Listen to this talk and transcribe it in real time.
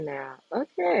Now,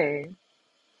 okay.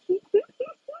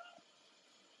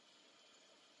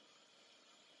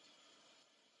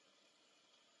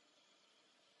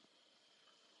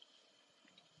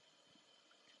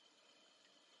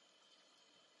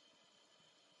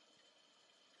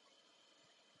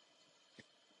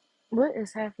 What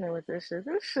is happening with this shit?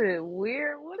 This shit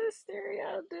weird. What is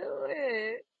Stereo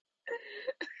doing?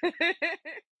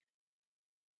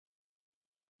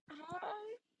 Hi.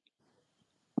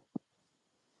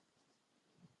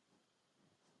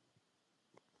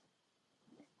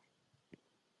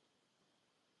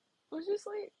 Was you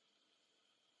sleep?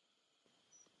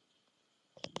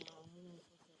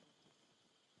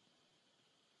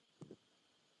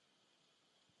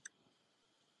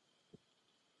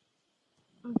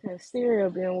 Okay, Stereo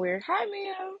being weird. Hi,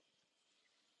 Mia.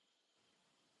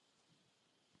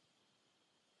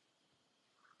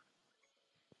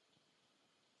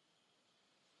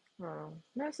 Oh,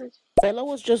 message. Bella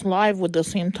was just live with the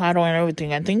same title and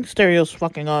everything. I think Stereo's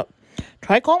fucking up.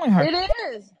 Try calling her. It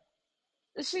is.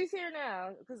 She's here now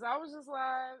because I was just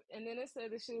live, and then it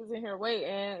said that she was in here waiting,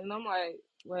 and I'm like,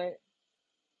 what?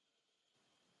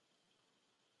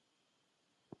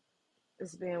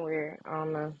 It's being weird. I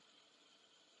don't know.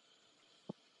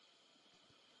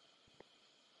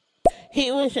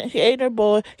 He was a hater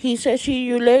boy. He said see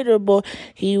you later, boy.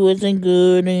 He wasn't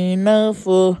good enough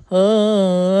for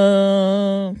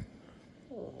her.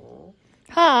 Oh.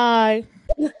 Hi.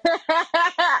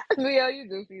 Leo, you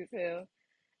goofy as hell.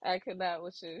 I could not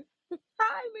with you.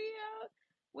 Hi, Leo.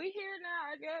 We here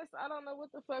now, I guess. I don't know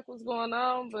what the fuck was going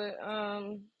on, but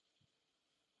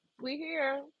we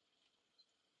here.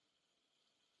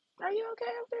 Are you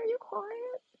okay up there? You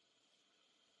quiet?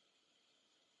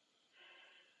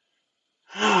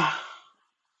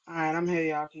 All right, I'm here,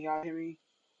 y'all. Can y'all hear me?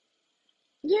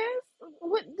 Yes.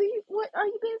 What do you? What are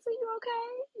you busy? You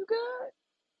okay? You good?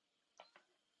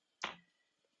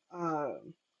 Uh,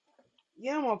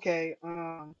 yeah, I'm okay.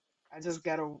 I just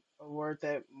got a word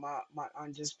that my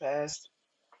aunt just passed.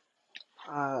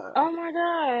 Uh, Oh my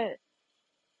god.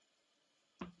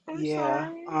 I'm yeah.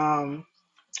 sorry.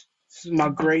 This is my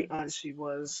great aunt. She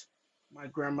was my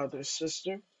grandmother's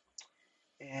sister,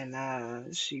 and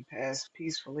she passed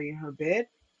peacefully in her bed.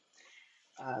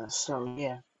 So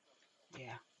yeah,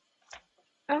 yeah.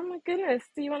 Oh my goodness.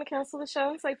 Do you want to cancel the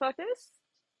show and say fuck this?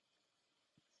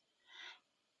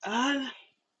 Uh,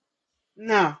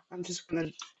 no,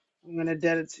 I'm gonna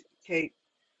dedicate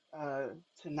uh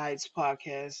tonight's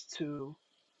podcast to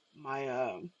my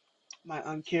my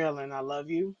Aunt Carolyn. I love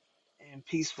you and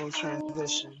peaceful Oh.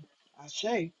 transition.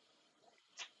 Ashe.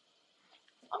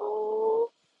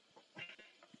 Oh.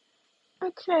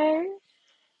 Okay.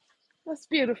 That's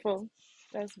beautiful.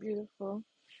 That's beautiful.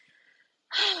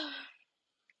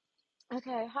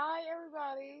 Okay. Hi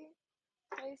everybody.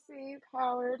 Casey,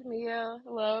 Howard, Mia.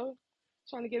 Hello.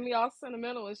 Trying to get me all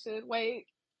sentimental and shit. Wait.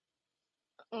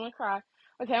 I'm gonna cry.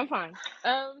 Okay, I'm fine.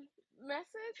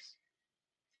 Message?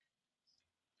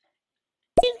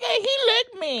 He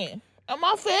licked me on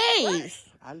my What? face.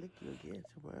 I lick you again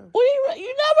somewhere else.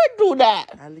 You never do that.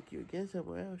 I lick you again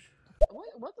somewhere else.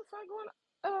 What the fuck going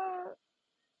on?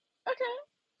 Okay.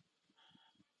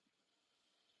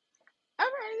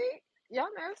 Alrighty. Y'all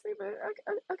nasty, but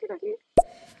okay, okay.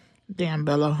 Damn,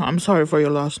 Bella. I'm sorry for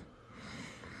your loss.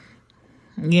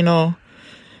 You know,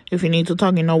 if you need to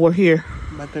talk, we're here.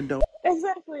 My condol.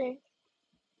 Exactly.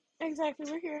 Exactly.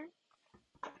 We're here.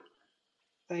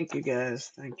 Thank you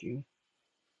guys. Thank you.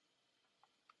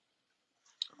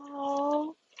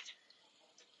 Oh.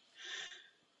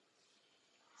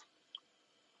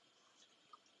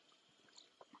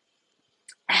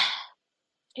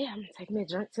 Yeah, I'm gonna take me a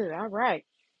drink too. All right.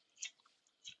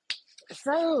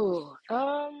 So,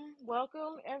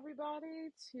 welcome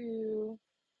everybody to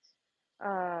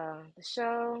the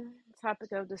show.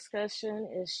 Topic of discussion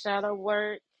is shadow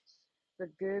work, the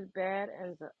good, bad,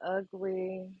 and the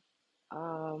ugly.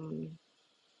 Um,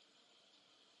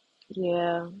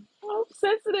 yeah. Oh, I'm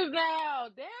sensitive now.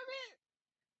 Damn it.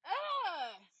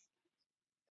 Ah.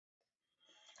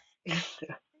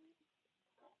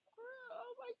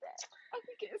 Oh my god. I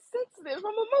be getting sensitive.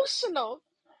 I'm emotional.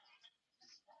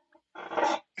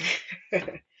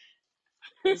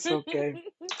 It's okay.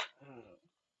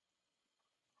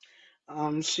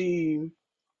 She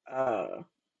uh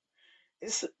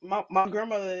it's my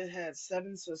grandmother had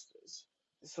seven sisters.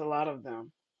 It's a lot of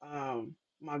them.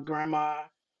 My grandma,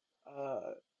 uh,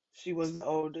 she was the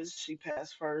oldest. She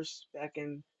passed first back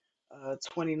in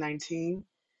 2019,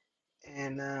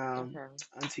 and Okay.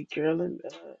 Auntie Carolyn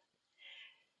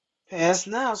passed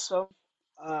now. So,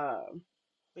 uh,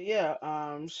 But yeah,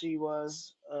 she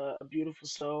was a beautiful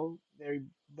soul, very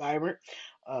vibrant,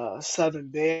 Southern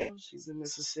Belle. She's in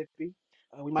Mississippi.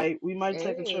 We might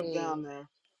take a trip down Hey. there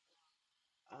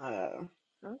uh,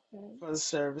 Okay. for the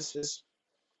services.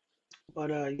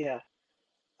 But yeah,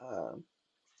 uh,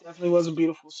 definitely was a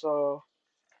beautiful soul.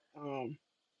 Um,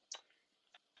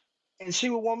 and she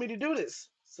would want me to do this.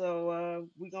 So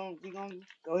we gonna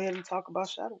go ahead and talk about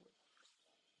shadow work.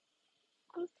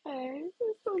 Okay.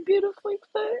 It's so beautifully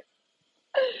put.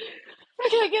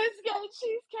 Okay, get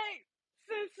cheesecake.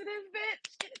 Sensitive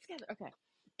bitch. Get it together. Okay.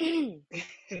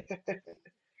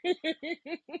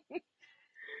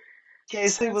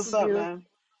 Casey, That's what's a up, beautiful. man?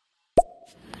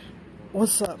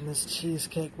 What's up, Miss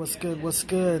Cheesecake? What's good? What's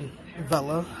good,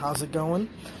 Vella? How's it going?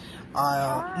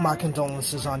 My Hi.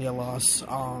 condolences on your loss.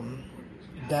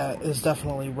 That is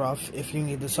definitely rough. If you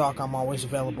need to talk, I'm always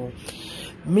available.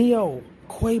 Mio,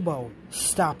 Quavo,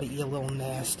 stop it, you little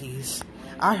nasties.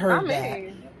 I I heard that.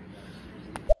 mean,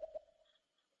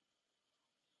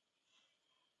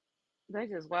 they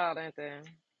just wild, ain't they?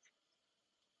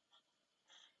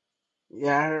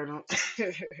 Yeah, I heard him.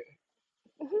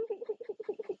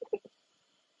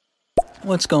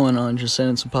 What's going on? Just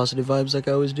sending some positive vibes like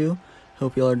I always do.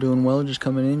 Hope y'all are doing well. Just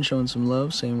coming in, showing some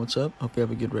love, saying what's up. Hope you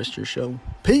have a good rest of your show.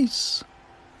 Peace.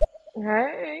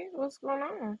 Hey, what's going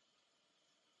on,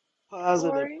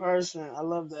 Positive Corey? person. I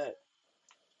love that.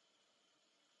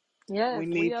 We Yes,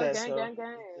 need Leo, that, gang, so gang,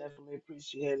 gang. definitely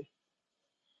appreciate it.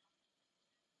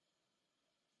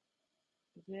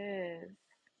 Yes.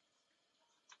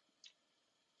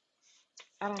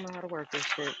 I don't know how to work this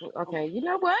shit. Okay, you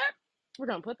know what? We're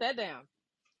gonna put that down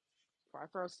before I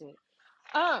throw shit.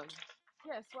 Um,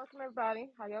 yes, welcome everybody.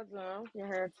 How y'all doing? You're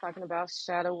here talking about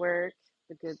shadow work,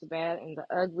 the good, the bad, and the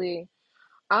ugly.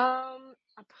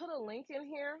 I put a link in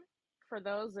here for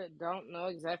those that don't know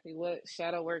exactly what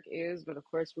shadow work is, but of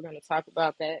course we're gonna talk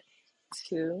about that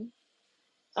too.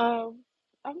 Um,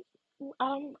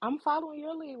 I'm I'm following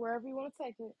your lead wherever you want to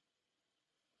take it.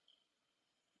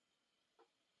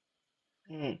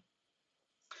 Mm.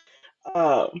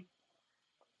 Uh,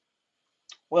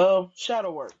 well,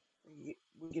 shadow work.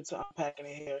 We get to unpacking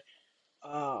it here.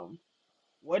 Um,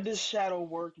 what does shadow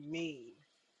work mean?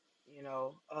 You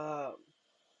know,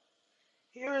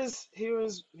 here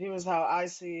is how I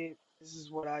see it. This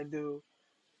is what I do.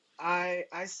 I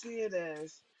see it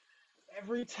as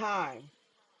every time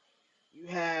you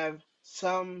have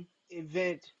some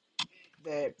event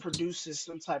that produces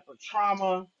some type of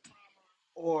trauma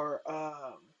or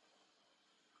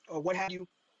what have you,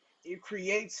 it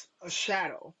creates a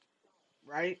shadow,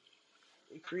 right?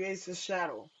 It creates a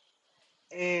shadow.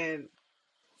 And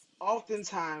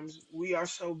oftentimes we are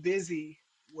so busy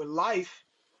with life,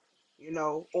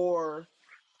 or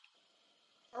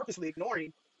purposely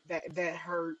ignoring that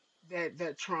hurt,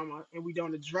 that trauma, and we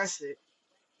don't address it,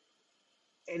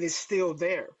 and it's still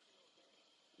there,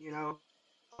 you know.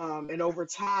 And over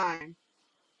time,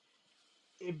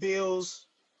 it builds,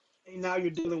 and now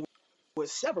you're dealing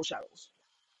with several shadows,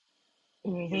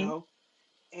 you Mm-hmm. know.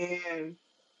 And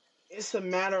it's a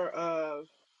matter of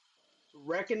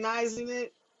recognizing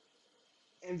it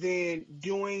and then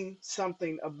doing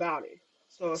something about it.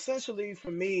 So essentially,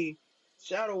 for me,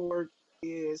 shadow work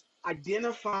is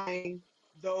identifying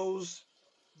those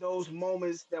those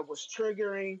moments that was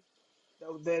triggering,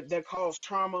 that caused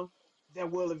trauma,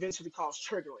 that will eventually cause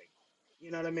triggering.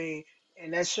 You know what I mean?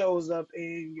 And that shows up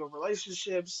in your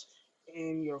relationships,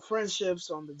 in your friendships,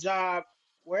 on the job,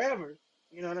 wherever.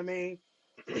 You know what I mean?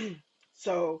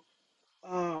 So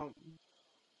um,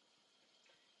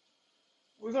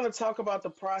 we're going to talk about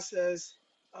the process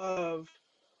of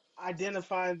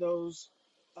identifying those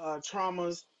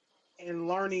traumas and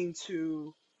learning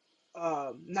to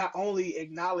not only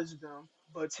acknowledge them,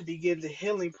 but to begin the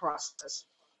healing process.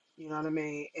 You know what I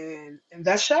mean? And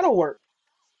that's shadow work.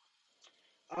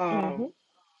 Mm-hmm. Um,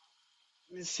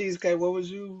 Ms. Cheesecake, what would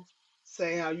you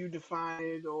say how you define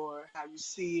it or how you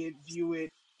see it, view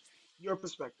it, your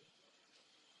perspective?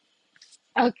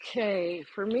 Okay,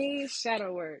 for me,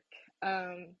 shadow work.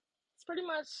 It's pretty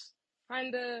much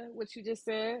kind of what you just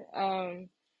said.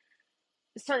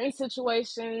 Certain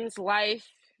situations, life,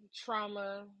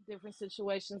 trauma, different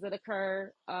situations that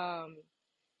occur,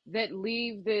 that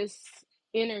leave this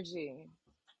energy,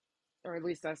 or at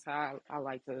least that's how I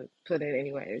like to put it,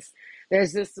 anyways.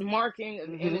 There's this marking of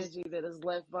Hmm. energy that is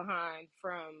left behind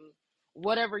from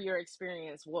whatever your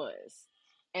experience was.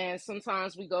 And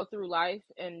sometimes we go through life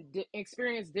and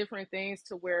experience different things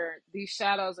to where these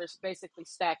shadows are basically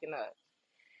stacking up.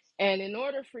 And in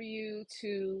order for you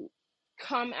to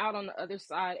come out on the other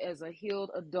side as a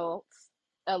healed adult,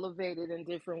 elevated in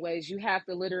different ways. You have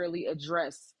to literally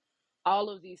address all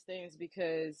of these things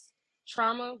because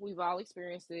trauma, we've all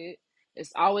experienced it.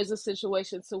 It's always a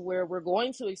situation to where we're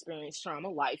going to experience trauma.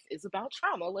 Life is about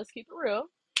trauma. Let's keep it real.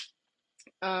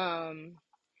 Um,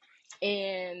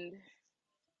 and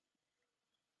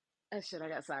shit, I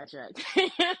got sidetracked.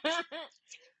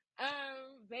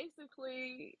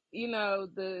 Basically,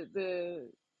 the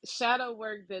shadow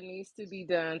work that needs to be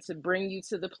done to bring you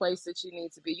to the place that you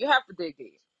need to be. You have to dig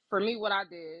deep. For me, what I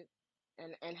did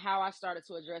and how I started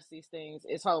to address these things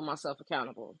is hold myself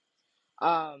accountable.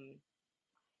 Um,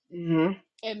 Hmm.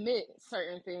 Admit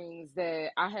certain things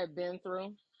that I have been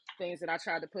through, things that I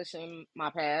tried to push in my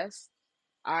past.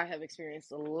 I have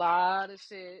experienced a lot of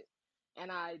shit,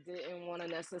 and I didn't want to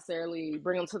necessarily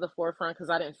bring them to the forefront because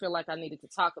I didn't feel like I needed to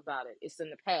talk about it. It's in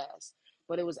the past,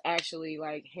 but it was actually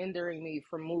like hindering me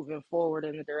from moving forward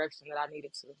in the direction that I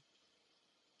needed to.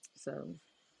 So,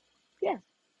 yeah.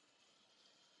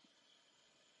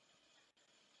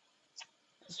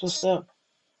 That's what's up.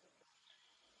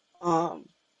 Um,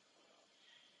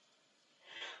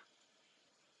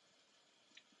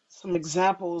 some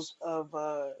examples of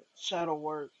shadow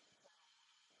work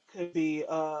could be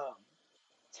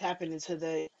tapping into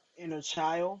the inner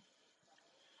child.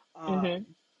 Mhm.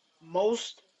 Um,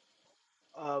 most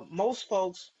most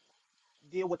folks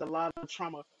deal with a lot of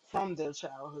trauma from their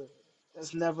childhood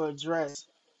that's never addressed,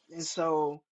 and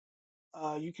so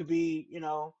you could be,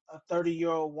 a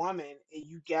 30-year-old woman and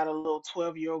you got a little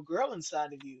 12-year-old girl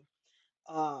inside of you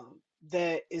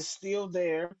that is still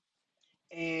there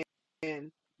and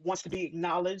wants to be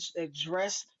acknowledged,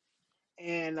 addressed,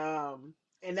 and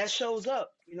that shows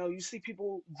up. You see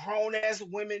people, grown ass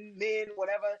women, men,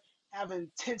 whatever,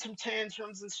 having tantrum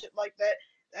tantrums and shit like that.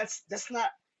 That's not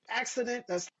accident.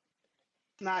 That's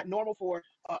not normal for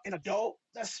an adult.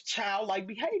 That's childlike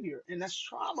behavior, and that's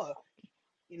trauma.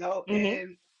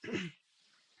 Mhm. And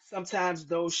sometimes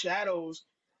those shadows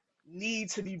need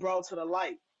to be brought to the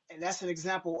light, and that's an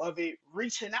example of it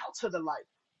reaching out to the light.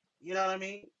 You know what I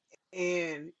mean?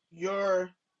 And your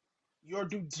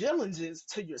due diligence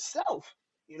to yourself,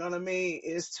 you know what I mean,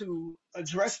 is to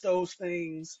address those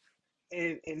things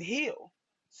and heal.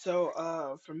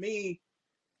 So for me,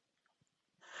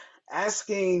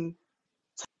 asking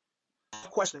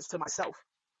questions to myself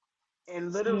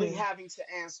and literally Mhm. having to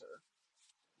answer,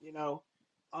 you know,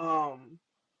 um,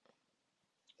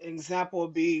 example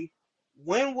would be,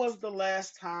 when was the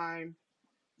last time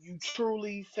you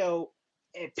truly felt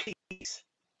at peace?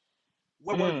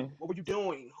 Where were you? Mhm. What were you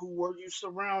doing? Who were you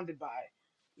surrounded by?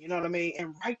 You know what I mean?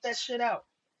 And write that shit out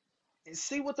and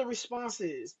see what the response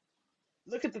is.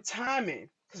 Look at the timing,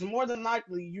 because more than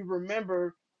likely you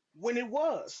remember when it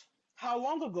was. How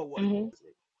long ago was Mhm.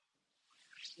 it?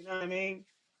 You know what I mean?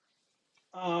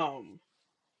 Um,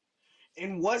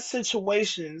 in what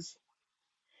situations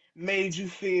made you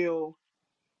feel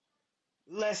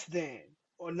less than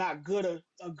or not good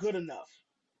enough?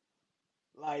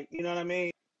 Like, you know what I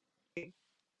mean?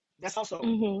 That's also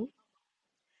Mhm.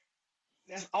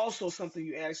 that's also something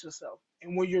you ask yourself.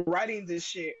 And when you're writing this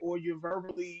shit or you're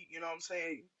verbally, what I'm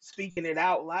saying, speaking it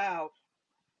out loud,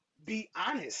 be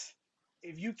honest.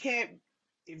 If you can't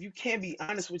if you can't be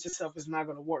honest with yourself, it's not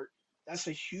gonna work. That's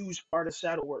a huge part of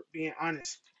shadow work, being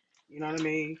honest. You know what I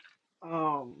mean?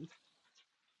 Um,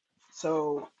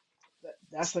 so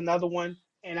that's another one.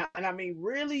 And I mean,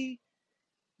 really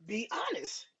be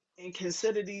honest and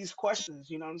consider these questions.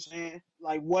 You know what I'm saying?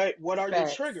 Like, what are your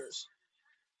Facts. triggers?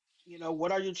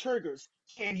 What are your triggers?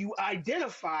 Can you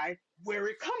identify where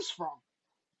it comes from?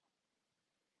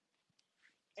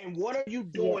 And what are you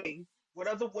Yeah. doing? What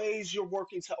are the ways you're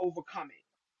working to overcome it?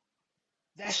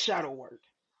 That's shadow work.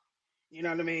 You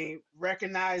know what I mean?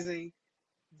 Recognizing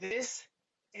this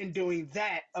and doing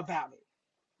that about it,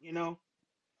 you know?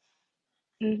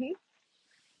 Mhm.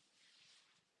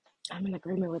 I'm in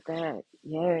agreement with that.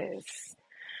 Yes.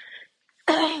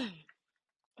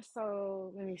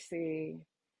 So let me see.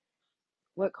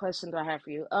 What question do I have for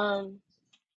you?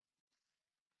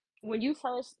 When you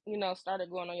first, started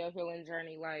going on your healing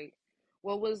journey, like,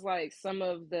 what was like some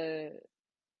of the,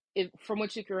 if from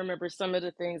what you can remember, some of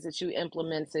the things that you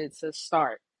implemented to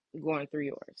start going through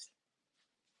yours,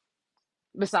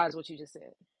 besides what you just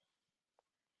said?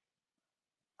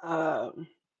 Um,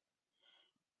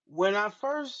 when I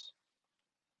first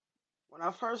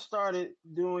started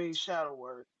doing shadow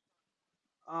work,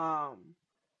 um,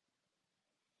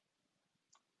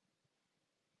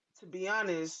 to be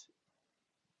honest,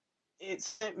 it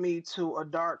sent me to a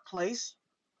dark place.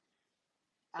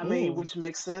 I mean, Mm, which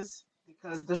makes sense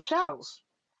because the shadows.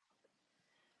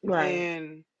 right.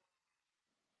 And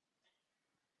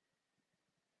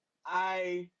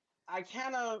I I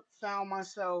kind of found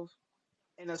myself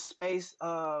in a space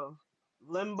of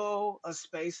limbo, a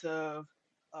space of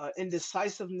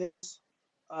indecisiveness,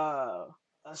 uh,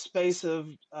 a space of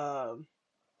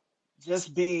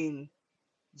just being,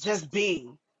 just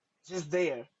being, just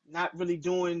there, not really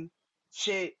doing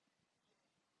shit.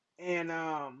 And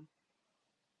I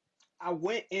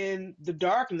went in the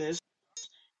darkness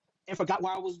and forgot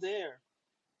why I was there.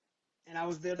 And I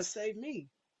was there to save me.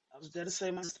 I was there to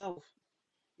save myself,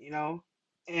 you know?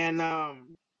 And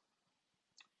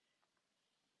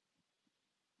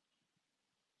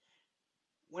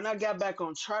when I got back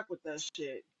on track with that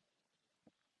shit,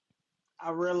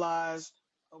 I realized,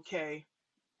 okay,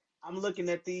 I'm looking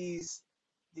at these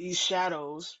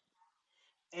shadows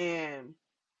and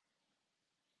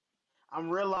I'm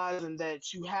realizing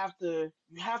that you have to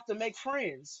make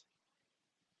friends.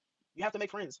 You have to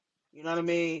make friends. You know what I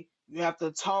mean? You have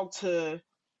to talk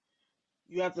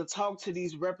to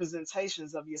these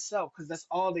representations of yourself because that's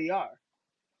all they are.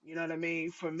 You know what I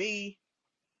mean? For me,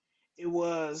 it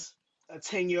was a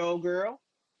 10-year-old girl,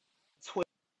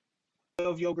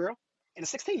 12-year-old girl, and a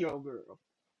 16-year-old girl.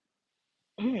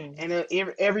 Mm. And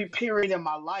every period in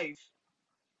my life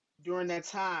during that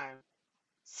time,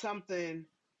 something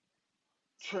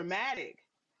traumatic,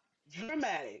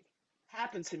 dramatic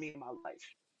happened to me in my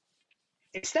life.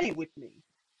 It stayed with me.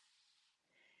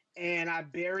 And I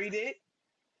buried it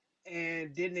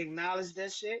and didn't acknowledge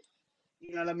that shit.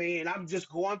 You know what I mean? And I'm just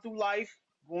going through life,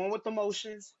 going with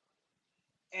emotions,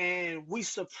 and we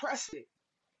suppress it.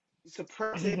 You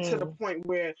suppress it to the Mhm. point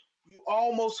where you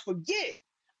almost forget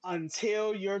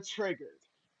until you're triggered.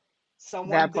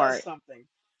 Someone That does part. something,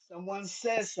 someone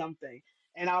says something,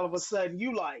 and all of a sudden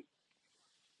you like,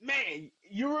 man,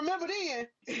 you remember then.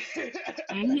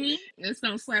 Mhm. It's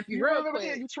gonna slap you You real remember then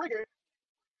quick. you triggered,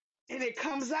 and it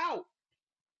comes out,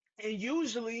 and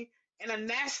usually in a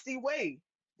nasty way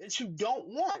that you don't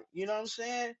want. You know what I'm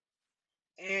saying?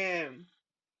 And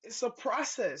it's a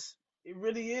process. It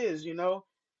really is, you know.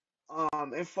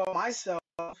 And for myself,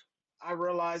 I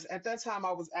realized at that time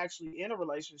I was actually in a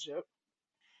relationship,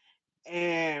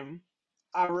 and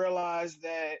I realized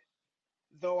that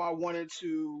though I wanted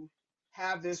to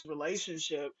have this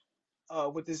relationship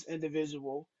with this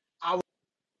individual, I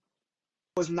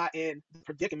was not in the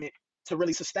predicament to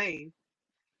really sustain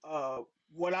uh,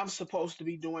 what I'm supposed to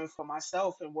be doing for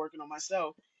myself and working on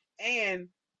myself, and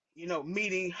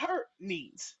meeting her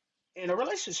needs in a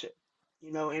relationship.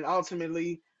 And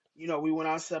ultimately, we went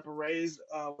our separate ways.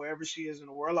 Wherever she is in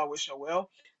the world, I wish her well.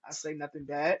 I say nothing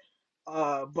bad.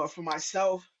 But for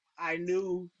myself, I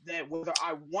knew that whether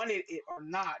I wanted it or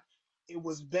not, it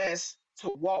was best to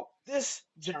walk this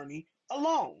journey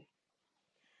alone.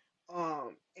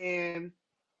 And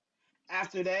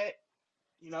after that,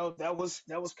 that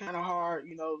was kind of hard,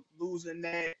 losing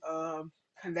that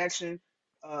connection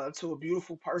to a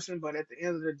beautiful person. But at the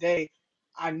end of the day,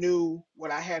 I knew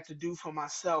what I had to do for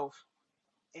myself,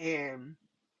 and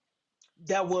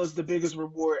that was the biggest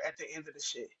reward at the end of the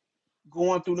shit.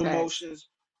 Going through the Facts. motions,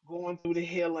 going through the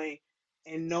healing,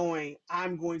 and knowing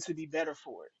I'm going to be better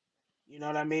for it. You know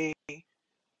what I mean?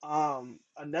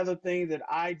 Another thing that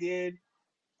I did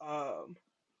um,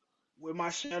 with my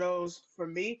shadows, for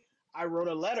me, I wrote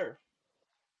a letter.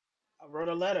 I wrote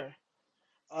a letter,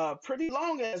 pretty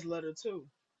long ass letter too,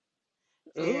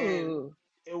 and Ooh.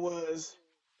 it was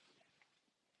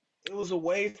it was a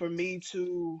way for me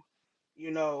to,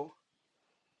 you know,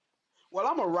 well,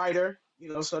 I'm a writer,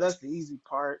 so that's the easy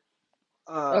part.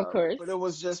 Of But it course.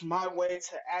 was just my way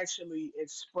to actually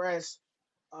express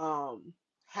um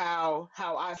how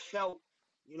I felt,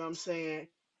 you know what I'm saying,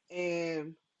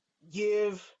 and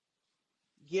give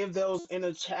give those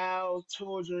inner child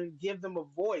children, give them a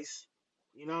voice,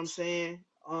 you know what I'm saying?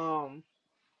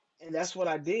 And that's what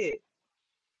I did.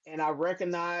 And I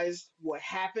recognized what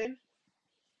happened.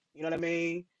 You know what I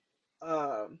mean?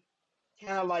 Um,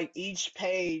 Kind of like each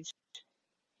page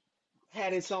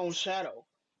had its own shadow,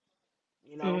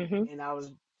 Mhm. and I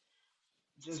was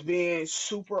just being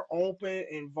super open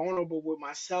and vulnerable with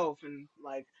myself and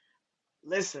like,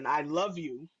 listen, I love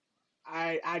you.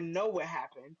 I know what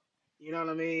happened. You know what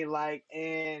I mean? Like,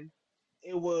 and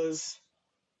it was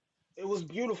it was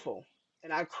beautiful,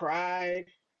 and I cried,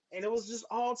 and it was just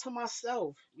all to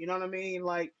myself. You know what I mean?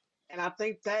 Like, and I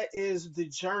think that is the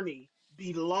journey,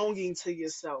 belonging to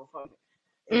yourself.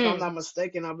 If I'm Mm. not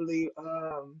mistaken, I believe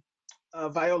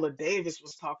Viola Davis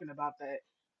was talking about that.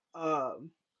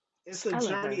 It's a I love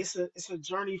journey. her. It's a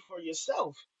journey for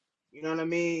yourself. You know what I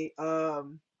mean?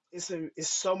 It's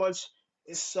so much.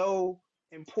 It's so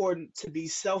important to be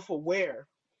self aware,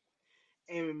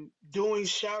 and doing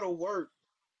shadow work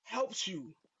helps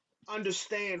you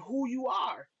understand who you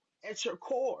are at your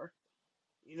core,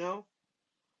 you know?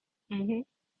 Mhm.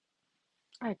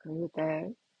 I agree with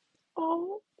that.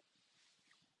 Oh,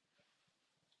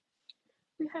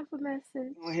 we have a message.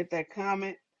 You want to hit that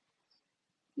comment?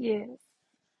 Yes.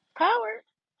 Power.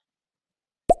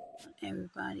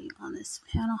 Everybody on this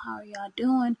panel, how are y'all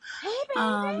doing? Hey,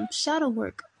 baby. Shadow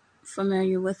work,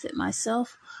 familiar with it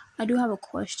myself. I do have a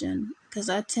question because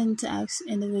I tend to ask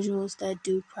individuals that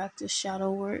do practice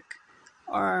shadow work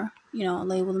or,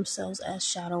 label themselves as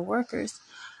shadow workers.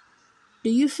 Do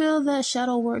you feel that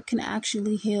shadow work can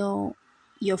actually heal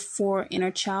your 4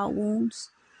 inner child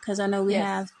wounds? Because I know we Yes.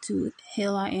 have to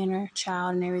heal our inner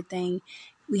child and everything.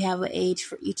 We have an age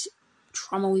for each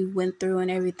trauma we went through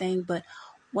and everything. But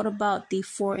what about the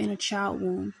 4 inner child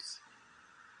wounds?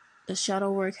 Does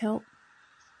shadow work help?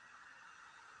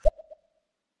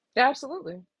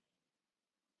 Absolutely.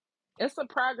 It's a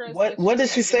progress that What did you're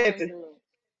she say at going the through.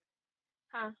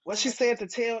 Huh? what Go she ahead. say at the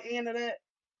tail end of that?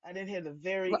 I didn't hear the What?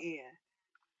 very end.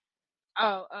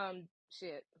 Oh,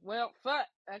 shit. Well, fuck.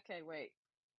 Okay, wait.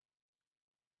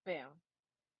 Bam.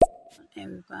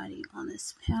 Everybody on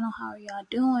this panel, how are y'all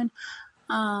doing?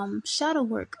 Shadow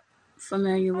work,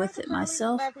 familiar Hi, with it Patrolli.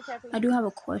 myself. Laffy Taffy. I do have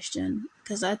a question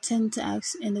because I tend to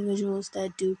ask individuals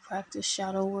that do practice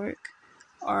shadow work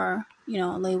or,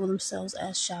 label themselves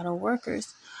as shadow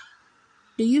workers.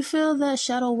 Do you feel that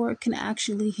shadow work can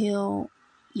actually heal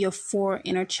your 4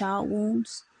 inner child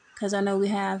wounds? Because I know we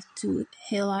have to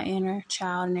heal our inner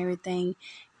child and everything.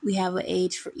 We have an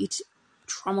age for each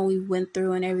trauma we went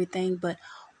through and everything. But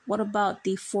what about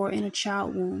the 4 inner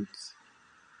child wounds?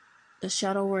 Does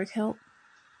shadow work help?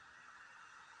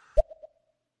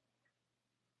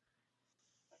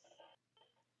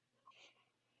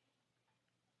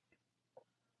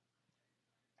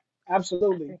 I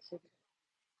Absolutely. think she.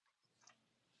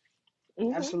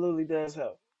 Mhm. Absolutely does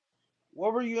help.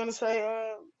 What were you gonna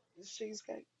say, Miss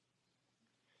Cheesecake?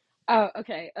 Oh,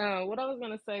 okay. What I was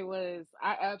gonna say was,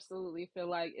 I absolutely feel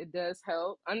like it does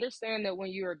help. Understand that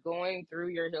when you are going through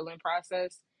your healing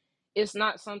process, it's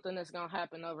not something that's gonna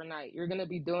happen overnight. You're gonna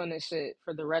be doing this shit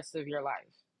for the rest of your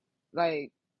life.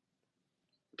 Like,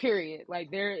 period.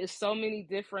 Like, there is so many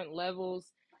different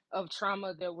levels of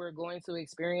trauma that we're going to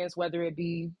experience, whether it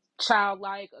be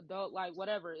childlike, adult like,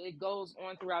 whatever. It goes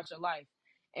on throughout your life,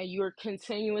 and you're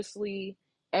continuously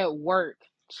at work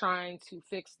trying to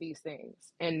fix these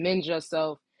things and mend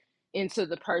yourself into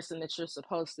the person that you're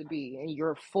supposed to be and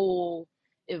your full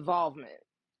involvement.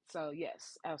 So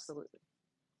yes, absolutely.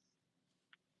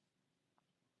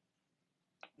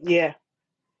 Yeah,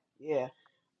 yeah.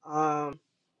 Um,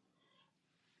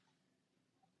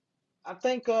 I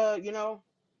think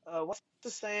what's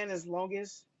the saying? As long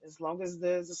as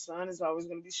there's a sun, there's always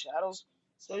gonna be shadows.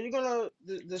 So you're gonna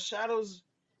the shadows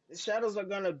are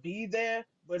gonna be there,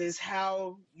 but it's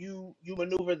how you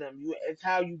maneuver them. It's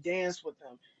how you dance with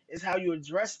them. It's how you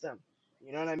address them.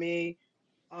 You know what I mean?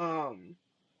 Um,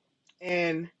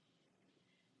 and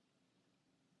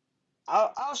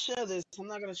I'll share this. I'm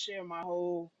not gonna share my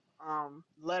whole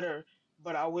letter,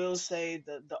 but I will say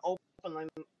the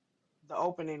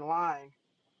opening line.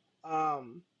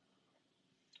 Um,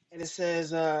 and it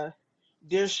says,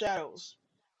 "Dear Shadows,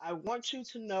 I want you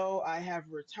to know I have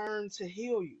returned to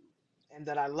heal you, and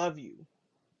that I love you.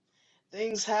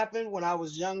 Things happened when I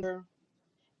was younger,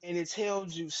 and it's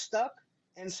held you stuck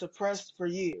and suppressed for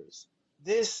years.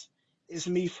 This is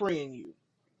me freeing you."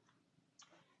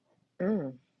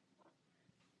 Mm.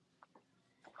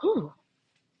 Whew.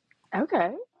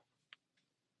 Okay.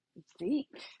 Deep.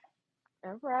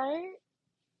 All right.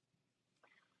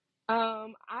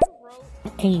 I wrote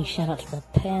Hey, a shout out to letter. the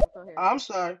pen. Oh, go ahead.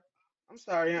 I'm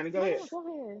sorry, honey. Go No, ahead. no, go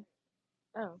ahead.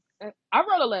 Oh, I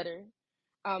wrote a letter.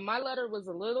 My letter was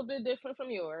a little bit different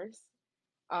from yours.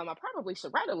 I probably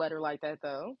should write a letter like that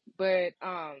though. But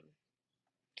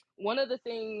one of the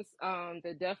things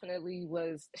that definitely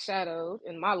was shadowed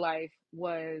in my life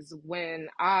was when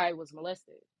I was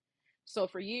molested. So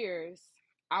for years,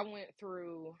 I went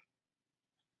through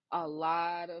a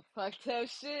lot of fucked up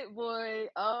shit, boy.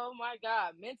 Oh my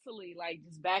God. Mentally, like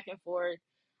just back and forth.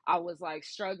 I was like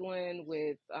struggling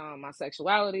with my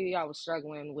sexuality. I was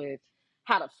struggling with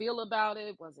how to feel about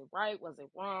it. Was it right? Was it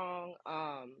wrong?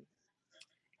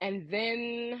 And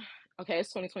then, okay, it's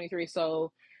 2023.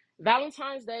 So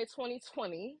Valentine's Day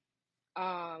 2020.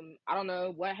 I don't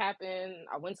know what happened.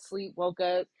 I went to sleep, woke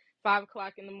up 5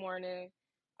 o'clock in the morning,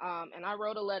 and I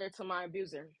wrote a letter to my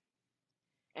abuser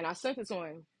and I sent it to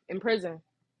him in prison.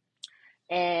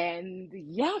 And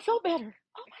yeah, I felt better.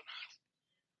 Oh my,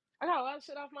 I got a lot of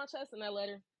shit off my chest in that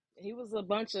letter. He was a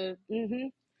bunch of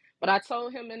But I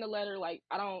told him in the letter, like,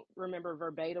 I don't remember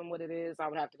verbatim what it is. I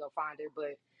would have to go find it.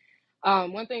 But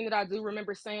one thing that I do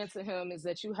remember saying to him is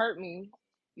that you hurt me.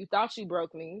 You thought you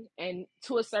broke me. And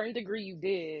to a certain degree, you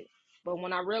did. But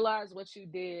when I realized what you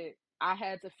did, I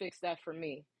had to fix that for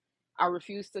me. I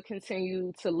refuse to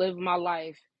continue to live my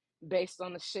life based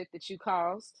on the shit that you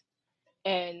caused.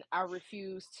 And I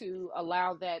refuse to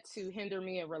allow that to hinder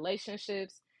me in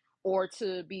relationships or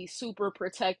to be super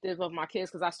protective of my kids,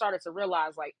 because I started to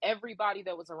realize, like, everybody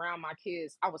that was around my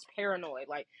kids, I was paranoid.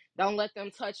 Like, don't let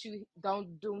them touch you,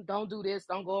 don't do this,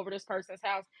 don't go over this person's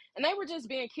house. And they were just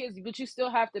being kids, but you still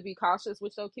have to be cautious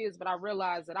with your kids. But I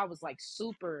realized that I was like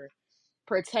super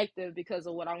protective because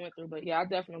of what I went through. But yeah, I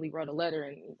definitely wrote a letter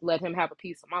and let him have a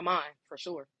piece of my mind for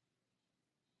sure.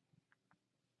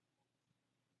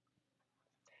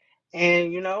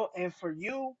 And and for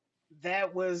you,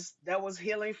 that was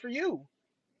healing for you.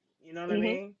 You know what I Hmm.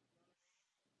 mean?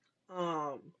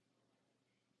 Um,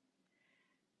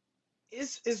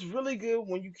 it's really good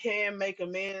when you can make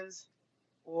amends,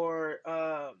 or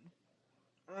I'm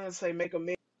gonna say make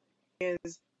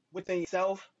amends within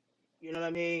yourself. You know what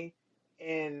I mean?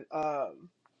 And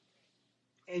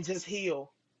just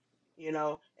heal.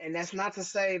 And that's not to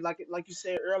say, like you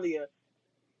said earlier,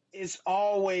 it's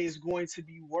always going to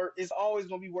be work. It's always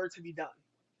going to be work to be done.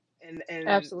 And and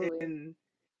Absolutely. and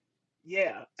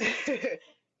yeah.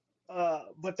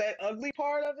 But that ugly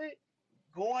part of it,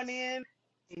 going in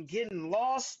and getting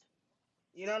lost,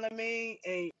 you know what I mean?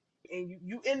 And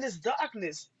you in this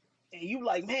darkness, and you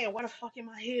like, man, why the fuck am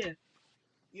I here?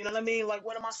 You know what I mean? Like,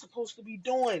 what am I supposed to be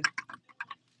doing?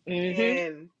 Hmm.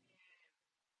 And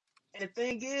the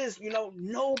thing is,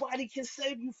 nobody can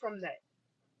save you from that.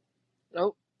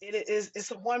 Nope.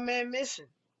 It's a one man mission,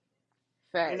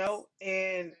 Facts.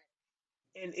 and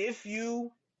if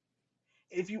you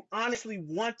honestly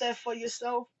want that for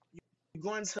yourself, you're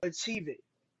going to achieve it.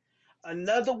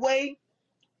 Another way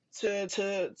to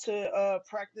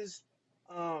practice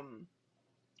um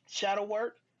shadow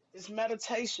work is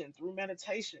meditation, through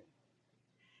meditation.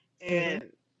 Hmm.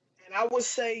 And I would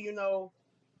say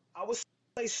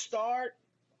start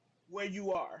where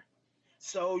you are.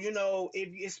 So,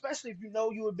 especially if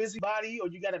you're a busybody or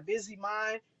you got a busy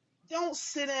mind, don't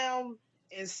sit down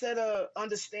and set a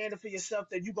understanding for yourself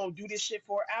that you're gonna do this shit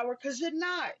for an hour, because you're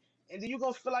not. And then you're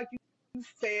gonna feel like you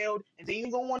failed, and then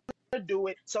you're gonna want to do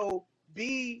it. So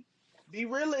be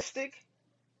realistic.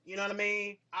 You know what I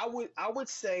mean? I would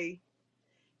say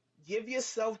give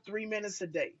yourself 3 minutes a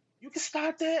day. You can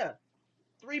start there.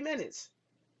 3 minutes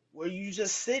where you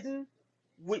just sitting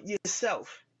with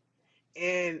yourself,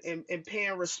 and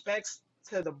paying respects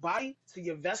to the body, to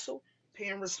your vessel,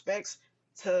 paying respects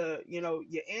to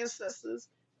your ancestors,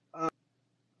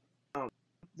 um,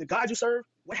 the God you serve,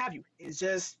 what have you. It's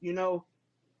just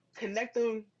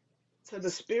connecting to the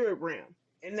spirit realm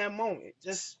in that moment.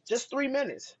 Just 3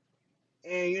 minutes.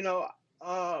 And a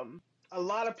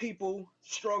lot of people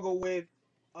struggle with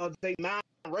they mind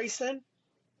racing.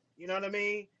 You know what I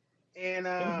mean? And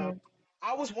Hmm.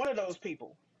 I was one of those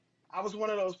people. I was one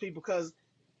of those people because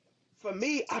for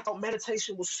me, I thought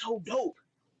meditation was so dope.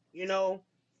 You know,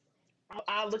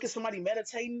 I look at somebody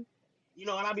meditating, and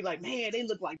I'll be like, man, they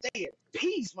look like they at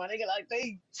peace, man. They get like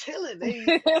they chilling.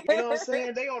 They, you know what I'm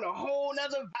saying? They on a whole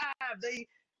nother vibe. They,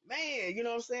 man, you know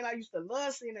what I'm saying? I used to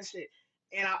love seeing that shit,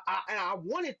 and I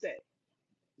wanted that.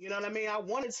 You know what I mean? I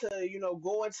wanted to,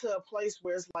 go into a place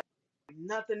where it's like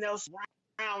nothing else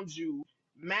around you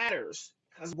matters,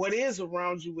 because what is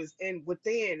around you is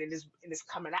within, and it's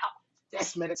coming out.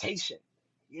 That's meditation.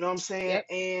 You know what I'm saying? Yep.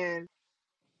 And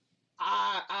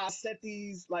I set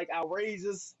these like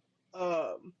outrageous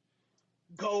um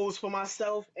goals for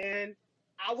myself, and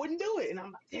I wouldn't do it. And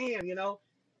I'm like, damn,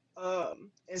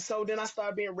 and so then I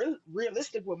started being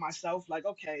realistic with myself, like,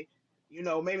 okay,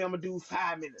 maybe I'm gonna do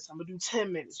 5 minutes, I'm gonna do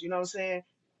 10 minutes, you know what I'm saying?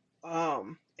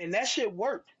 And that shit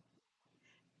worked.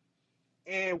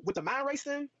 And with the mind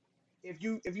racing, if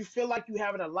you feel like you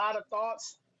having a lot of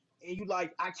thoughts, and you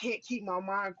like, I can't keep my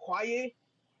mind quiet,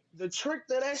 the trick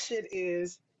to that shit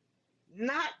is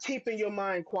not keeping your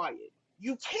mind quiet.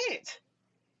 You can't.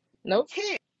 You Nope.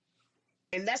 can't.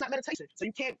 And that's not meditation. So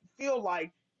you can't feel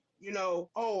like,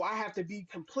 oh, I have to be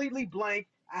completely blank.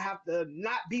 I have to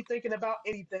not be thinking about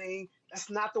anything. That's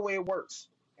not the way it works.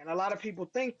 And a lot of people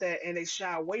think that, and they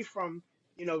shy away from,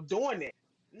 doing it.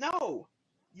 No,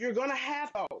 you're gonna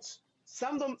have thoughts.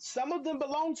 Some of them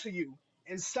belong to you,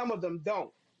 and some of them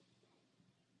don't.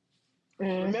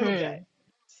 Remember that. Hmm.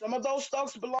 Some of those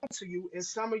thoughts belong to you, and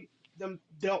some of them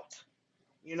don't.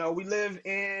 We live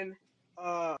in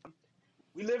uh,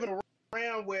 we live in a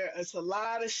realm where it's a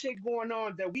lot of shit going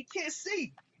on that we can't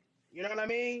see. You know what I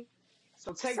mean?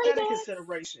 So take Say that in that.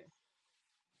 consideration.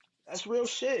 That's real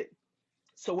shit.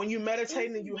 So when you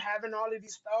meditating and you Mm. having all of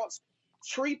these thoughts,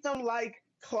 treat them like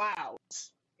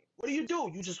clouds. What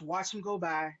do? You just watch them go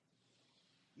by.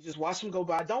 You just watch them go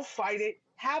by. Don't fight it.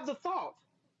 Have the thought.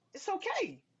 It's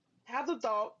okay. Have the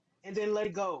thought and then let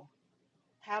it go.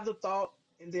 Have the thought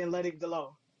and then let it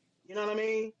go. You know what I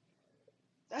mean?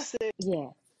 That's it. Yeah,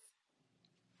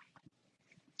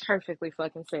 perfectly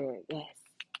fucking said. Yes.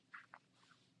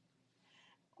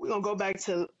 We're gonna go back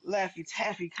to Laffy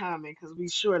Taffy comment because we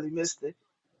surely missed it.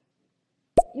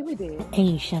 Yeah, we did.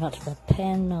 Hey, shout out to the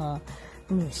panel.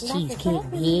 Miss Laffy Cheesecake,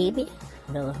 Taffy. baby.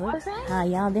 Hello, What's how that?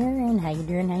 y'all doing? How you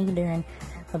doing? How you doing?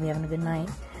 Hope you having a good night.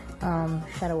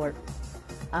 Shadow work.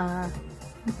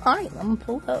 Alright, I'm gonna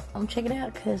pull up. I'm gonna check it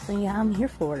out because yeah, I'm here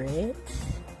for it.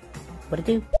 What it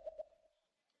do?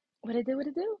 What it do? What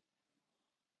it do?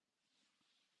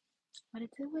 What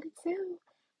it do? What it do?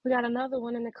 We got another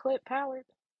one in the clip, powered.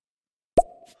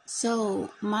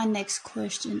 So my next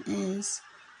question is,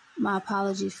 my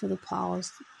apologies for the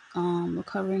pause.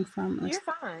 Recovering from a You're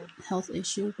fine. health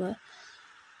issue, but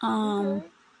You um,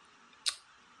 good?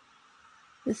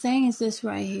 the thing is this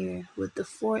right here with the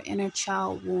four inner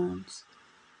child wounds.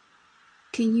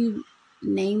 Can you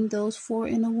name those four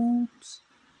inner wounds?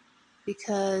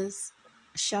 Because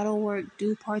shadow work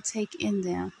do partake in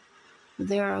them.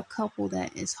 There are a couple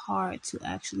that is hard to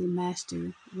actually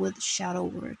master with shadow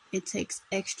work. It takes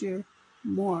extra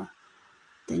more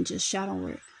than just shadow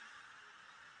work.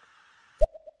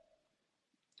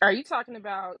 Are you talking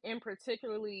about in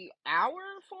particularly our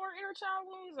four inner child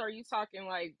wounds? Or are you talking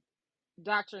like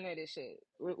doctrinated shit?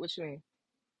 What you mean?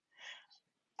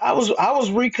 I was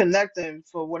reconnecting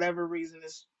for whatever reason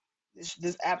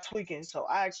this app tweaking, so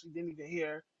I actually didn't even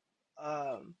hear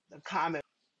the comment.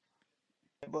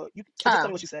 But you can just tell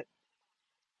me Oh, what you said.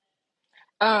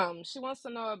 she wants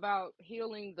to know about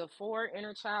healing the four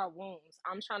inner child wounds.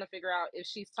 I'm trying to figure out if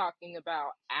she's talking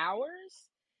about ours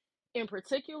in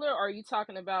particular, or are you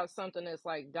talking about something that's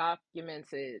like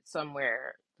documented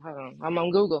somewhere? Hold on, I'm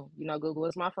on Google. You know, Google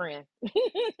is my friend.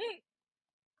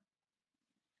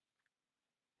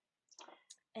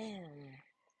 And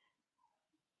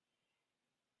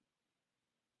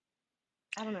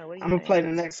I don't know. What do I'm you gonna think? play the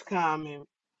next comment.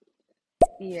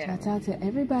 Yeah, Shout out to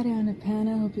everybody on the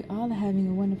panel. Hope you all are having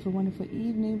a wonderful, wonderful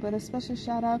evening. But a special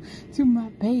shout out to my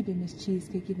baby, Miss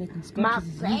Cheesecake. You're looking my scrumptious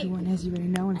as usual. And baby. as you already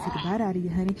know, I want to take a bite out of you,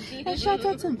 honey. And shout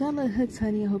out to Bella Hoods,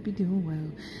 honey. I hope you're doing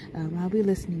well. I'll be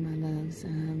listening, my loves.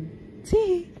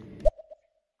 Tee.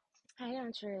 Hey,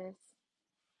 Andres.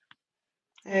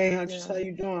 How Hey, you Huntress, how doing?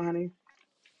 you doing, honey?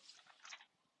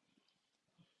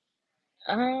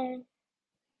 Um,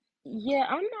 yeah,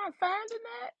 I'm not finding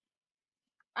that.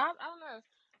 I don't know.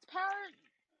 Power,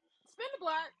 spin the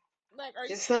block. Like, are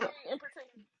you It's saying in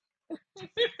particular?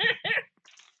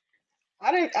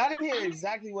 I didn't hear I,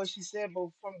 exactly what she said, but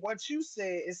from what you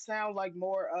said, it sounds like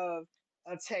more of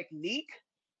a technique.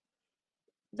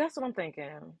 that's what I'm thinking.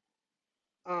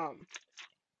 Um,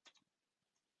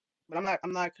 but I'm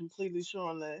not completely sure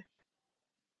on that.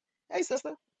 Hey,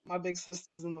 sister, my big sister's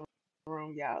in the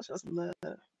room, y'all. Show some love.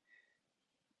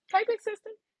 Hey, big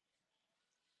sister.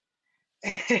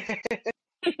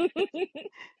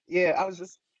 Yeah, I was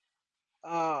just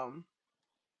um,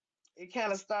 it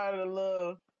kind of started a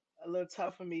little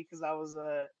tough for me because I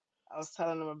was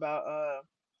telling them about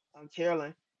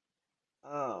Carolyn.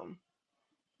 Um,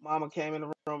 Mama came in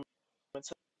the room and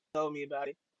told me about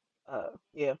it.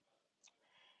 Yeah,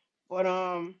 but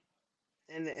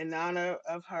in honor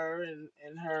of her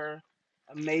and her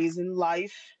amazing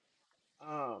life,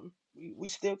 we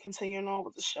still continuing on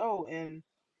with the show and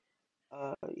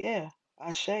yeah,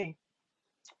 Ashe.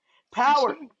 I Power.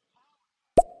 see.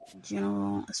 In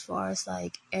general, as far as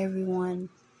like everyone,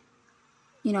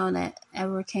 you know, that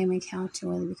ever came encounter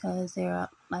with, because there are,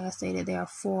 like I stated, there are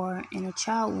four inner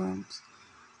child wounds.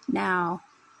 Now,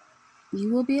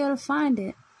 you will be able to find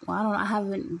it. Well, I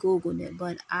haven't Googled it,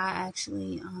 but I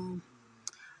actually,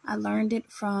 I learned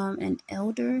it from an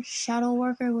elder shadow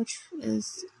worker, which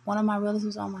is one of my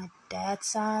relatives on my dad's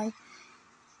side.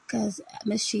 Because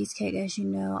Miss Cheesecake, as you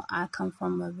know, I come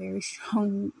from a very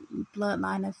strong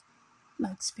bloodline of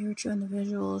like spiritual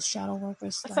individuals, shadow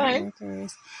workers, light Same.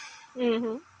 workers,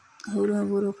 Mm-hmm. hoodoo and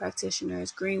voodoo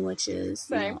practitioners, green witches,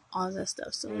 you Same. know, all that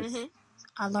stuff. So Mm-hmm. it's,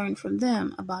 I learned from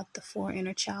them about the four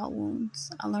inner child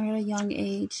wounds. I learned at a young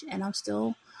age, and I'm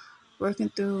still working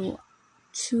through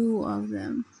two of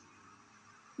them.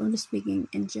 I'm just speaking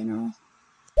in general.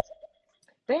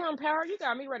 Damn, Power, you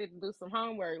got me ready to do some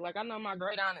homework. Like, I know my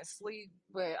great aunt is asleep,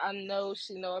 but I know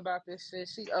she know about this shit.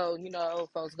 She, oh, you know,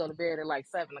 old folks go to bed at like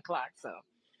 7 o'clock, so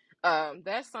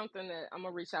That's something that I'm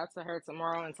gonna reach out to her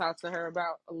tomorrow and talk to her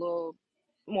about a little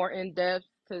more in depth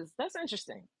because that's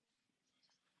interesting.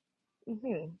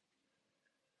 Hmm.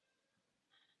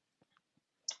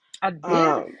 I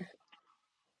did. Um,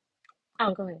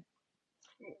 Oh, go ahead.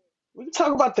 we can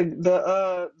talk about the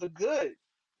good,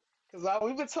 because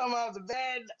we've been talking about the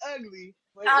bad, and the ugly,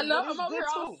 I know but I'm it's over good here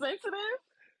all too. sensitive.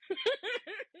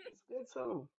 It's good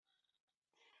too.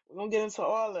 We're gonna get into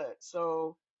all that.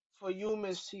 So for you,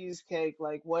 Miss Cheesecake,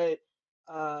 like what's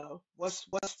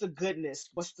the goodness?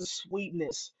 What's the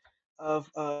sweetness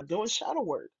of doing shadow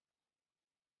work?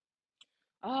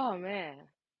 Oh man,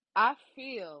 I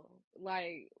feel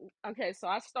like okay. So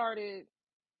I started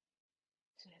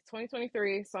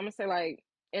 2023. So I'm gonna say like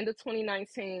end of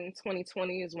 2019,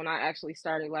 2020 is when I actually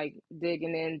started like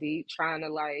digging in deep, trying to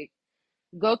like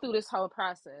go through this whole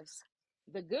process.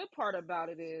 The good part about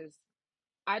it is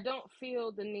I don't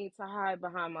feel the need to hide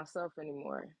behind myself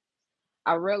anymore.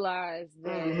 I realized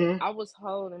that Mm-hmm. I was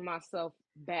holding myself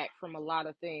back from a lot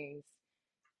of things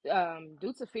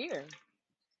due to fear.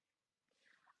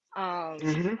 Um,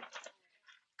 Mm-hmm.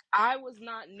 I was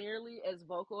not nearly as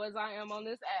vocal as I am on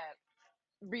this app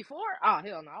before. Oh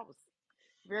hell no, I was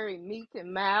very meek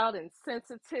and mild and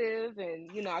sensitive,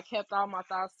 and I kept all my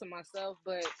thoughts to myself.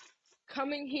 But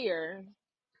coming here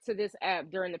to this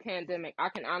app during the pandemic, I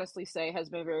can honestly say has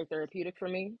been very therapeutic for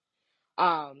me.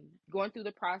 Going through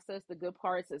the process, the good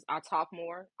parts is I talk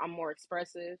more, I'm more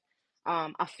expressive.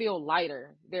 I feel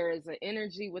lighter. There is an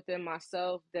energy within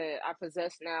myself that I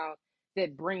possess now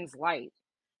that brings light.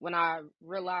 When I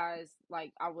realized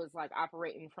like I was like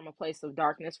operating from a place of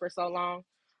darkness for so long,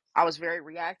 I was very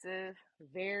reactive,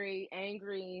 very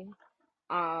angry.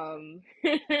 Um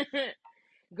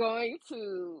going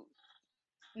to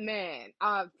man,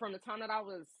 from the time that I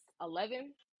was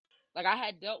 11, like I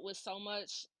had dealt with so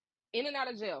much in and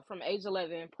out of jail from age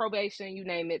 11, probation, you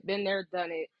name it, been there,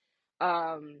 done it.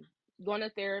 Um, Going to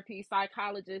therapy,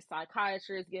 psychologist,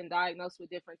 psychiatrist, getting diagnosed with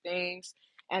different things.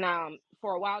 And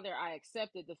for a while there, I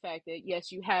accepted the fact that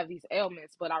yes, you have these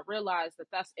ailments, but I realized that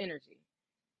that's energy.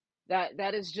 That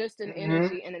is just an Mm-hmm.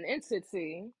 energy and an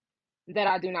entity that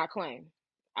I do not claim.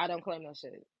 I don't claim that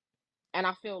shit, and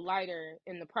I feel lighter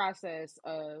in the process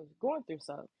of going through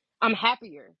so. I'm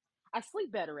happier. I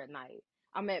sleep better at night.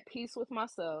 I'm at peace with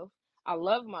myself. I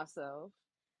love myself.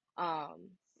 Um,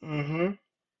 Mm-hmm.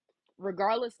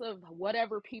 Regardless of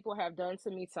whatever people have done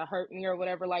to me to hurt me or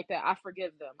whatever like that, I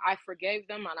forgive them. I forgave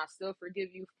them and I still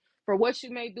forgive you for what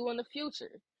you may do in the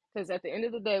future. Because at the end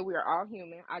of the day, we are all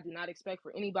human. I do not expect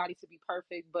for anybody to be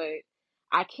perfect, but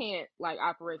I can't like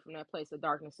operate from that place of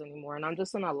darkness anymore. And I'm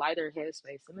just in a lighter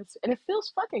headspace, and it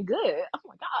feels fucking good. Oh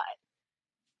my god.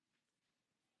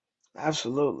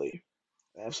 Absolutely.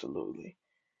 Absolutely.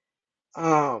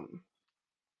 Um,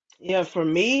 yeah, for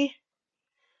me,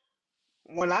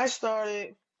 when I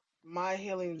started my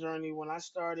healing journey, when I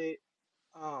started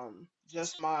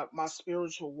just my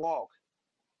spiritual walk,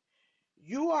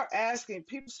 you are asking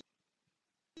people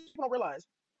don't realize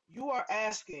you are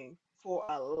asking for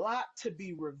a lot to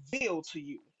be revealed to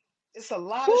you. It's a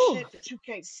lot of Whew. shit that you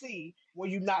can't see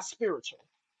when you're not spiritual.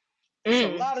 It's a Mm.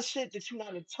 lot of shit that you're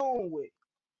not in tune with.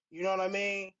 You know what I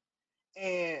mean?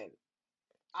 And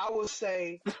I would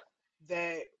say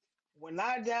that when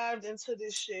I dived into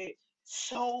this shit,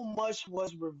 so much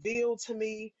was revealed to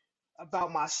me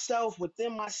about myself,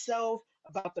 within myself,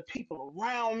 about the people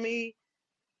around me,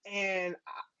 and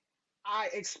I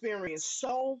experienced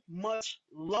so much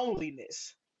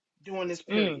loneliness during this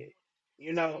Mm. period,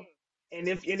 you know. And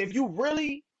if you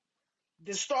really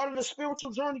just started a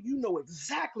spiritual journey, you know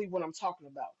exactly what I'm talking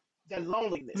about. That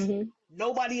loneliness. Mhm.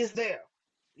 Nobody is there.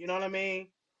 You know what I mean?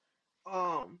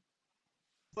 Um,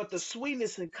 but the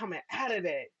sweetness in coming out of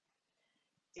that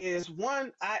is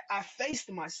one, I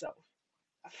faced myself.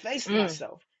 I faced Mm.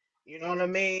 myself. You know what I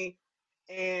mean?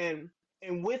 And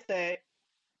and with that,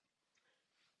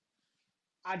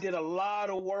 I did a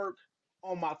lot of work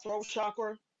on my throat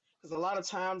chakra because a lot of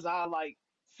times I like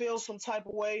feel some type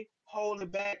of way, hold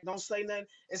it back, don't say nothing,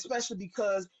 especially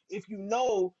because if you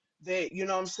know that, you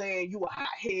know what I'm saying, you a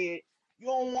hothead, you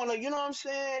don't want to, you know what I'm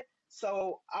saying?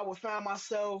 So I would find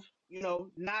myself,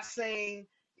 not saying,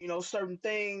 certain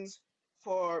things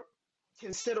for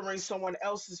considering someone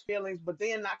else's feelings, but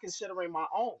then not considering my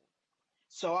own.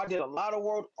 So I did a lot of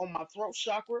work on my throat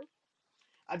chakra.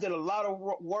 I did a lot of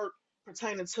work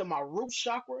pertaining to my root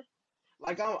chakra.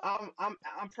 Like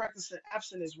I'm practicing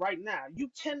abstinence right now. You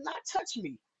cannot touch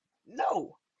me.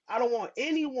 No, I don't want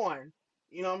anyone.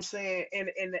 You know what I'm saying? In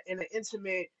an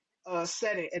intimate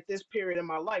setting at this period in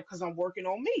my life because I'm working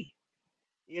on me.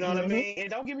 You know what I Mhm. mean?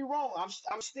 And don't get me wrong,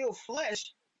 I'm still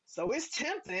flesh, So it's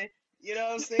tempting, you know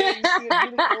what I'm saying? You see a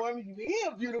beautiful woman, you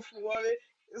hear a beautiful woman.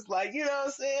 It's like, you know what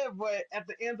I'm saying? But at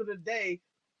the end of the day,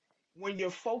 when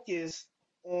you're focused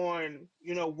on,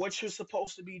 what you're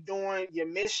supposed to be doing, your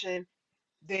mission,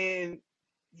 then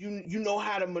you know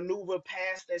how to maneuver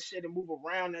past that shit and move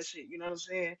around that shit, you know what I'm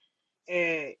saying?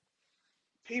 And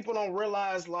people don't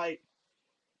realize like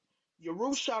your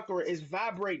root chakra is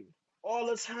vibrating all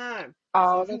the time.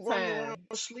 So All if the you running around time.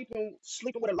 sleeping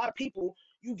with a lot of people,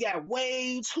 you got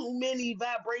way too many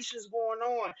vibrations going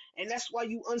on, and that's why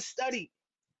you unstudied.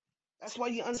 That's why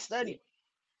you unstudied.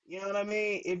 You know what I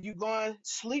mean? If you go and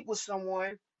sleep with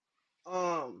someone,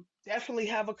 definitely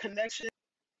have a connection,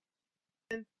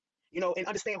 and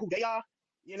understand who they are.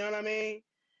 You know what I mean?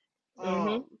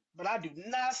 Mm-hmm. But I do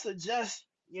not suggest,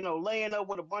 laying up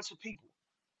with a bunch of people.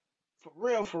 For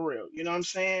real, for real. You know what I'm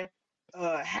saying?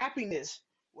 Happiness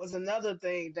was another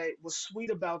thing that was sweet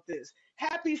about this.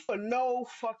 Happy for no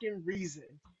fucking reason.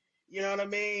 You know what I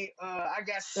mean? I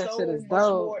got That shit so is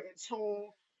much more dope. in tune.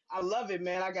 I love it,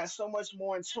 man. I got so much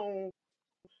more in tune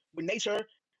with nature.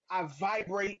 I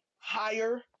vibrate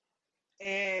higher,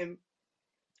 and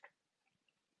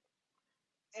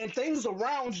things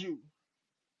around you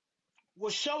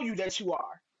will show you that you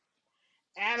are.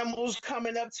 Animals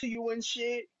coming up to you and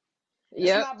shit.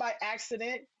 It's Yep. not by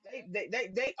accident.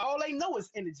 They all they know is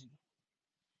energy.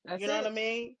 That's You know what I it.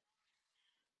 mean?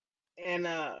 And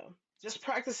just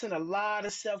practicing a lot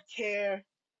of self-care.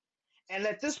 And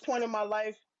at this point in my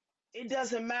life, it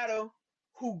doesn't matter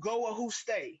who go or who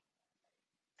stay,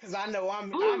 cause I know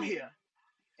I'm here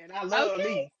and I love Okay.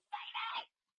 me.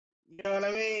 You know what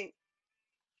I mean?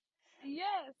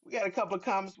 Yes. We got a couple of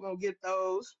comments. We'll get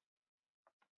those.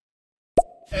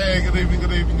 Hey, good evening,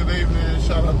 good evening, good evening.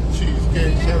 Shout out to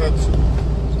Cheesecake. Shout out to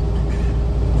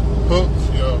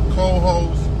Hooks, your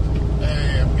co-host.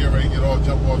 Hey, I'm getting ready to get all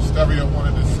jump off stereo.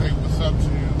 Wanted to say what's up to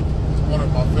you. One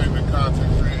of my favorite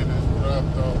content creators. What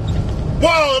up, though?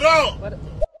 What up? What?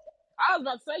 I was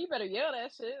about to say you better yell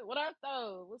that shit. What up,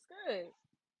 though? What's good?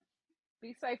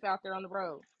 Be safe out there on the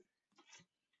road.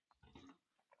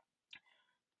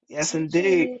 Yes,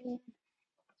 indeed. Gucci.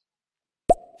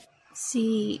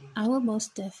 See, I would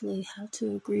most definitely have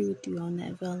to agree with you on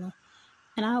that, Villa.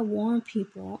 And I warn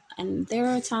people, and there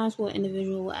are times where an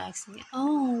individual will ask me,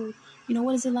 "Oh,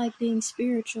 what is it like being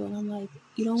spiritual?" And I'm like,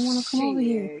 "You don't want to come over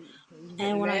here." Shit.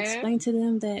 And when I Man. explain to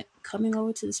them that coming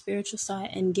over to the spiritual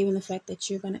side, and given the fact that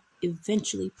you're going to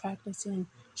eventually practice in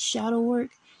shadow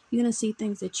work, you're going to see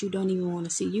things that you don't even want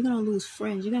to see. You're going to lose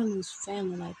friends. You're going to lose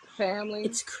family. Like, Family.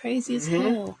 it's crazy as Mm-hmm.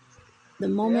 hell. The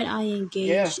moment Yep. I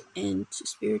Yeah. engage into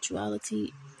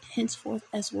spirituality, henceforth,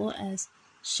 as well as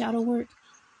shadow work,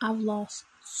 I've lost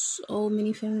so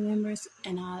many family members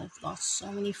and I've lost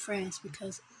so many friends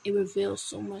because it reveals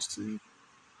so much to me.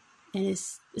 And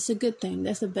it's a good thing.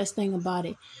 That's the best thing about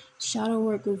it. Shadow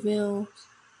work reveals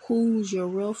who's your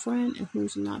real friend and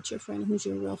who's not your friend, who's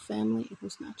your real family and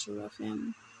who's not your real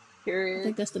family. I Period.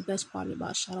 think that's the best part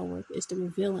about shadow work is the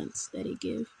revealance that it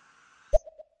gives.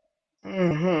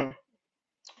 Mm-hmm.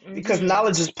 Because Mm-hmm.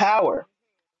 knowledge is power.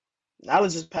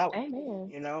 Knowledge is power.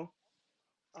 Amen. You know.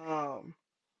 Um,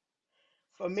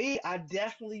 for me, I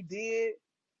definitely did.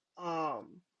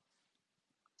 Um,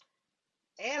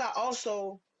 and I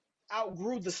also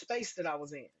outgrew the space that I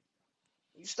was in.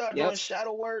 You start doing Yep.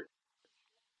 shadow work,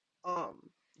 um,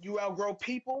 you outgrow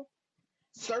people,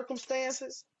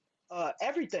 circumstances,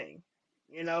 everything.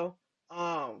 You know.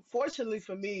 Fortunately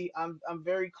for me, I'm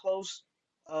very close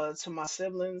to my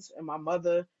siblings and my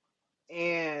mother,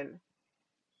 and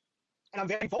I'm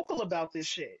very vocal about this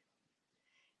shit.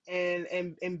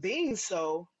 And being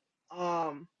so,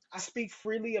 I speak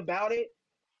freely about it,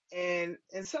 and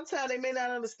sometimes they may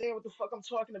not understand what the fuck I'm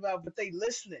talking about, but they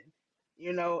listening,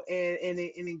 and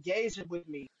engaging with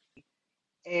me.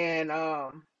 And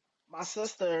my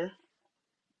sister,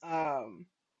 um,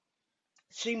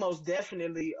 she most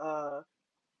definitely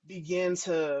begin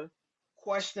to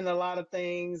question a lot of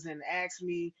things and ask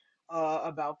me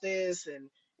about this and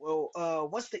well,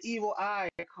 what's the evil eye?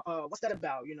 What's that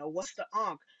about? What's the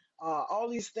Ankh? All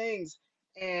these things,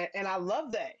 and I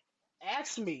love that.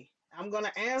 Ask me, I'm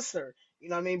gonna answer. You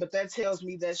know what I mean? But that tells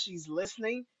me that she's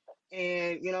listening,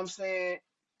 and you know what I'm saying.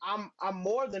 I'm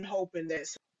more than hoping that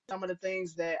some of the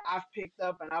things that I've picked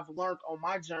up and I've learned on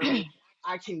my journey,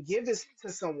 I can give this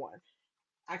to someone.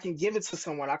 I can give it to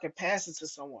someone. I can pass it to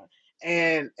someone.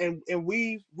 And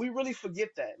we really forget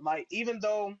that. Like even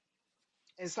though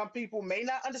and some people may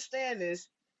not understand this,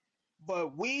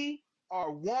 but we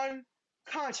are one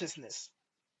consciousness.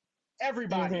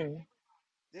 Everybody, Mm-hmm.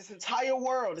 this entire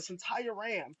world, this entire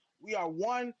realm, we are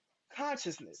one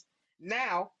consciousness.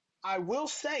 Now, I will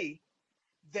say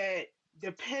that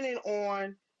depending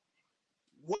on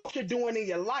what you're doing in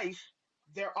your life,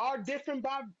 there are different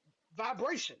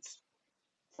vibrations,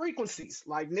 frequencies.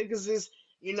 Like niggas is,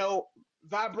 you know,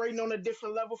 vibrating on a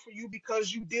different level for you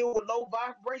because you deal with low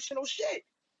vibrational shit.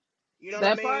 You know what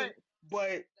I That mean?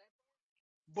 part.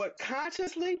 But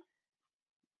consciously,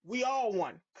 we all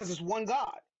one because it's one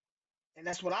God, and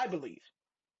that's what I believe.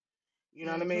 You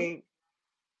know what I Mhm. mean?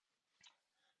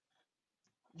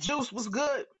 Juice was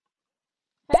good.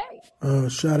 Hey.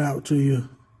 Shout out to you,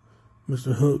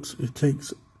 Mr. Hooks. It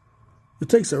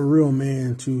takes a real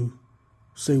man to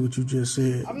say what you just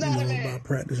said. I'm You not a know man. about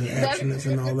practicing That's abstinence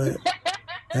and all that.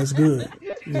 That's good.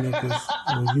 You know, because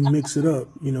when you mix it up,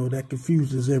 you know that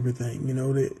confuses everything. You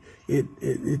know that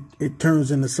it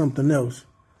turns into something else.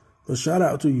 But shout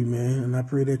out to you, man, and I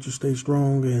pray that you stay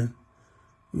strong and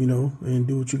and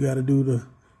do what you got to do to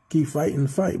keep fighting the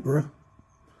fight, bro.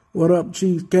 What up,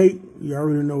 Cheesecake? You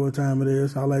already know what time it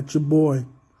is. I'll let your boy.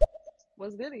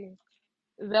 what's goody.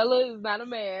 Vela is not a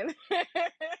man.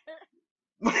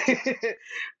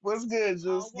 What's good,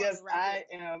 All Juice? Yes, woman right I there.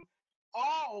 am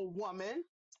all woman.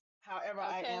 However,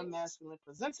 I Okay. am masculine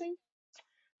presenting.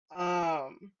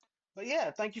 Um, but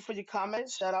yeah, thank you for your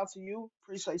comments. Shout out to you.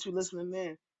 Appreciate you listening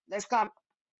in. Next comment.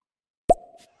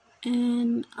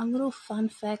 And a little fun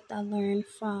fact I learned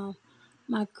from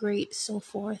my great so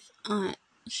forth aunt.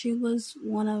 She was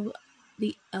one of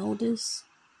the eldest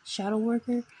shadow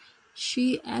worker.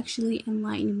 She actually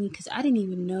enlightened me because I didn't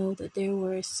even know that there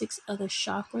were 6 other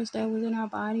chakras that was in our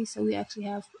body. So we actually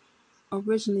have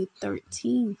originally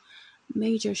 13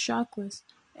 major chakras.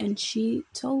 And she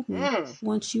told me Mm,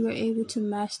 once you are able to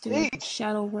master teach.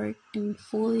 shadow work and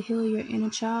fully heal your inner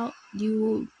child, you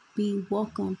will be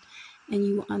welcome and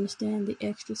you will understand the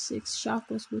extra 6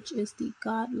 chakras, which is the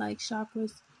godlike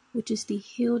chakras, which is the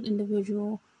healed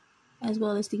individual, as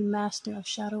well as the master of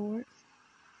shadow work.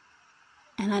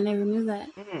 And I never knew that.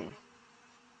 Mm.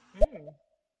 Mm,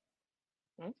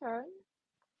 okay.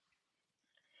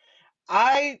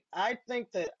 I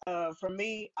think that for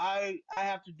me, I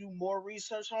have to do more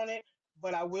research on it,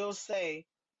 but I will say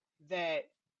that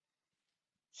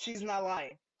she's not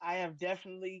lying. I have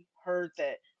definitely heard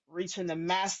that reaching the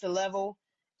master level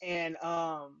and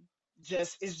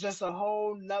just it's just a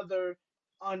whole nother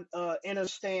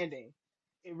understanding.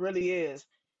 It really is.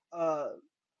 Uh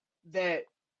that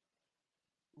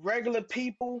regular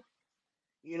people,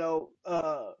 you know,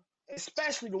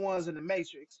 especially the ones in the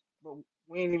Matrix, but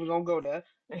we ain't even gonna go there.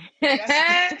 That's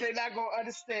they're not gonna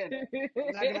understand that.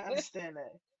 They're not gonna understand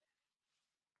that.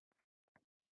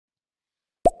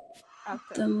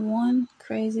 Okay. The one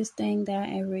craziest thing that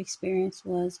I ever experienced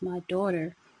was my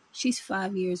daughter. She's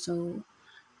 5 years old.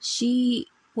 She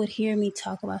would hear me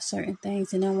talk about certain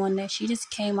things, and then one day she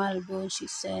just came out of the blue and she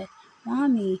said,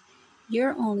 "Mommy,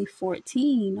 you're only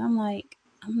 14." I'm like,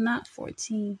 "I'm not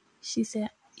 14."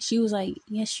 She was like,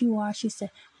 "Yes, you are." She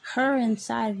said, "Her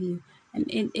inside of you." And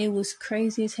it was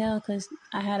crazy as hell because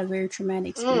I had a very traumatic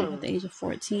experience at Mm, the age of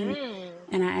 14. Mm.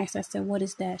 And I asked, I said, "What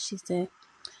is that?"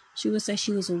 She would say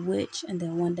she was a witch. And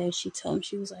then one day she told me,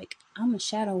 she was like, "I'm a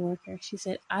shadow worker." She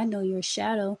said, "I know your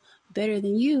shadow better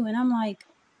than you." And I'm like,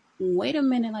 wait a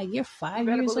minute, like you're You five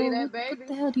better years believe old. that, What baby.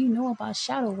 the hell do you know about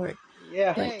shadow work?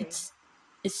 yeah. But Hey,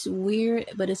 it's weird,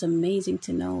 but it's amazing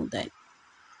to know that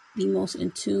the most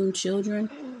in tune children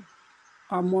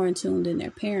are more in tune than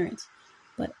their parents.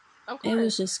 But of it course.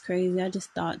 was just crazy. I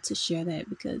just thought to share that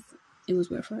because it was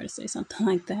weird for her to say something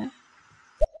like that.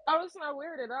 Oh, it's not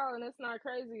weird at all, and it's not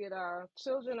crazy at all.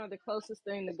 Children are the closest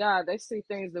thing to God. They see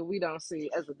things that we don't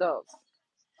see as adults.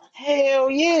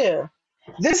 Hell yeah.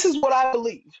 This is what I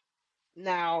believe.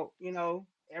 Now,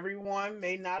 everyone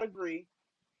may not agree,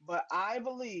 but I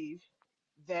believe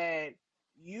that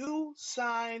you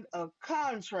signed a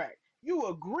contract. You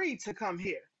agreed to come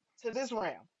here to this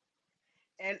realm.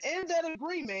 And in that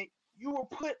agreement, you were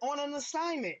put on an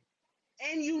assignment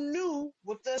and you knew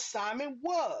what the assignment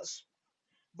was.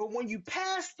 But when you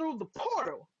passed through the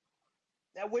portal,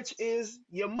 that which is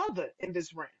your mother in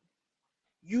this realm,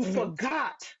 you Hmm.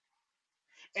 forgot.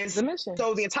 And The mission.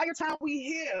 so the entire time we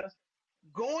here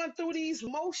going through these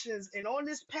motions and on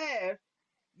this path,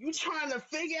 you trying to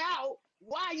figure out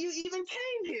why you even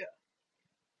came here.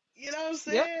 You know what I'm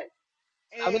Yep, saying?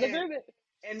 I would And agree with.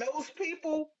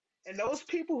 and those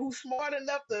people who smart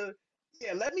enough to,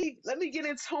 yeah, let me get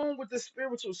in tune with the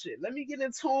spiritual shit. Let me get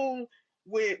in tune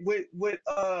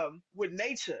with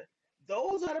nature.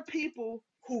 Those are the people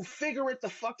who figure it the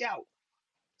fuck out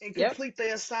and Yep. complete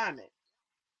their assignment.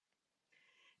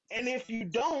 And if you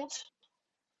don't,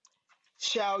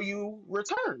 shall you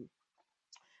return?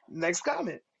 Next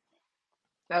comment.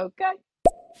 Okay.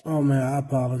 Oh man, I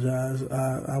apologize.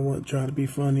 I wasn't trying to be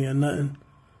funny or nothing.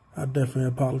 I definitely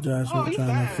apologize. Oh, Wasn't you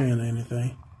trying to fine. offend or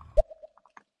anything.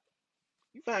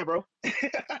 You fine, bro.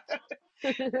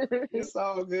 It's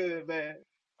all good, man.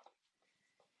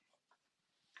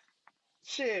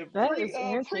 Shit, That is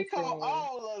pre call interesting.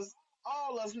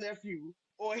 all us nephew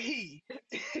or he.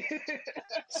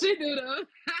 She do though.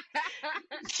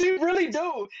 She really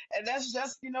do, and that's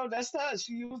just that's her.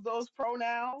 She used those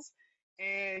pronouns,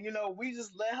 and we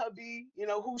just let her be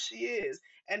who she is,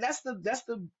 and that's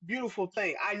the beautiful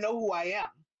thing. I know who I am,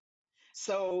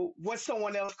 so what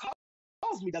someone else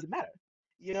calls me doesn't matter.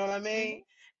 You know what I Hmm. mean?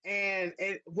 And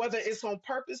whether it's on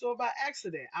purpose or by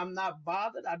accident, I'm not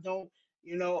bothered. I don't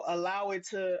allow it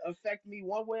to affect me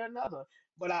one way or another.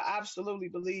 But I absolutely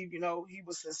believe he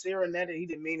was sincere in that, and he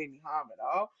didn't mean any harm at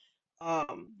all.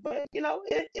 But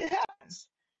it happens.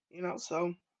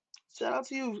 So shout out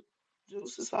to you,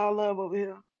 Juice. It's all love over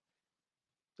here.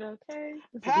 Okay,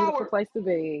 it's a beautiful Power. place to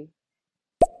be.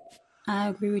 I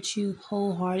agree with you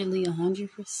wholeheartedly,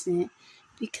 100%.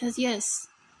 Because, yes,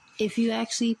 if you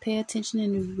actually pay attention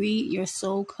and read your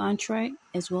soul contract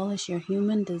as well as your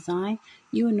human design,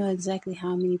 you will know exactly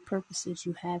how many purposes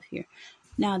you have here.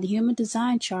 Now, the human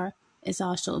design chart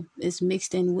is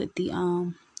mixed in with the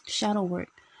shadow work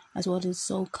as well as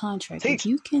soul contract. If Teach.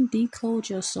 you can decode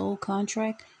your soul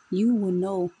contract, you will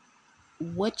know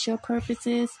what your purpose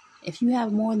is. If you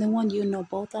have more than one, you'll know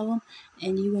both of them,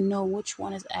 and you will know which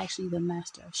one is actually the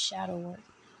master of shadow work.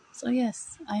 So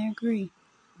yes, I agree.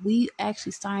 We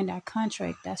actually signed our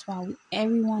contract. That's why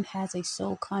everyone has a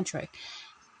soul contract.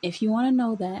 If you want to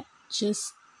know that,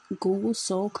 just Google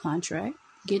soul contract,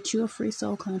 get you a free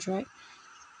soul contract,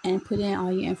 and put in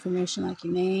all your information like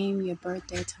your name, your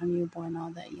birthday, time you were born,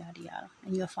 all that, yada yada,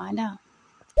 and you'll find out.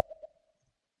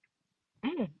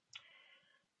 Mm.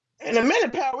 In a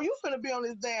minute, Power, you finna be on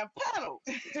this damn panel.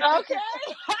 Okay.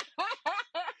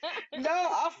 No,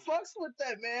 I fucks with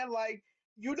that, man. Like,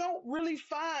 you don't really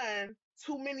find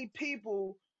too many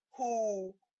people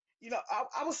who,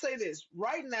 I would say this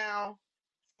right now,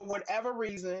 for whatever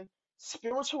reason,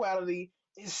 spirituality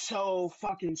is so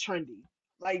fucking trendy.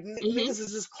 Like, Hmm. niggas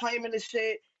is just claiming the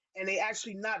shit and they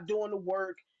actually not doing the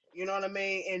work, you know what I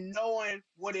mean? And knowing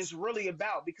what it's really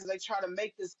about because they try to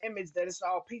make this image that it's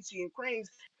all peachy and creams,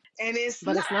 and it's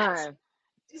But not. it's not.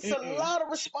 It's a Mm-mm. lot of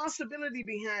responsibility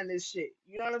behind this shit.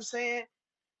 You know what I'm saying?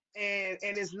 And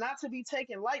it's not to be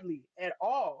taken lightly at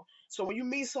all. So when you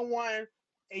meet someone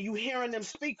and you hearing them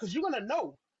speak, because you're gonna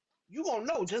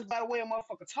know just by the way a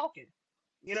motherfucker talking.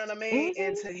 You know what I mean?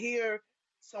 And Hmm. to hear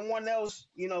someone else,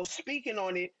 speaking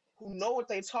on it who know what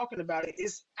they talking about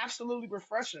it's absolutely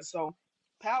refreshing. So,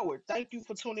 Power, thank you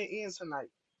for tuning in tonight.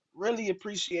 Really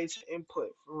appreciate your input.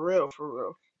 For real, for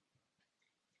real.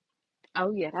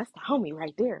 Oh yeah, that's the homie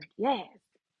right there. Yes.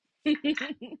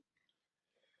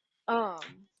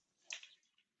 um.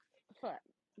 Fuck.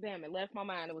 Damn, it left my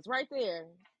mind. It was right there.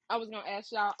 I was gonna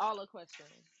ask y'all all a question.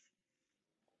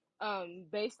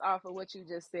 Based off of what you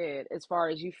just said, as far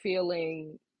as you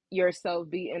feeling yourself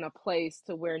be in a place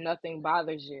to where nothing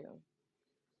bothers you.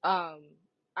 Um,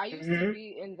 I used to Hmm.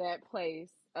 be in that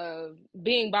place of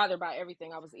being bothered by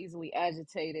everything. I was easily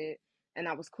agitated and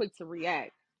I was quick to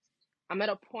react. I'm at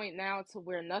a point now to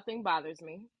where nothing bothers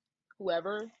me.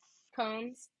 Whoever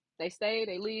comes, they stay,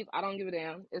 they leave. I don't give a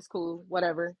damn. It's cool,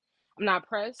 whatever. I'm not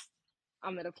pressed.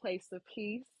 I'm at a place of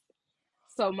peace.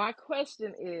 So my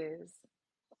question is,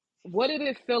 what did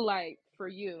it feel like for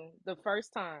you the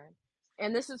first time?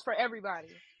 And this is for everybody.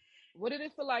 What did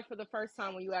it feel like for the first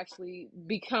time when you actually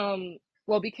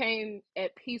became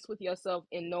at peace with yourself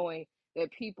in knowing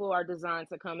that people are designed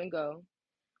to come and go?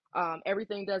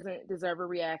 Everything doesn't deserve a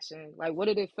reaction. Like, what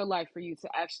did it feel like for you to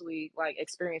actually like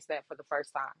experience that for the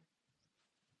first time?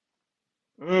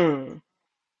 Mm.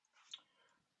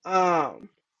 Um,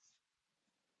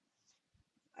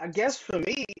 I guess for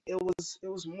me, it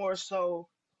was more so.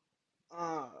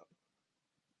 Uh,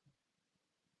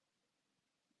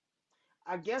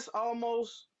 I guess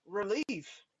almost relief.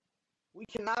 We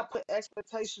cannot put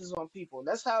expectations on people.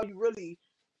 That's how you really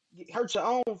hurt your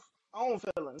own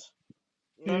feelings.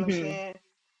 You know what I'm Mm-hmm. saying?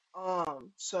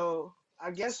 So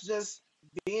I guess just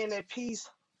being at peace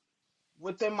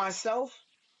within myself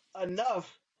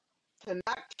enough to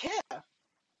not care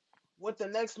what the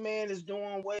next man is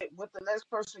doing, what the next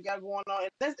person got going on.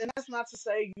 And that's not to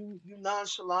say you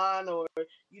nonchalant or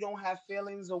you don't have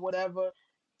feelings or whatever.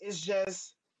 It's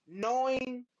just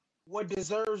knowing what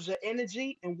deserves your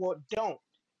energy and what don't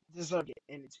deserve your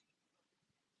energy.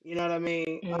 You know what I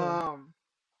mean? Mm.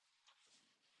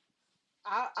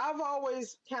 I've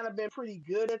always kind of been pretty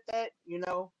good at that.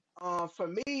 For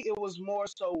me, it was more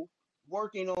so.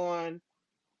 working on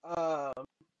uh,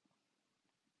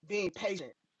 being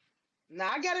patient. Now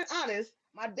I got it honest.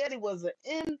 My daddy was an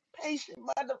impatient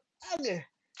motherfucker.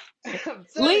 I'm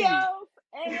telling you. Leos,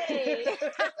 hey.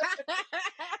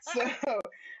 So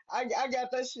I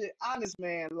got that shit honest,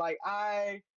 man. Like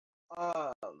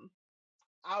um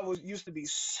I was used to be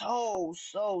so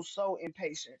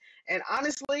impatient. And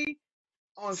honestly,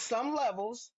 on some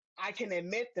levels, I can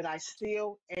admit that I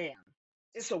still am.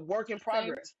 It's a work in Same.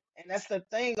 progress. And that's the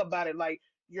thing about it. Like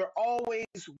you're always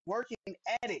working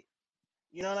at it.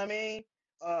 You know what I mean?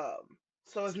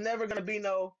 So it's never gonna be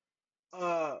no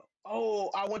uh oh,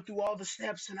 I went through all the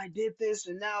steps and I did this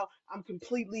and now I'm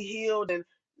completely healed. And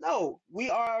no, we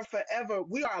are forever,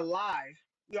 we are alive.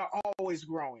 We are always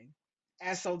growing.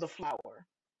 As so the flower.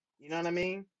 You know what I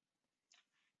mean?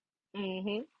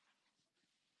 Mhm.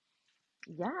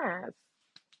 Yes.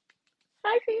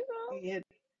 Hi, people.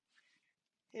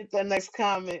 Hit that next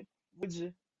comment, would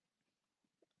you?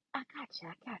 I got you.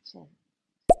 I got you.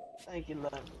 Thank you,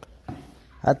 love.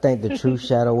 I think the true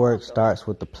shadow work starts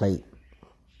with the plate.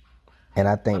 And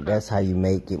I think Okay. that's how you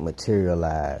make it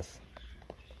materialize.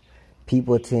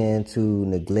 People tend to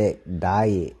neglect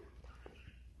diet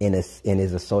in its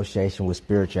association with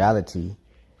spirituality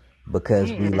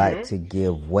because we Mhm. like to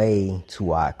give way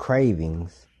to our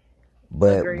cravings,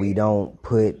 but we Agreed. don't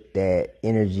put that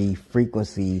energy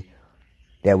frequency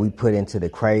that we put into the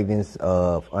cravings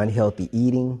of unhealthy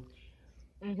eating.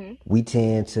 Mhm. We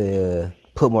tend to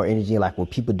put more energy in like when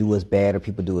people do us bad or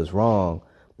people do us wrong,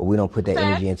 but we don't put that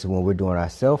energy Facts. into when we're doing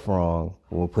ourselves wrong,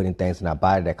 when we're putting things in our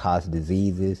body that cause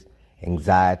diseases,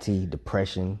 anxiety,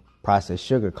 depression. Processed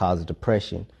sugar causes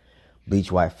depression.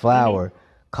 Bleach white Mhm. flour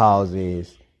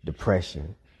causes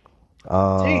depression.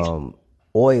 Teach. Um,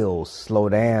 Oils slow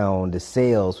down the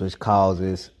cells, which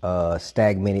causes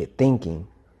stagnated thinking.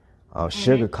 Mhm.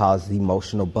 Sugar causes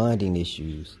emotional bonding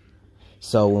issues.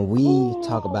 So when we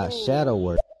talk about shadow Ooh.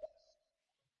 work,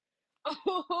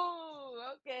 Ooh.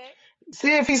 Okay.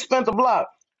 See if he spent the block.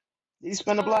 Did he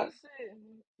spend the Oh block? shit.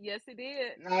 Yes, he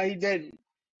did. No, he didn't.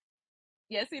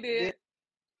 Yes, he He did.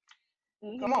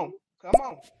 did. Come on. Mhm. Come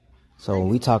on. so Bring when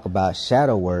it. we talk about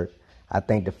shadow work, I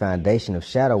think the foundation of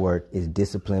shadow work is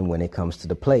discipline when it comes to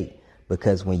the plate.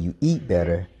 Because when you eat Hmm.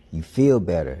 better, you feel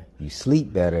better, you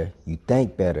sleep better, you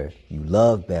think better, you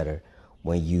love better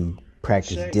when you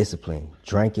practice Touche. discipline.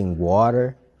 Drinking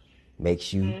water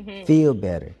makes you Mhm. feel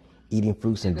better. Eating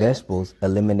fruits It and does. vegetables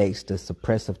eliminates the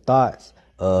suppressive thoughts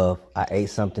of I ate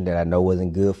something that I know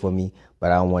wasn't good for me,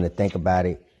 but I don't want to think about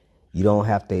it. You don't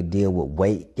have to deal with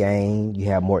weight gain. You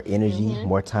have more energy, Mhm.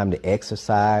 more time to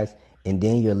exercise, and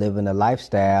then you're living a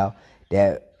lifestyle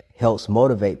that helps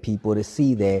motivate people to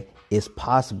see that it's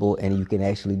possible and you can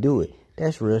actually do it.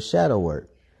 That's real shadow work.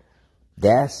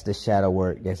 That's the shadow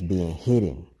work that's being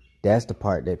hidden. That's the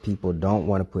part that people don't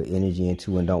want to put energy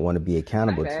into and don't want to be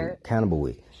My bad. accountable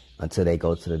with until they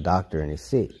go to the doctor and it's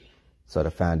sick. So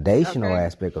the foundational Okay.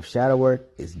 aspect of shadow work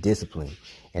is discipline.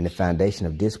 And the foundation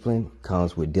of discipline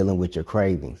comes with dealing with your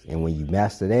cravings. And when you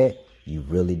master that,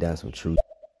 you've really done some true.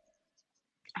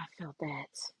 I felt that.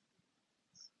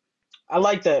 I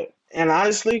like that. And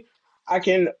honestly, I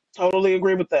can totally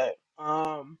agree with that.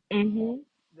 Mhm.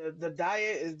 The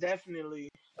diet is definitely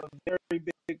a very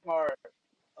big part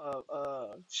of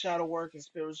shadow work and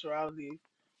spirituality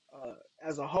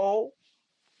as a whole.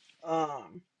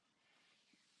 Um,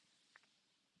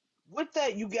 with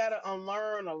that, you gotta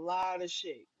unlearn a lot of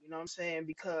shit. You know what I'm saying?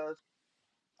 Because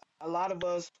a lot of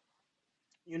us,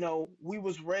 we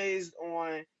was raised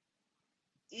on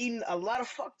eating a lot of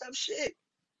fucked up shit.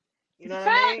 You know what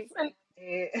I mean? Facts. And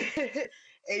And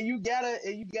and you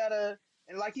gotta,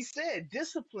 and like he said,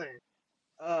 discipline.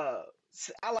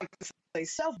 I like to say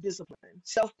self-discipline,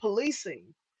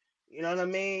 self-policing. You know what I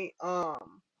mean?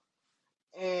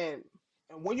 And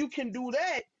and when you can do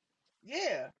that,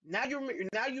 yeah, now you're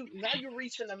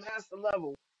reaching the master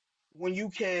level when you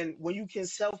can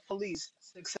self-police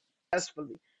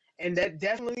successfully, and that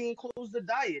definitely includes the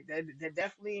diet. That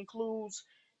definitely includes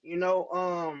you know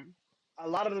um a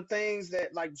lot of the things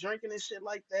that like drinking and shit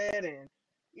like that, and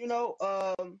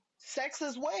sex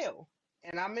as well.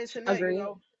 And I mentioned that agreed.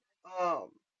 um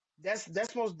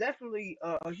that's most definitely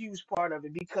a huge part of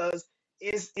it because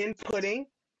it's inputting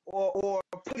or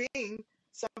putting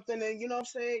something in. You know what I'm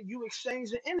saying? You exchange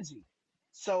the energy.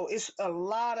 So it's a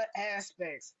lot of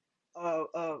aspects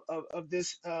of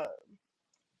this uh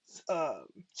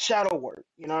shadow work.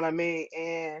 You know what I mean?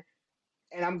 And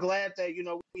I'm glad that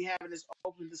we having this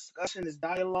open discussion, this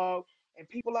dialogue, and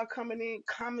people are coming in,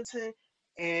 commenting,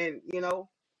 and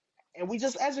and we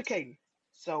just educating.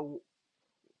 So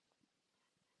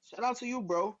shout out to you,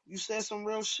 bro. You said some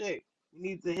real shit. We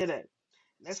need to hear that.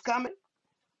 Next comment.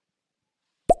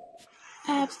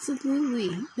 Absolutely.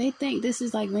 They think this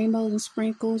is like rainbows and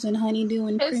sprinkles and honeydew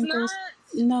and It's not. crinkles.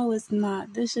 No, it's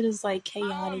not. This shit is like Oh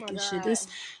chaotic my and shit. god. This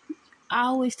I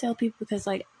always tell people because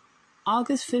like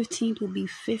August 15th will be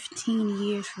 15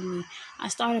 years for me. I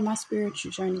started my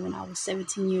spiritual journey when I was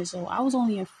 17 years old. I was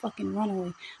only a fucking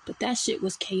runaway, but that shit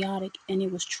was chaotic and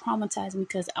it was traumatizing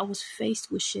because I was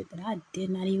faced with shit that I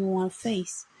did not even want to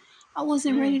face. I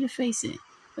wasn't ready Mm. to face it.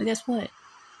 But guess what?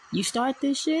 You start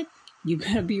this shit, you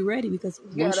gotta be ready because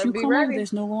You once gotta you be come over, ready.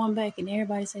 there's no going back. And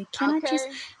everybody say, "Can I just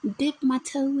Okay. dip my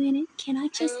toe in it? Can I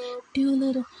just Nope. do a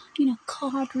little,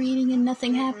 card reading and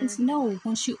nothing happens?" Mm-mm. No,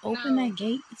 once you open No. that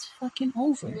gate, it's fucking You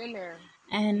over. in there.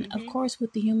 And of Mm-hmm. course,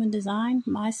 with the human design,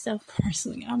 myself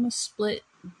personally, I'm a split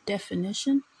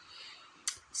definition.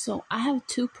 So I have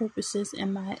two purposes,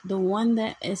 and the one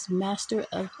that is master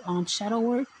of shadow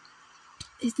work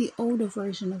is the older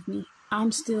version of me.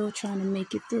 I'm still trying to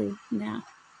make it through now.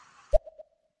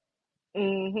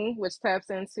 Mm-hmm. Which taps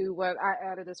into what I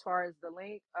added as far as the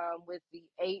link with the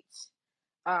eight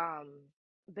um,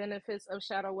 benefits of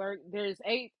shadow work. There's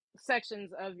eight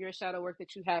sections of your shadow work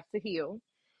that you have to heal.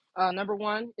 Number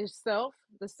one is self,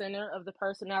 the center of the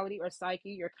personality or psyche,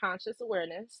 your conscious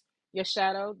awareness. Your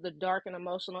shadow, the dark and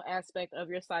emotional aspect of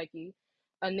your psyche.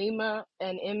 Anima,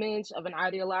 an image of an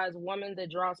idealized woman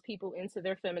that draws people into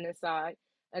their feminine side.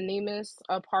 Animus,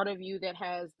 a part of you that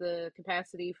has the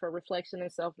capacity for reflection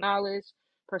and self knowledge.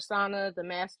 Persona, the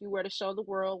mask you wear to show the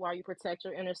world while you protect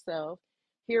your inner self.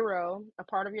 Hero, a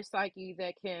part of your psyche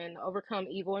that can overcome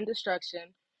evil and destruction.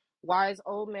 Wise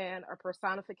old man, a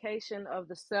personification of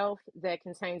the self that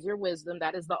contains your wisdom.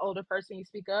 That is the older person you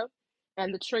speak of.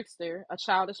 And the trickster, a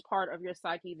childish part of your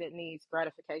psyche that needs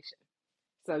gratification.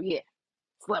 So, yeah,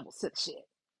 it's levels to the shit.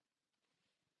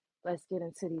 Let's get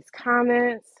into these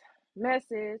comments.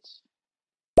 Message.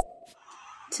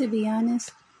 To be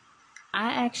honest,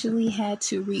 I actually had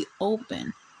to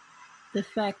reopen the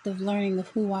fact of learning of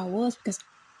who I was because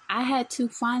I had to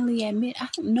finally admit I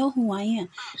don't know who I am.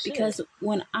 Oh, shit. Because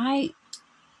when I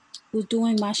was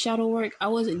doing my shadow work, I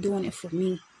wasn't doing it for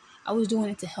me. I was doing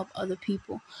it to help other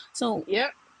people. So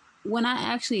Yep. when I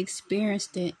actually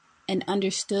experienced it and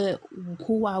understood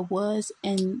who I was,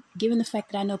 and given the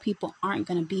fact that I know people aren't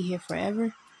going to be here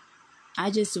forever,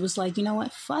 I just was like, you know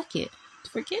what? Fuck it.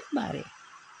 Forget about it.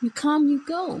 You come, you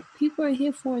go. People are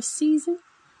here for a season.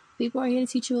 People are here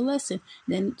to teach you a lesson.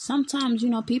 Then sometimes,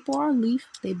 people are a leaf.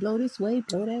 They blow this way,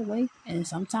 blow that way. And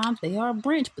sometimes they are a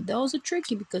branch. But those are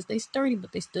tricky because they sturdy,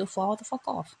 but they still fall the fuck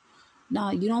off.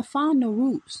 Nah, you don't find no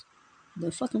roots.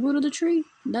 The fucking root of the tree,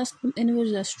 that's the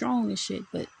individual that's strong and shit.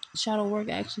 But shadow work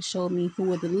actually showed me who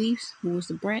were the leaves, who was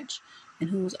the branch, and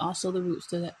who was also the roots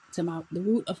the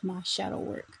root of my shadow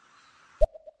work.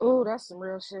 Oh, that's some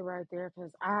real shit right there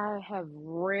because I have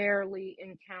rarely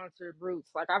encountered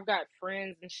roots. Like, I've got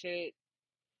friends and shit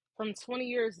from 20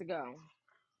 years ago.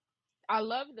 I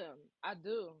love them. I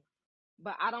do.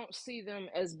 But I don't see them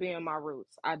as being my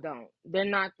roots. I don't. They're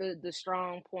not the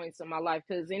strong points in my life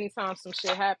because anytime some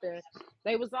shit happened,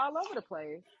 they was all over the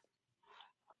place.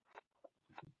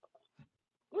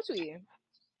 What you eating?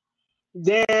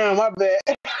 Damn, my bad.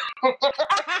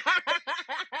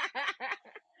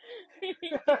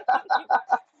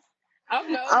 Oh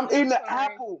no, I'm eating I'm the sorry.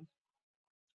 apple.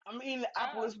 I'm eating the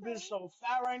apple. Oh, This bitch so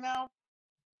fat right now.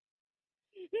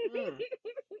 Mm.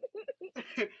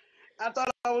 I thought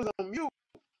I was on mute.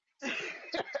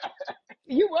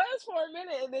 you was for a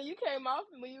minute, and then you came off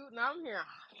mute, and I'm here.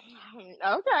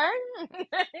 Okay.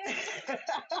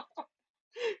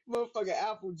 Motherfucking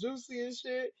apple juicy and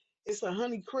shit. It's a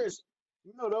honey crisp.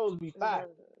 You know those be fat.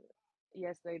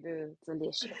 Yes, they do.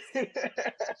 Delicious.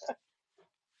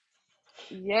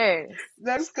 Yes.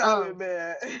 Next comment, Um.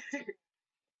 man.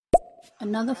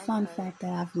 Another fun Okay. fact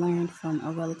that I've learned from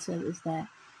a relative is that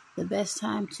the best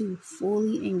time to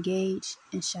fully engage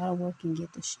in shadow work and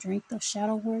get the strength of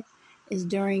shadow work is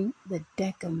during the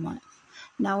Deca month.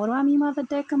 Now, what do I mean by the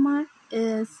Deca month?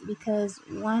 Is because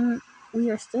when we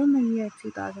are still in the year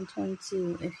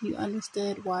 2022, if you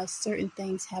understood why certain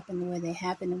things happen the way they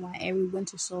happen and why every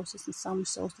winter solstice and summer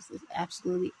solstice is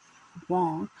absolutely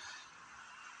wrong,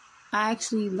 I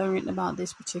actually learned about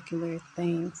this particular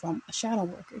thing from a shadow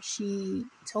worker. She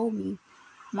told me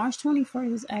March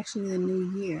 21st is actually the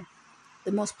new year.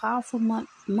 The most powerful month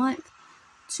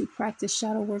to practice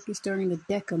shadow work is during the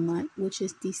Deca month, which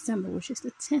is December, which is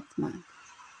the 10th month.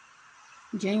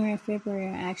 January and February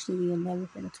are actually the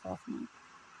 11th and the 12th month.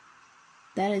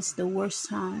 That is the worst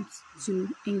times to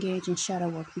engage in shadow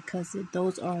work because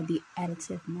those are the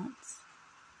additive months.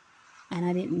 And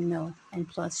I didn't know. And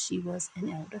plus, she was an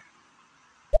elder.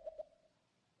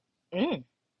 Mm.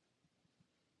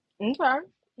 Okay.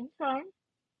 Okay.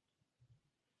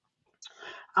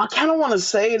 I kind of want to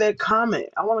say that comment.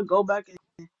 I want to go back and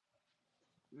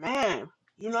man,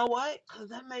 you know what? Cause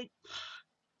that make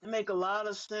a lot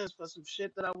of sense for some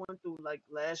shit that I went through like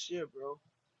last year, bro.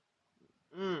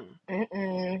 Mm,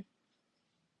 Mm-mm.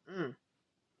 mm.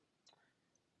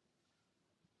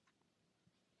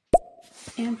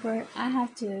 Amber, I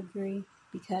have to agree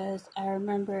because I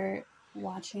remember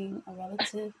watching a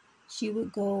relative. She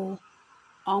would go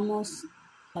almost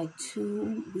like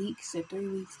 2 weeks or 3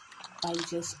 weeks, like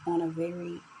just on a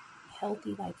very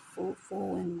healthy, like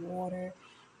fruitful and water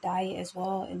diet as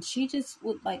well. And she just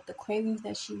would like the cravings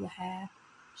that she would have.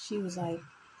 She was like,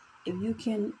 if you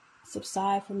can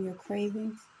subside from your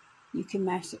cravings, you can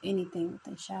master anything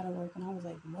within shadow work. And I was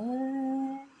like,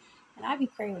 what? And I'd be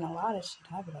craving a lot of shit.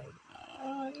 I'd be like,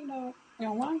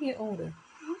 when I get older,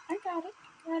 I got it,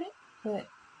 But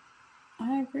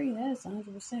I agree. That is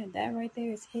 100%. That right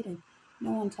there is hidden.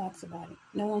 No one talks about it.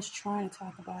 No one's trying to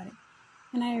talk about it.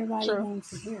 And not everybody True. wants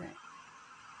to hear it.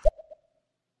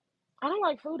 I don't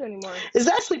like food anymore. It's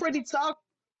actually pretty talk.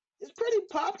 It's pretty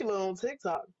popular on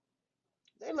TikTok.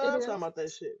 They It love talking is. about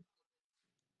that shit.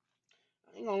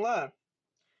 I ain't gonna lie.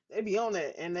 They be on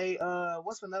that, and they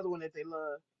what's another one that they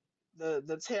love?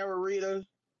 The tarot reader,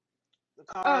 the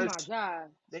Oh my cards. god.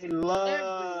 They Every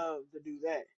love to do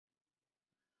that.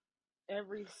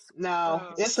 every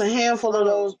Now, it's a handful of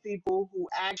those scroll. people who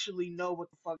actually know what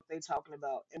the fuck they talking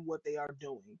about and what they are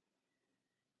doing.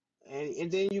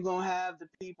 And then you're gonna have the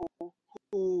people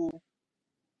who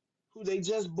who they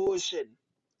just bullshitting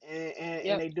and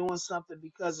Yep. they doing something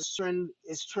because it's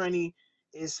trendy,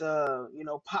 it's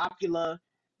popular,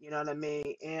 you know what I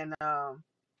mean? And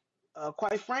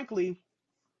quite frankly,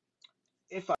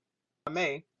 if I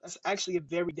may, that's actually a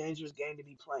very dangerous game to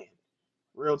be playing.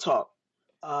 Real talk.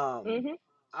 Um, Mhm.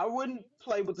 I wouldn't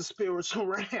play with the spiritual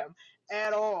realm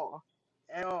at all,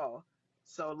 at all.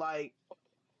 So like,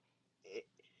 eh,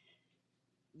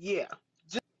 yeah,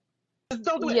 just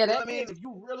don't do that. Yeah, You know that what I mean? can. If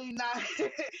you really not,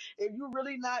 if you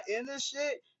really not in this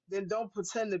shit, then don't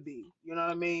pretend to be. You know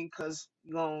what I mean? Because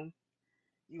you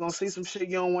gonna see some shit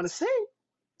you don't want to see,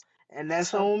 and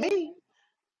that's on Okay. me.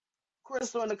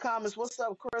 Crystal in the comments, what's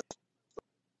up,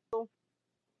 Crystal?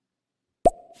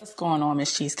 What's going on,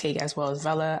 Miss Cheesecake, as well as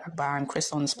Vella? I'm buying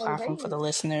Crystal on this Hey, platform for hey. the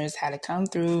listeners. Had to come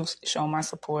through, show my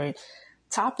support.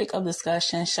 Topic of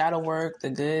discussion: shadow work,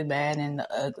 the good, bad, and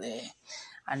the ugly.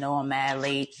 I know I'm mad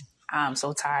late. I'm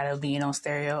so tired of being on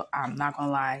stereo. I'm not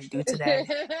gonna lie, due to that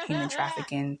human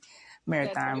trafficking That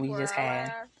marathon we just 24-hour had.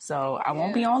 live. So I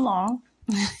won't be Yeah. on long.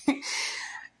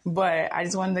 But I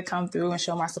just wanted to come through and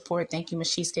show my support. Thank you,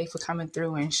 Miss Cheesecake, for coming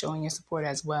through and showing your support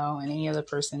as well. And any other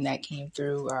person that came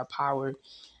through, powered,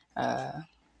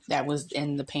 that was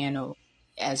in the panel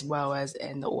as well as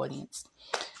in the audience.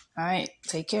 All right,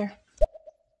 take care.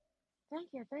 Thank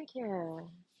you. Thank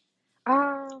you.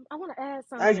 I want to add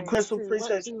Thank you, something Crystal. to what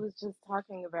Appreciate she you. was just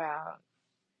talking about.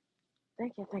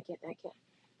 Thank you. Thank you. Thank you.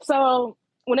 So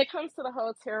when it comes to the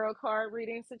whole tarot card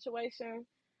reading situation,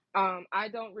 I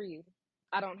don't read.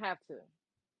 I don't have to.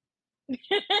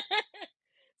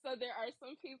 So there are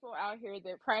some people out here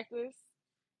that practice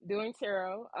doing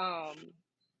tarot.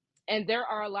 And there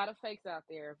are a lot of fakes out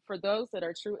there. For those that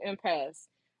are true empaths,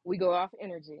 we go off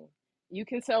energy. You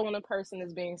can tell when a person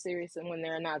is being serious and when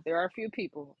they're not. There are a few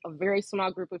people, a very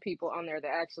small group of people on there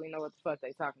that actually know what the fuck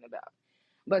they're talking about.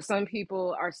 But some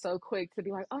people are so quick to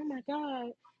be like, "Oh my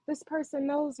god, this person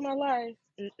knows my life."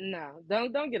 No,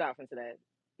 don't get off into that.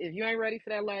 If you ain't ready for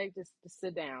that life, just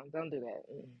sit down. Don't do that.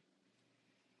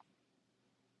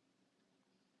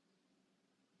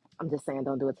 I'm just saying,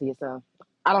 don't do it to yourself.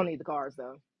 I don't need the cards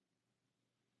though.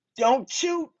 Don't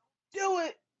you do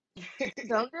it.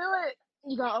 Don't do it.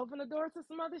 You gonna open the door to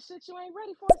some other shit you ain't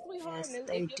ready for, sweetheart, Yes, and it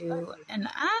they gets do. ugly. And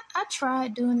I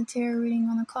tried doing the tarot reading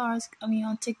on the cards.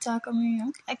 On TikTok.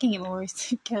 I can't get my words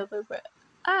together, but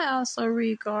I also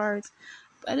read cards.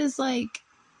 But it's like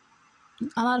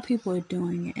a lot of people are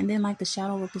doing it, and then like the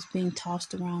shadow work is being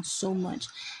tossed around so much.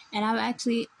 And I've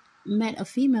actually met a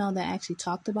female that actually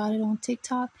talked about it on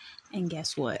TikTok, and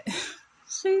guess what?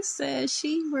 She said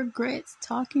she regrets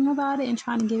talking about it and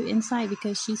trying to give insight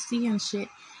because she's seeing shit,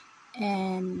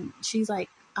 and she's like,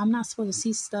 I'm not supposed to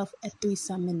see stuff at 3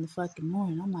 something in the fucking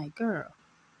morning. I'm like, girl,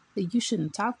 you shouldn't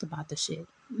have talked about the shit.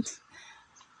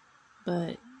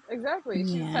 But Exactly.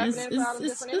 She's yeah, tapping into all the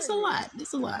different it's a energies. lot.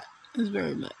 It's a lot. It's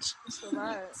very much. It's a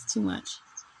lot. It's too much.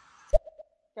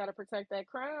 Gotta protect that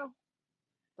crown.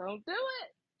 Don't do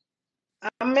it.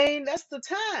 I mean, that's the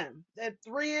time. That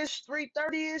 3-ish,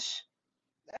 3:30-ish.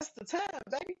 That's the time,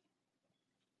 baby.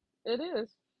 It is.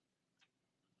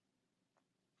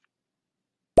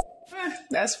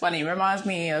 That's funny. Reminds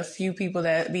me of a few people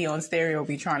that be on stereo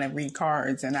be trying to read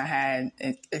cards, and I had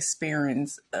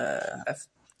experienced a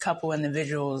couple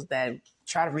individuals that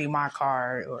try to read my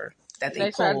card or that they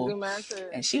They tried to do pulled, mine too.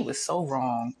 and she was so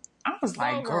wrong. I was So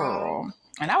like, wrong. girl,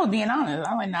 and I was being honest.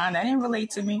 I was like, nah, that didn't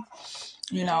relate to me,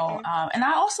 you know. Mm-mm. And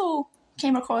I also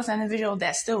came across an individual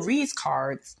that still reads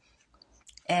cards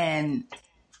and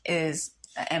is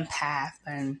an empath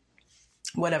and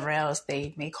whatever else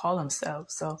they may call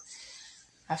themselves. So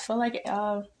I feel like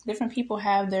different people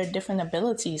have their different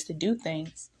abilities to do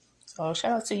things. So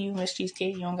shout out to you, Miss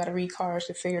Cheesecake. You don't got to read cards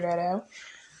to figure that out.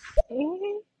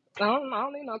 Mm-hmm. I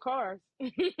don't need no cars.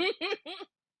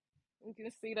 You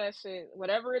can see that shit.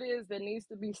 Whatever it is that needs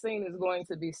to be seen is going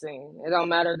to be seen. It don't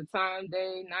matter the time,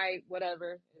 day, night,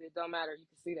 whatever. It don't matter. You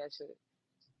can see that shit.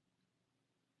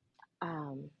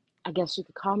 Um, I guess you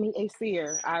could call me a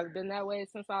seer. I've been that way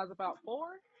since I was about 4.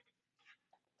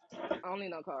 I don't need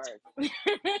no cards.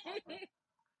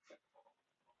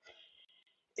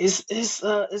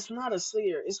 It's not a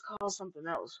seer. It's called something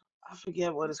else. I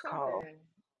forget what It's it's called. something.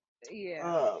 Yeah.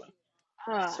 Uh,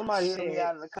 Ah, somebody hit me shit.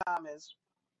 out in the comments. Is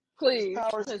Please,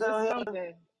 Power because still it's here?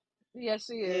 something. Yes,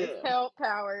 she is. Yeah. Help,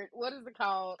 Howard. What is it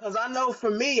called? Cause I know for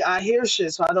me, I hear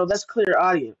shit, so I know that's clear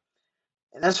audio,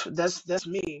 and that's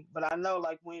me. But I know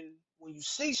like when you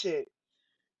see shit,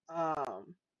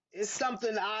 um, it's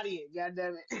something audio. God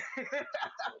damn it.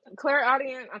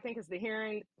 Clairaudient, I think, is the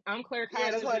hearing. I'm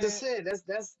Yeah, that's what I just claircognizant,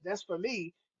 said. That's for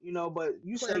me, But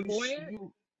you say clairvoyant.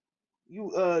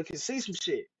 you can see some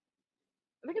shit.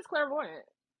 I think it's clairvoyant.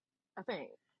 I think.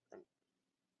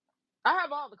 I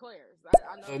have all the clairs.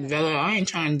 I know that. Vella, I ain't You know.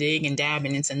 trying to dig and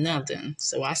dabbing into nothing,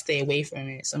 so I stay away from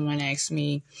it. Someone asked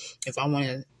me if I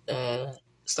want to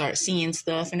start seeing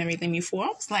stuff and everything before. I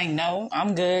was like, no,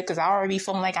 I'm good because I already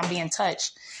feel like I'm being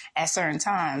touched at certain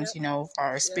times, Yep. you know, for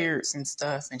our Yep. spirits and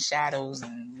stuff and shadows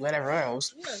and whatever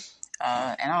else.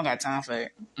 Yeah. And I don't got time for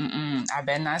it. I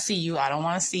better not see you. I don't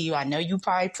want to see you. I know you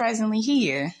probably presently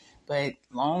here, but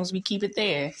long as we keep it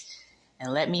there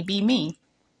and let me be me.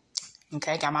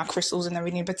 Okay, got my crystals and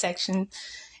everything, protection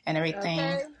and everything.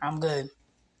 Okay. I'm good.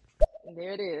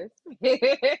 There it is.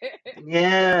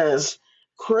 Yes,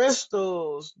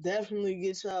 crystals. Definitely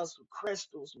get y'all some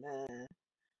crystals, man.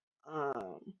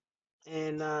 Um,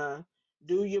 and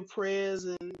do your prayers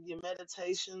and your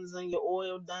meditations and your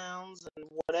oil downs and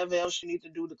whatever else you need to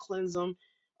do to cleanse them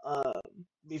uh,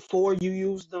 before you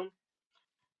use them.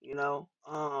 You know,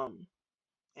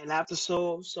 and after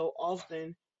so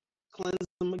often, cleanse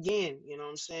them again. You know what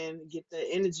I'm saying? Get the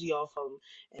energy off of them,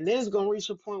 and then it's gonna reach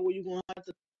a point where you're gonna have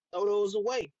to throw those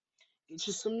away. Get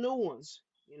you some new ones.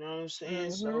 You know what I'm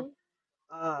saying? So,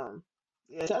 Mhm. um,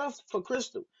 yeah, shout out for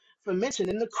Crystal for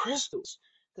mentioning the crystals,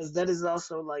 because that is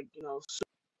also like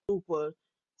super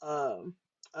um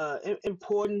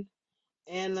important,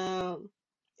 and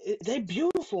they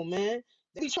beautiful, man.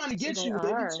 They be trying to get They you.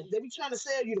 are. They be trying to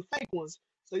sell you the fake ones.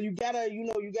 So you gotta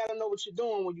know what you're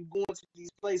doing when you go into these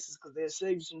places, because they'll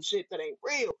sell you some shit that ain't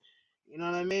real. You know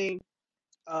what I mean?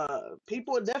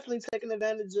 People are definitely taking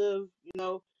advantage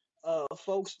of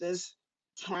folks that's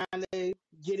trying to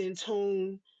get in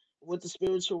tune with the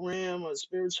spiritual realm or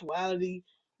spirituality.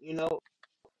 You know,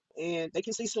 and they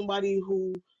can see somebody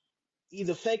who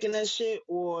either faking that shit,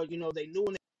 or they new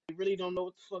and they really don't know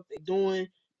what the fuck they doing.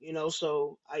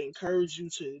 So I encourage you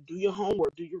to do your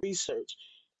homework, do your research.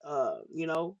 You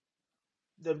know,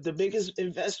 the biggest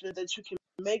investment that you can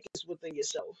make is within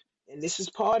yourself, and this is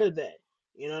part of that.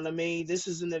 You know what I mean? This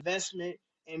is an investment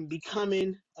in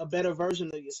becoming a better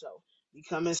version of yourself,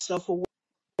 becoming self-aware.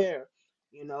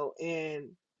 And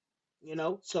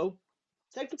so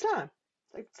take the time,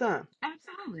 take the time.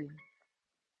 Absolutely.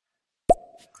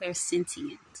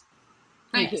 Clairsentient.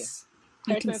 Thank you. Yes.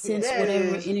 You can Clairsentient. sense There it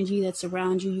whatever is. energy that's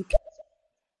around you.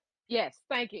 Yes.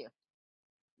 Thank you.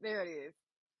 There it is.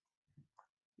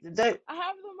 Did they? I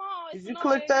have them all. Did It's you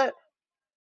click annoying. that?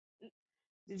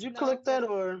 Did you No, click that,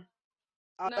 or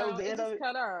that was no, the it end of just it?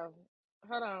 cut off.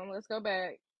 Hold on. Let's go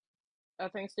back. I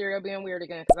think stereo being weird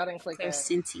again because I didn't click that.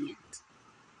 Clairsentient.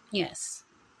 Yes.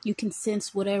 You can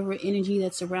sense whatever energy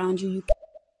that's around you.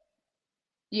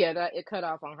 Yeah, that it cut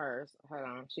off on hers. Hold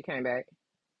on. She came back.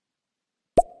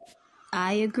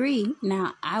 I agree.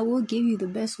 Now, I will give you the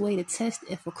best way to test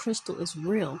if a crystal is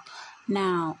real.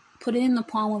 Now, put it in the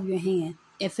palm of your hand.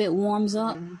 If it warms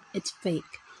up, Hmm. it's fake.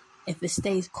 If it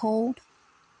stays cold,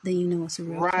 then you know it's a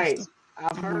real Right. crystal.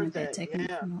 I've I heard learned that that. technique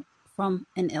Yeah. from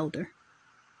an elder.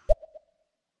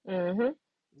 Mm-hmm.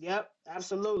 Yep.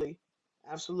 Absolutely.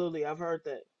 Absolutely. I've heard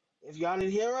that. If y'all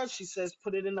didn't hear her, she says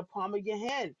put it in the palm of your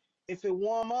hand. If it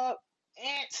warm up,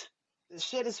 the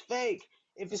shit is fake.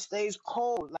 If it stays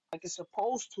cold, like it's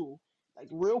supposed to, like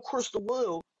real crystal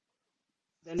will,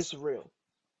 then it's real.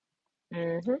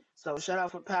 Mhm. So shout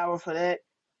out for Power for that.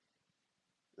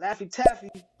 Laffy Taffy,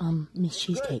 Miss what's good?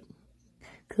 Cheesecake,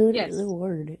 could the Yes.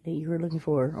 word that you were looking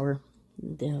for, or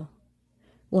the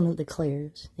one of the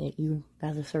Claires that you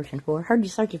guys are searching for? I heard you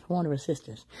searching for one of her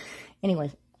sisters.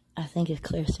 Anyways, I think it's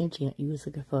Claire Sentient you was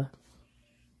looking for.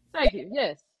 Thank you.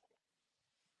 Yes.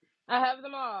 I have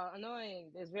them all.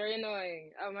 Annoying. It's very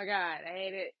annoying. Oh my god, I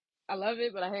hate it. I love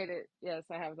it, but I hate it. Yes,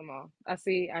 I have them all. I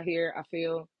see, I hear, I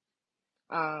feel.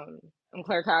 Um, I'm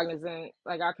claircognizant.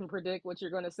 Like I can predict what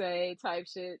you're gonna say, type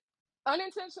shit,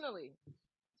 unintentionally.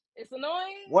 It's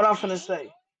annoying. What I'm finna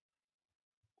say?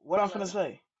 What I I'm love finna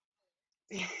say?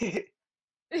 it.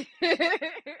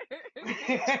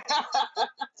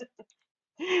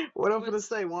 What I'm What? finna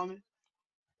say, woman?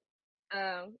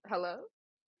 Hello.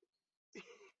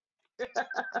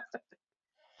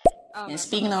 Oh And no,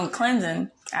 speaking hello. on cleansing,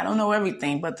 I don't know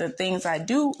everything, but the things I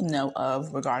do know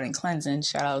of regarding cleansing,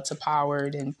 shout out to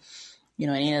Powered and,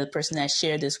 any other person that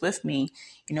shared this with me,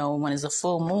 when it's a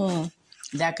full moon,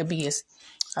 that could be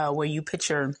where you put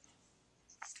your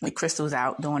crystals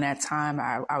out during that time.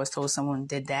 I was told someone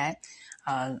did that.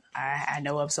 I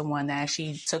know of someone that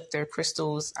actually took their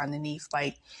crystals underneath,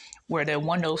 like where the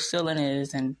window ceiling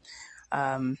is, and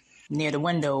near the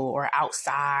window or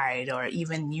outside, or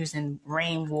even using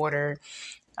rainwater.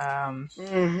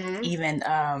 Mm-hmm. Even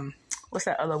what's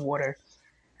that other water?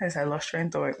 I just had lost train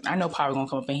of thought. I know Power gonna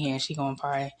come up in here and she gonna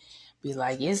probably be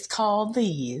like, "It's called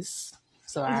these."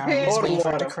 So I'm just Florida waiting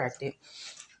for her to water. correct it.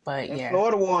 But That yeah,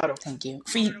 Florida water. thank you.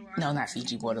 Florida No, water. not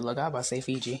Fiji water. Look, I was about to say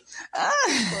Fiji.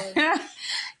 Florida.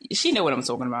 She know what I'm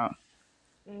talking about.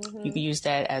 You can Mhm. use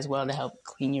that as well to help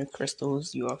clean your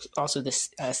crystals. You also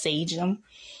sage them.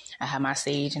 I have my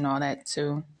sage and all that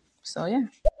too. So yeah.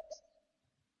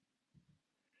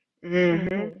 Mm-hmm.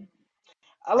 Mhm.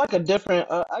 I like a different.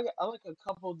 I like a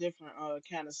couple different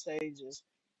kind of sages.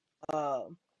 For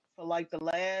like the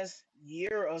last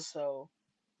year or so,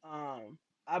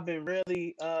 I've been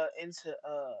really into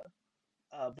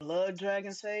blood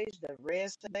dragon sage, the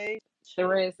red sage. The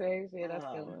red sage. Yeah, that's a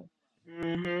good Um, one.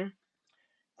 mm-hmm.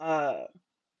 Uh,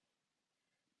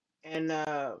 and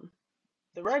the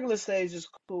regular sage is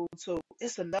cool too.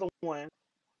 It's another one.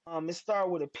 It start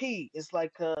with a P. It's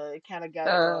like it kind of got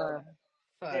Uh,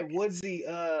 that fuck. woodsy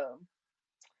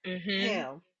Mhm.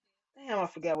 damn. Damn, I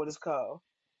forgot what it's called.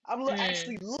 Mm.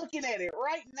 actually looking at it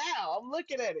right now. I'm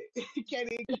looking at it.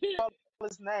 Can't even call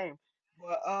his name.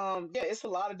 But yeah, it's a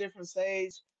lot of different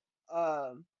sage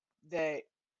um, that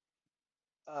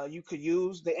you could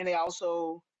use. And they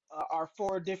also are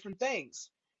for different things.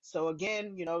 So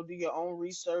again, do your own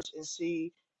research and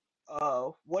see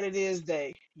what it is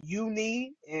that you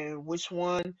need and which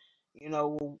one,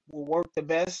 will work the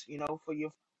best, for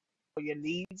your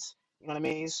needs. You know what I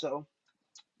mean? So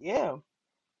yeah,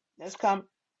 that's come.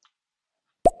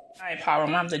 All right, Power. I'm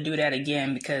gonna have to do that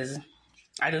again because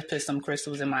I just put some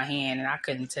crystals in my hand and I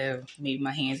couldn't tell. Maybe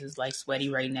my hands is like sweaty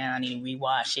right now. I need to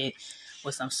rewash it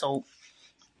with some soap.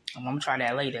 I'm gonna try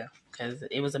that later because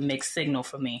it was a mixed signal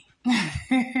for me.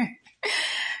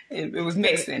 It was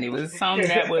mixing. It was some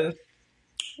that was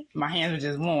my hands were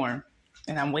just warm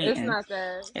and I'm It's waiting, not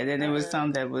that. and then there was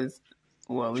some that was,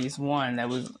 well, at least one that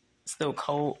was still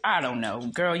cold. I don't know,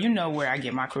 girl. You know where I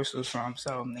get my crystals from,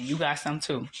 so and you got some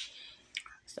too.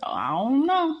 So I don't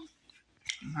know.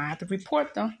 I have to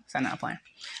report them. So I'm not playing.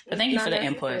 But thank you for Not the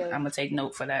input. necessarily. I'm gonna take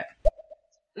note for that.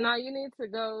 No, you need to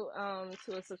go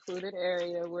to a secluded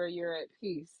area where you're at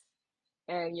peace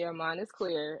and your mind is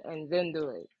clear, and then do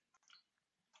it.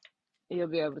 You'll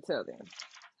be able to tell them.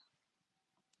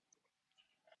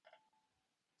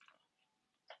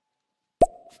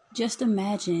 Just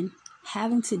imagine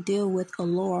having to deal with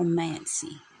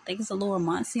alloromancy. I think it's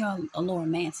alloromancy or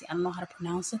alloromancy. I don't know how to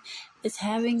pronounce it. It's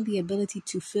having the ability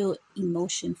to feel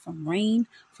emotion from rain,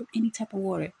 from any type of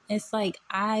water. It's like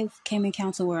I came in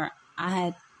council where I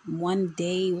had one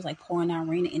day it was like pouring down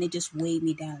rain and it just weighed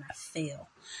me down and I fell.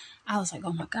 I was like,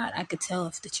 oh my God, I could tell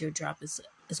if the teardrop is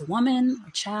a woman,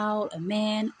 a child, a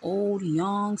man, old,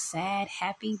 young, sad,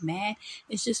 happy, mad.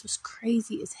 It just was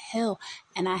crazy as hell.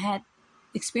 And I had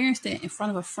experienced it in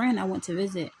front of a friend I went to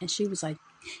visit, and she was like,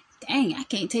 dang, I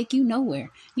can't take you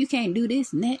nowhere. You can't do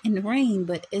this and that in the rain.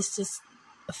 But it's just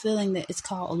a feeling that it's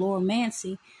called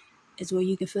alloromancy, is where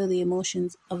you can feel the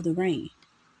emotions of the rain.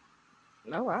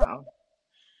 Oh wow.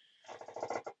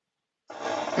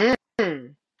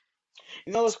 Mm.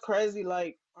 It's crazy.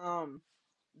 Like,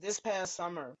 this past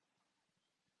summer,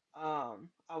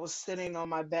 I was sitting on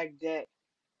my back deck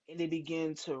and it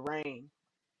began to rain.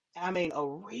 I mean, a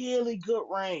really good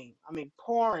rain. I mean,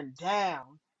 pouring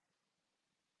down.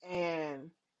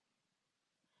 and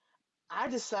I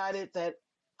decided that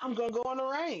I'm gonna go in the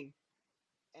rain.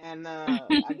 And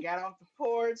I got off the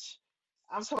porch.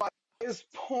 I'm talking about it's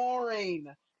pouring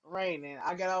rain, and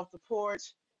I got off the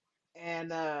porch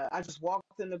and I just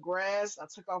walked in the grass. I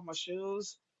took off my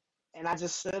shoes and I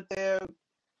just stood there,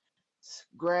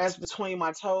 grass between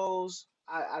my toes.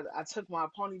 I took my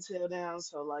ponytail down,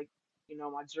 so like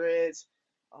my dreads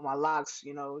or my locks,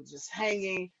 just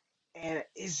hanging, and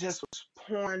it just was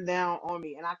pouring down on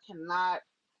me, and I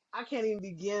can't even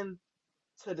begin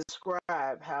to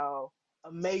describe how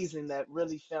amazing that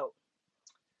really felt.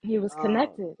 He was Um,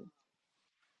 connected.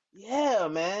 yeah,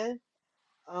 man.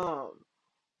 Um,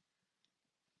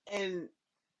 and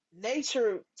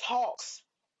nature talks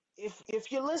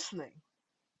if you're listening.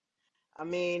 I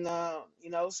mean,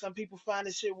 some people find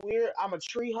this shit weird. I'm a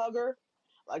tree hugger.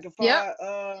 Like Yep.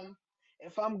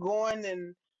 if I'm going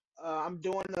and I'm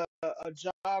doing a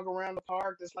jog around the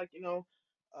park that's like,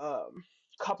 a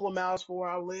couple of miles from where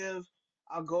I live,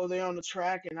 I'll go there on the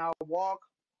track and I'll walk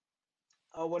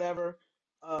or whatever.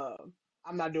 Uh,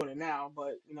 I'm not doing it now,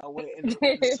 but when in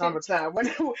the summertime, when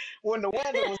the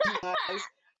weather was nice,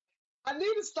 I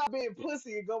need to stop being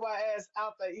pussy and go my ass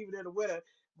out there even in the winter.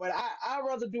 But I'd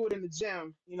rather do it in the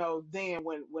gym, than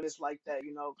when it's like that,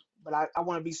 But I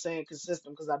want to be staying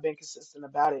consistent because I've been consistent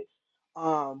about it.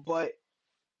 But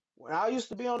when I used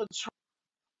to be on the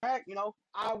track,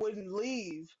 I wouldn't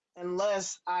leave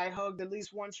unless I hugged at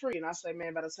least one tree. And I say,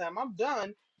 man, by the time I'm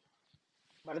done,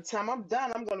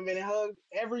 I'm gonna really hug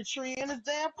every tree in this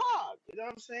damn park. You know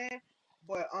what I'm saying?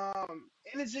 But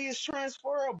energy is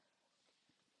transferable.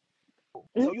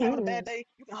 So you having a Hmm. bad day,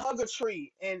 you can hug a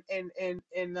tree and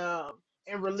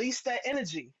release that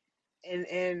energy.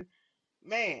 And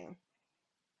man,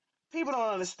 people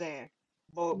don't understand.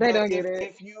 But They but don't get if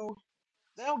it. if you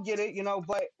they don't get it,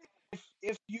 but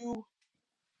if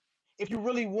you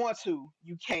really want to,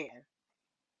 you can.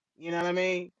 You know what I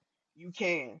mean? You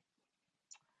can.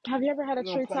 Have you ever had a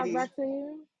We're gonna tree play talk these. back to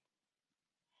you?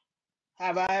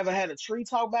 Have I ever had a tree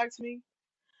talk back to me?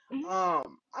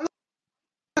 I'm not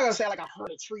gonna say like I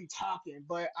heard a tree talking,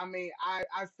 but I mean I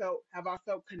felt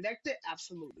connected?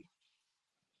 Absolutely.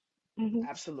 Hmm.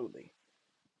 Absolutely.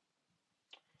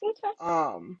 Okay.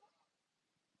 Um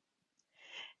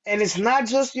and it's not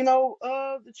just,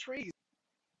 the trees.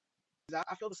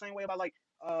 I feel the same way about like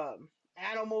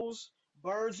animals,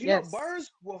 birds. Yes. Birds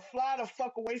will fly the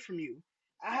fuck away from you.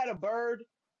 I had a bird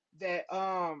that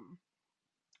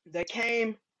that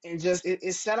came and just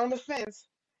it sat on the fence,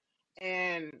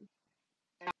 and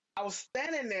I was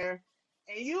standing there,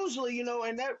 and usually, and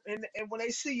when they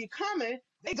see you coming,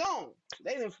 they gone.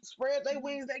 They didn't spread their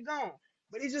wings, they gone.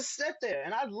 But he just sat there,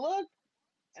 and I looked,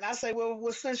 and I say, well,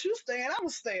 since you staying, I'm gonna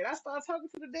stay. And I started talking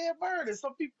to the dead bird, and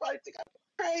some people probably think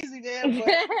I'm crazy, man,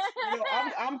 but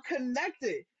I'm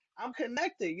connected. I'm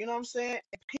connected. You know what I'm saying?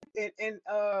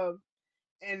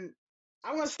 And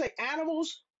I want to say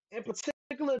animals in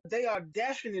particular, they are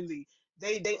definitely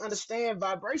they understand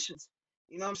vibrations.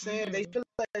 You know what I'm saying? They Hmm. feel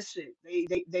that shit.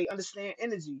 They understand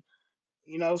energy.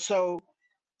 So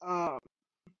um,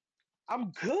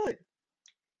 I'm good.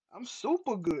 I'm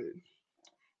super good.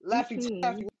 Laffy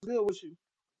Taffy, Hmm. what's good with you?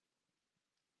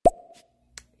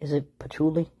 Is it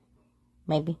patchouli?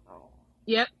 Maybe.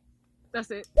 Yep.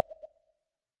 That's it.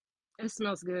 It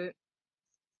smells good.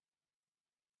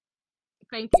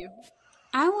 Thank you.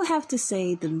 I would have to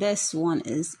say the best one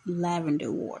is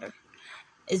lavender water.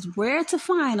 It's rare to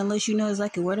find unless you know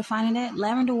exactly where to find it at.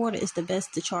 Lavender water is the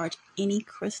best to charge any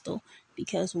crystal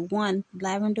because one,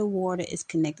 lavender water is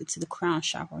connected to the crown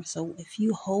chakra. So if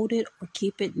you hold it or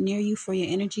keep it near you for your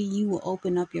energy, you will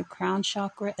open up your crown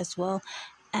chakra as well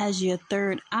as your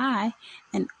third eye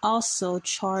and also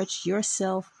charge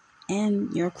yourself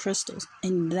and your crystals.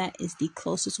 And that is the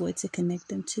closest way to connect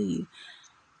them to you.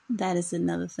 That is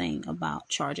another thing about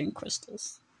charging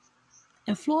crystals.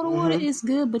 And Florida water Mm-hmm. is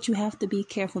good, but you have to be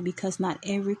careful because not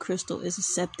every crystal is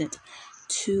accepted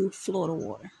to Florida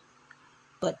water.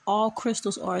 But all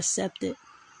crystals are accepted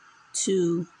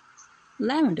to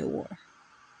lavender water.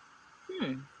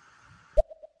 Hmm.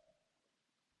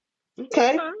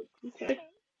 Okay. Okay. Okay.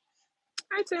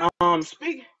 Hi, Tim.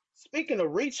 Speaking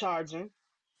of recharging,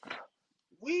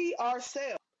 we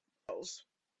ourselves,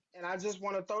 and I just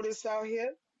want to throw this out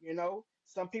here.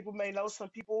 Some people may know, some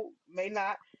people may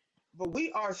not, but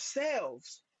we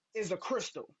ourselves is a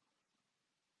crystal.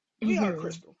 We are a Hmm.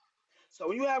 crystal. So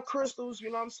when you have crystals, you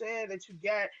know what I'm saying, that you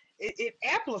got, it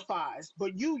amplifies,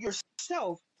 but you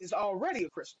yourself is already a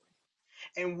crystal.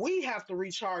 And we have to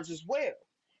recharge as well.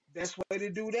 Best way to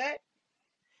do that,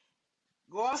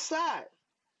 go outside,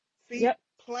 feet Yep.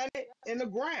 planted in the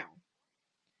ground.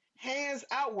 hands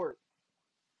outward.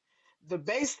 The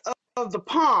base of the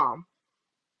palm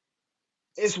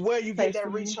is where you get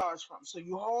that Facing. recharge from. So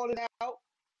you hold it out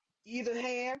either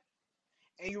hand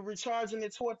and you're recharging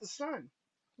it toward the sun.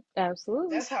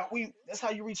 Absolutely. That's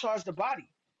how you recharge the body.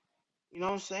 You know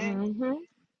what I'm saying? Mm-hmm.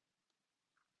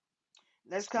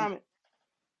 Next comment.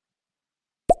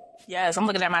 Yes, I'm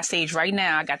looking at my sage right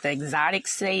now. I got the exotic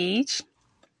sage,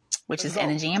 which Let's is go.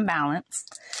 energy and balance.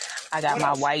 I got What my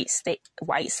else? white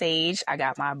sage. I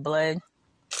got my blood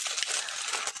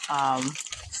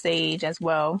sage as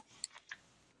well.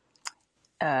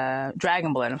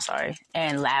 Dragon blood, I'm sorry,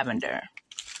 and lavender.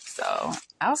 So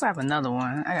I also have another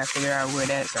one. I gotta figure out where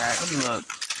that's at. Let me look.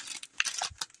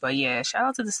 But yeah, shout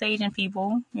out to the saging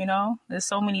people. You know, there's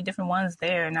so many different ones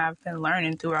there, and I've been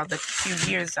learning throughout the few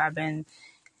years I've been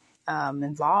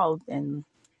involved in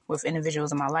with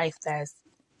individuals in my life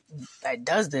that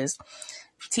does this,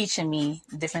 teaching me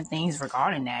different things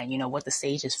regarding that. You know what the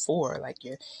sage is for, like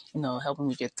you're, helping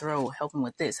with your throat, helping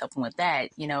with this, helping with that.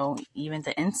 Even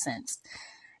the incense,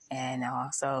 and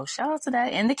so shout out to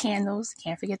that, and the candles.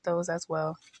 Can't forget those as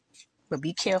well. But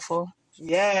be careful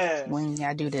Yes. when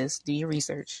y'all do this. Do your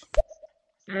research.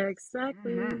 Hmm.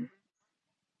 Exactly.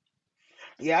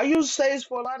 Yeah, I use sage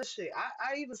for a lot of shit.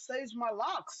 I even sage my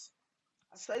locks.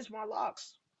 I sage my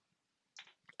locks.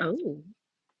 Oh.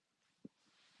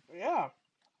 Yeah.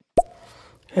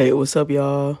 Hey, what's up,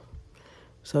 y'all?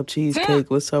 What's up, Pimp. Cheesecake?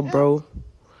 What's up, Pimp. bro?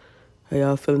 How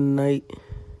y'all feeling tonight?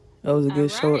 That was a All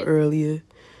good show right. earlier.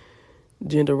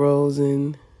 Gender roles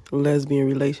and lesbian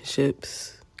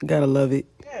relationships. Gotta love it.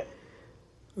 Yeah.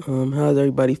 How's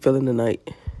everybody feeling tonight?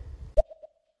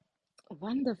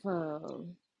 Wonderful.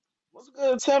 What's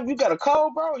good, Tim? You got a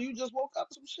cold, bro? Or you just woke up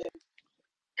some shit?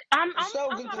 I'm For I'm sure,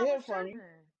 I good to thought I hear was from you. tripping.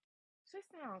 She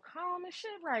sound calm as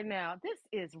shit right now. This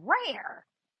is rare.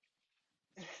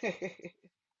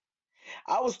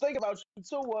 I was thinking about you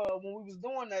too when we was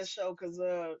doing that show because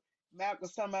Mac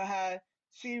was talking about how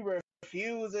she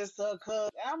refuses to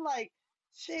cook. And I'm like,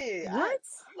 shit, What?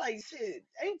 I'm like, shit,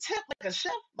 ain't Tip like a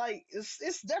chef? Like, it's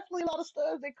definitely a lot of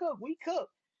stuff they cook. We cook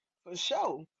for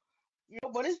sure,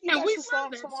 but you And got we some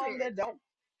love that of them shit. that don't.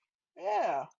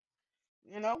 Yeah,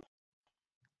 you know.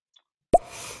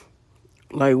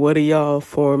 Like, what are y'all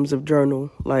forms of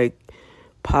journal? Like,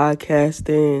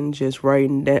 podcasting, just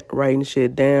writing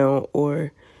shit down,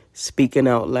 or speaking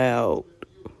out loud,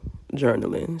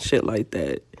 journaling, shit like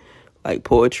that. Like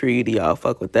poetry, do y'all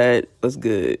fuck with that? What's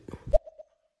good?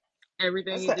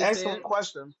 Everything That's you an just said. excellent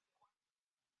question.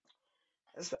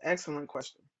 That's an excellent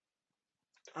question.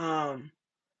 Um,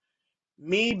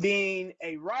 Me being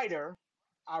a writer,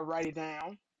 I write it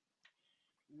down.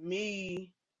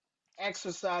 Me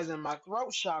exercising my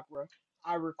throat chakra,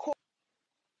 I record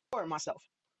myself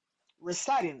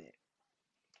reciting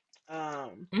it.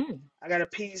 Um, Mm. I got a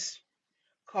piece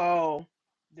called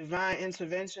Divine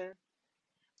Intervention.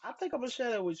 I think I'm gonna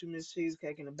share that with you, Miss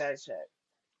Cheesecake, in the back chat,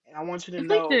 and I want you to Please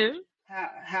know do.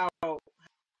 how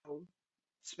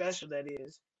special that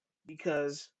is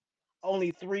because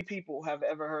only 3 people have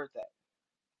ever heard that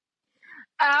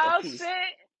Oh piece. shit.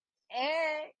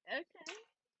 Hey. Okay.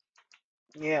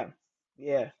 Yeah,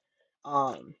 yeah.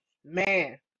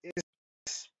 Man,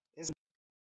 it's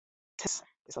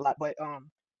it's a lot, but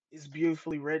it's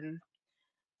beautifully written.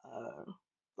 Uh,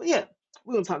 but yeah,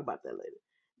 we're gonna talk about that later.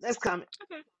 Next comment.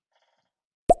 Okay.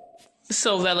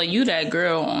 So Vela, you that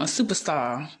girl on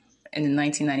Superstar in the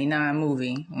 1999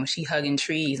 movie when she hugging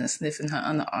trees and sniffing her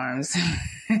underarms.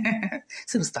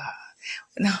 Superstar.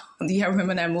 No, do y'all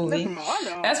remember that movie? Sniffing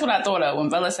my That's what underarm. I thought of when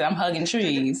Bella said I'm hugging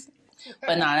trees.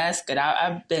 But no, that's good.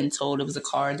 I've been told it was a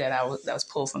card that was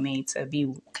pulled for me to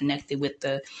be connected with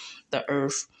the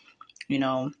earth, you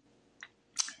know,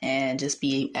 and just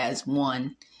be as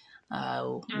one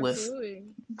with Absolutely.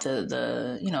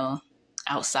 the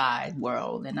outside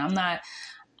world. And I'm not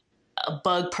a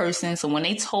bug person, so when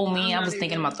they told me, I'm I not was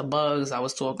thinking either. about the bugs. I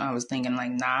was thinking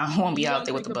like, nah, I won't be You out gonna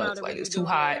there with think the about bugs. it Like when it's you're too doing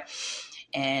hot it.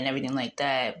 and everything like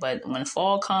that. But when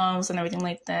fall comes and everything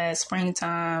like that,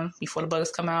 springtime, before the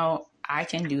bugs come out, I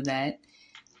can do that.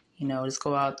 Just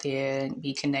go out there and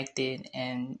be connected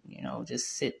and,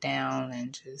 just sit down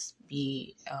and just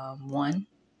be one.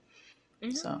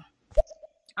 Hmm. So,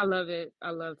 I love it.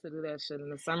 I love to do that shit in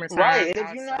the Right, summertime and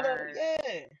if you're not a outside.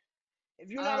 yeah, if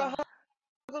you're not a Oh,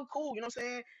 hugger, cool. You know what I'm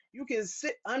saying? You can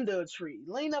sit under a tree,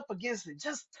 lean up against it,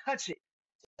 just touch it.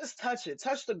 Just touch it.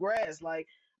 Touch the grass. Like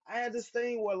I had this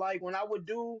thing where like when I would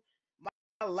do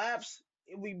my laps,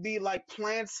 it would be like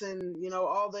plants and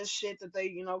all this shit that they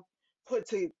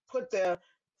put there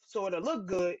so it'll look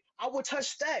good. I would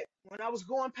touch that when I was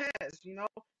going past.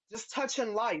 Just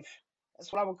touching life.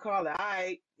 That's what I would call it. All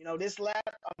right, this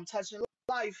lap I'm touching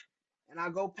life, and I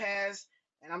go past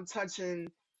and I'm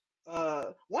touching.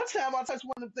 One time I touched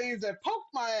one of the things that poked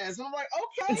my ass, and I'm like,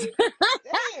 okay,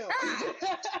 damn.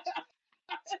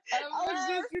 A I was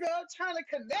just, mess. trying to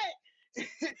connect,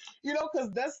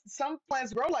 because that's some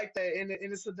plants grow like that, and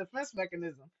it's a defense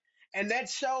mechanism, and that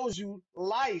shows you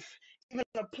life. Even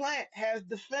a plant has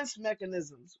defense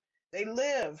mechanisms. They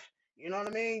live, you know what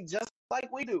I mean, just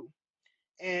like we do,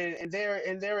 and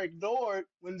they're ignored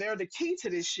when they're the key to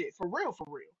this shit for real, for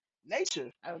real.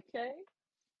 Nature, Okay.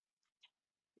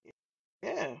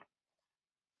 yeah.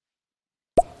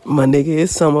 My nigga,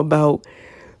 it's something about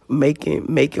making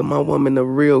my woman a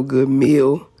real good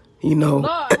meal, you know,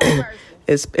 Lord have mercy.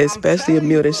 I'm especially a telling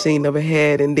meal you, that she ain't bro. never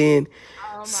had, and then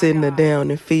Oh my sitting her God. down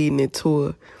and feeding it to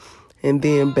her, and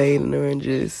then Oh bathing her and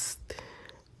shit. just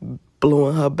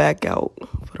blowing her back out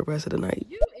for the rest of the night.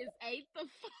 You is ate the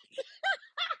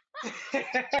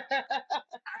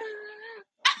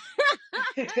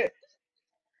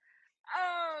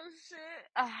Oh shit.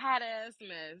 A hot ass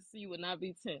mess. You would not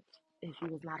be tempted if you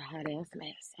was not a hot ass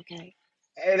mess, okay?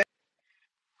 Hey,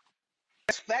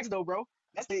 that's facts though, bro.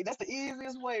 That's the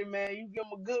easiest way, man. You give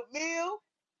them a good meal,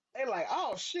 they like,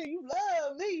 oh shit, you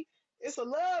love me. It's a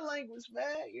love language,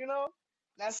 man.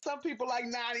 Now some people like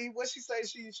Nani, what she say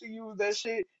she used that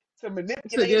shit to To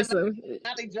manipulate get and some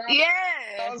not they drown.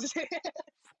 Yeah.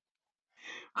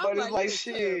 I'm But it's like, you like is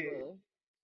shit. terrible.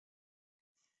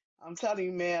 I'm telling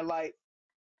you, man, like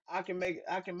I can make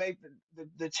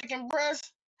the chicken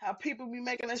breast, how people be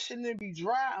making that shit and it be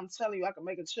dry. I'm telling you, I can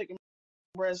make a chicken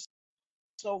breast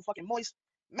so fucking moist.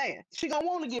 Man, she gonna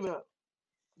want to give it up.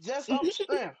 Just off the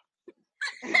strength.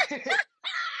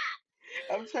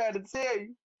 I'm trying to tell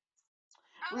you.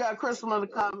 We got Oh my Crystal in the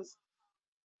goodness. comments.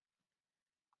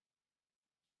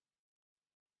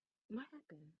 What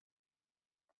happened?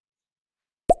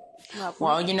 Well,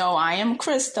 my Well, I am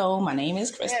Crystal. My name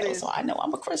is There it Crystal, so is. I know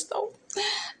I'm a Crystal.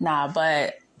 Nah,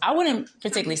 but I wouldn't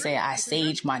particularly say I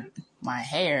sage my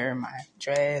hair, my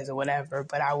dreads, or whatever.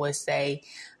 But I would say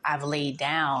I've laid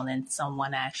down and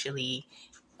someone actually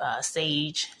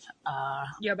sage uh,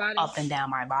 your body. up and down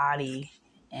my body,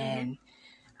 Mhm. and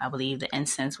I believe the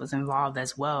incense was involved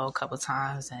as well a couple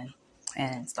times,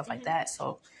 and stuff like Mhm. that.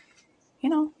 So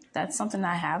that's something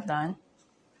I have done.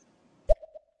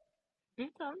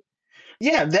 Okay.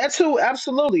 Yeah, that too,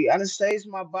 absolutely. And it saves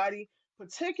my body,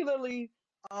 particularly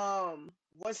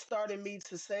what started me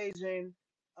to saging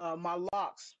my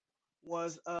locks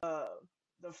was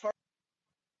the first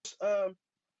uh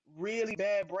really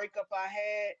bad breakup I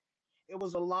had. It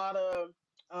was a lot of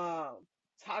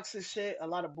toxic shit, a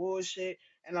lot of bullshit,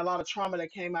 and a lot of trauma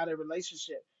that came out of the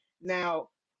relationship. Now,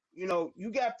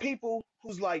 you got people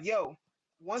who's like, yo,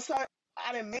 once I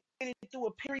done made it through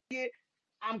a period,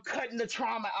 I'm cutting the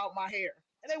trauma out my hair.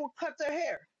 And they will cut their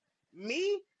hair.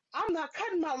 Me, I'm not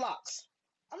cutting my locks.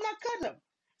 I'm not cutting them.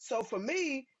 So for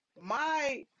me,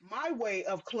 my way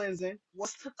of cleansing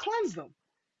was to cleanse them.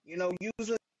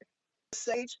 Using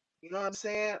sage, you know what I'm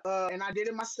saying? And I did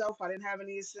it myself. I didn't have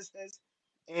any assistance.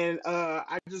 And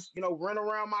I just, run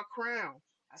around my crown.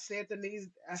 I said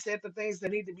the things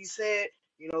that need to be said,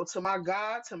 to my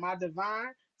God, to my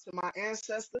divine, to my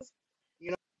ancestors, you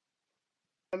know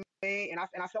what I mean?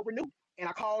 And I felt renewed. And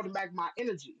I called back my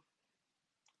energy.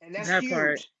 And that's That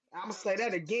part. huge. I'm gonna say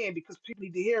that again because people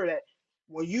need to hear that.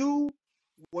 When you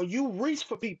when you reach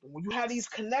for people, when you have these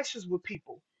connections with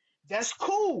people, that's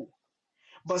cool.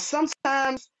 But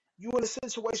sometimes you in a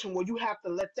situation where you have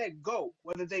to let that go,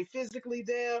 whether they physically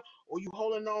there or you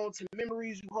holding on to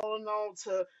memories, you holding on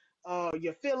to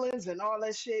your feelings and all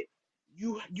that shit.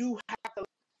 You have to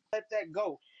let that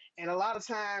go. And a lot of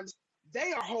times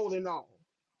they are holding on.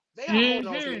 They are holding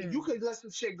on to it. You Mhm. could let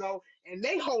some shit go and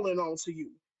they holding on to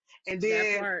you. And That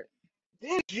then part.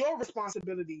 it's your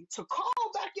responsibility to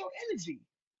call back your energy.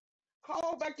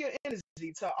 Call back your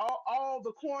energy to all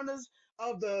the corners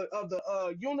of the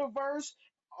universe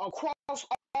across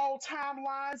all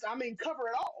timelines. I mean, cover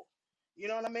it all. You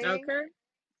know what I mean? Okay.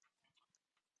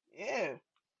 Yeah.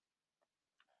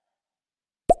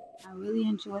 I really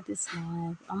enjoyed this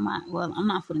live. I'm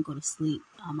not gonna go to sleep.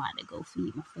 I'm about to go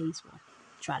feed my face. Well,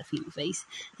 try to feed my face.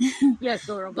 Yes,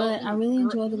 girl. Go But I eat. really Girl,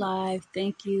 enjoyed the eat. live.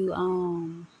 Thank you.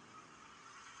 I'm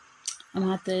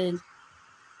gonna have to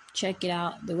check it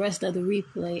out, the rest of the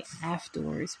replay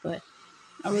afterwards. But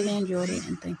I really enjoyed it,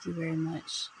 and thank you very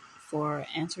much for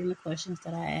answering the questions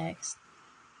that I asked.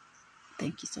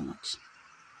 Thank you so much.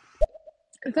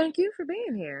 Thank you for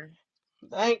being here.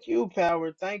 Thank you,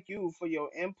 Power. Thank you for your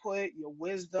input, your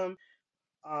wisdom.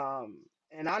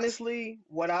 And honestly,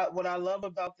 what I love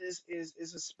about this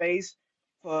is a space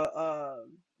for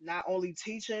not only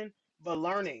teaching but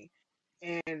learning.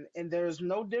 And there's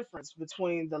no difference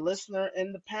between the listener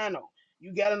and the panel.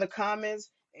 You got in the comments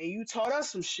and you taught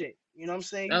us some shit. You know what I'm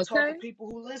saying? You taught Okay. the people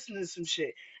who listen to some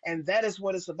shit. And that is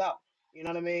what it's about. You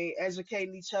know what I mean?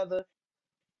 Educating each other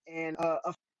and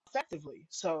effectively.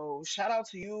 So shout out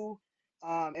to you.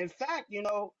 In fact,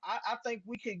 I think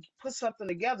we could put something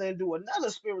together and do another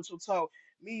spiritual talk,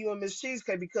 me, you, and Miss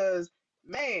Cheesecake, because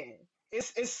man,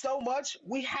 it's so much.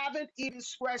 We haven't even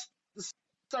scratched the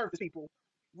surface, people.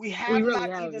 We We have really not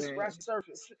even haven't. scratched the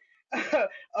surface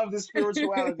of the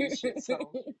spirituality shit.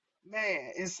 So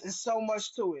man, it's so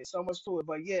much to it, so much to it.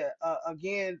 But yeah,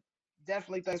 again,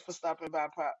 definitely thanks for stopping by,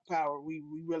 Power. We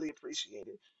really appreciate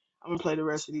it. I'm gonna play the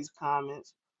rest of these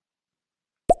comments.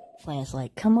 Plants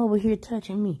like, come over here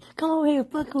touching me. Come over here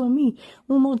fucking with me.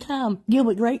 One more time.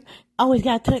 Gilbert Grape. Always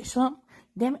gotta touch something.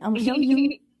 Damn it, I'm gonna show you.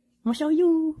 I'm gonna show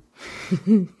you.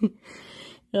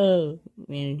 Oh,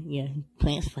 man, yeah.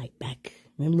 Plants fight back.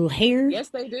 Them little hairs Yes,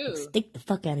 they will do. stick the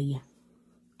fuck out of you.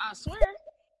 I swear.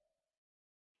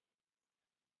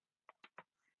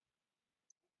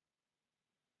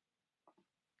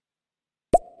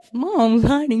 Mom's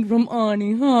hiding from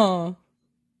Arnie, huh?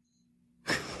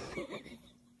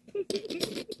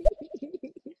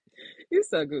 You're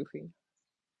so goofy.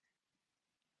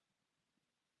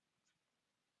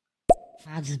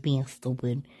 I'm just being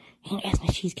stupid. Ain't ask my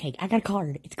cheesecake. I got a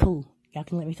card. It's cool. Y'all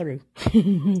can let me through.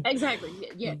 Exactly. Yeah,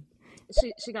 yeah.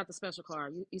 She got the special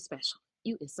card. You special.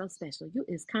 You is so special. You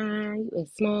is kind. You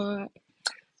is smart.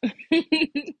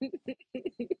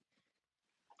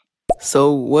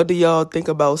 So, what do y'all think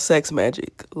about sex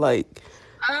magic? Like,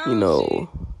 you Oh shit. know,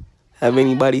 have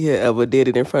anybody here ever did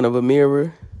it in front of a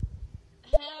mirror?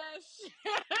 Hush.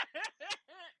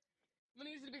 We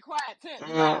need you to be quiet. Tim,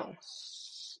 you loud. Um,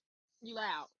 Shh. You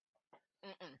loud.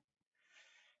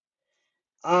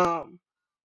 Mm-mm. um,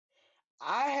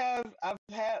 I've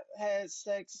had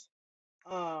sex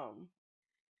um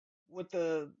with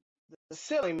the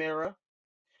ceiling mirror.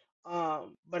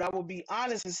 But I will be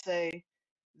honest and say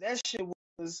that shit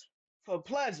was for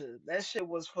pleasure. That shit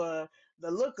was for the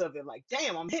look of it. Like,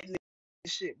 damn, I'm hitting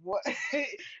this shit. What?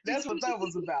 That's what that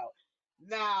was about.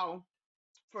 Now,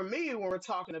 for me, when we're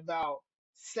talking about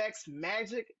sex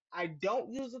magic, I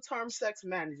don't use the term sex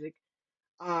magic.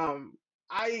 Um,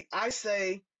 I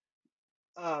say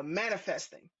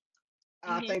manifesting.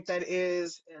 I Mhm. think that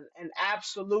is an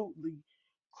absolutely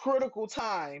critical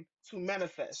time to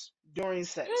manifest during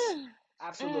sex.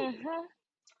 Absolutely. Mhm.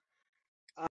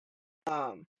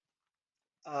 Um,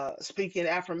 Speaking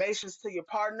affirmations to your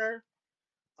partner,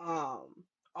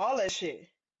 all that shit,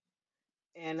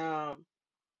 and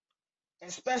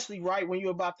especially right when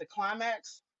you're about to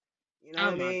climax. You know what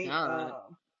Oh I my mean? god.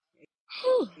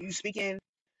 Whew. You speaking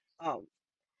um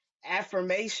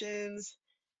affirmations,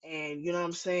 and you know what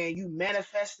I'm saying. You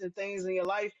manifesting things in your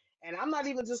life, and I'm not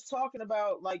even just talking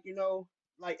about like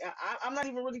like I'm not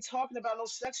even really talking about no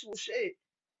sexual shit,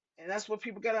 and that's what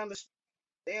people gotta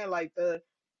understand. Like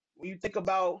when you think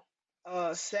about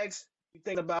sex, you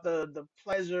think about the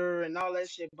pleasure and all that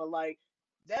shit, but like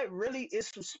that really is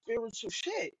some spiritual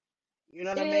shit. You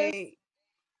know what It I is. mean?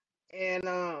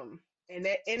 And and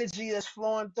that energy that's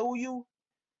flowing through you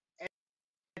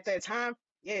at that time,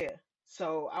 yeah.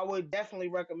 So I would definitely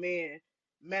recommend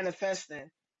manifesting.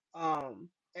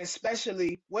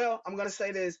 Especially, well, I'm gonna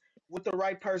say this with the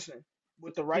right person,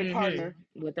 with the right Mhm. partner.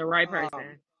 With the right Um,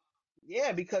 person.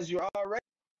 yeah, because you're already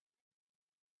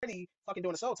fucking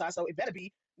doing a soul tie, so it better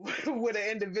be with an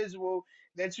individual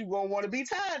that you gonna want to be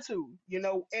tied to,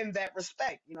 in that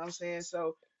respect. You know what I'm saying?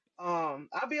 So,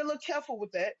 I'll be a little careful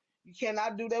with that. You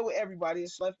cannot do that with everybody,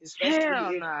 especially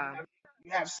Hell if nah.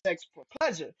 you have sex for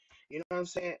pleasure. You know what I'm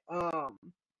saying?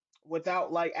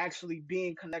 Without like actually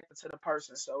being connected to the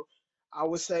person. So, I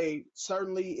would say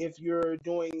certainly if you're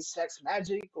doing sex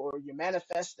magic or you're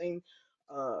manifesting,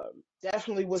 uh,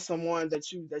 definitely with someone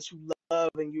that you love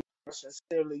and you are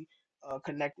sincerely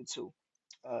connected to.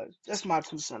 Just my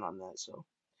 2 cents on that. So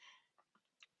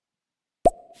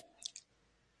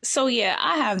So yeah,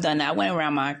 I have done that. I went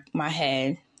around my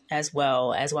head as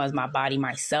well as my body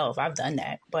myself. I've done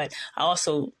that, but I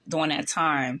also during that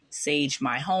time saged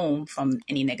my home from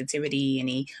any negativity,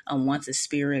 any unwanted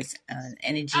spirits, Oh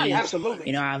energy. yeah.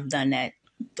 absolutely. I've done that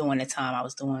during the time I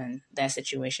was doing that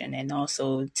situation. And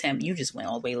also, Tim, you just went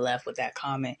all the way left with that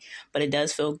comment, but it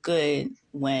does feel good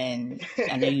when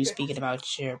I know you speaking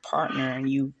about your partner and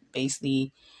you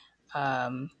basically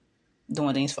um,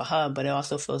 doing things for her, but it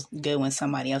also feels good when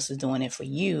somebody else is doing it for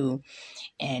you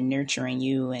and nurturing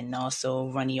you and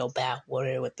also running your bath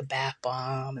water with the bath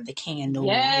bomb and the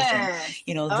candles and, Yes.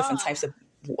 different Oh. types of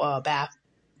bath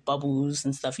bubbles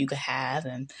and stuff you could have,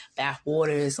 and bath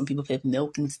waters. Some people put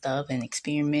milk and stuff and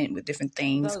experiment with different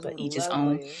things, Those but are each his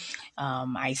own. lovely.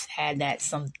 I had that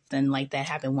something like that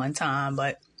happen one time,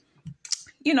 but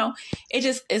you know, it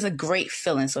just is a great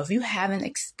feeling. So if you haven't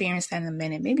experienced that in a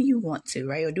minute, maybe you want to,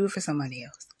 right? Or do it for somebody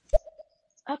else.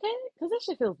 Okay, because that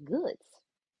shit feels good.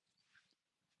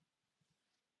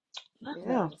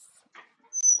 Yeah. Yes.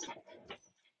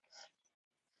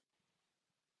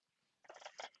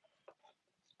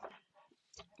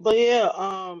 But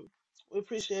yeah, we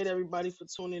appreciate everybody for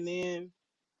tuning in.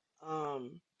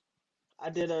 Um, I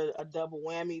did a double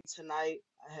whammy tonight.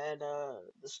 I had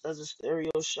the Studs of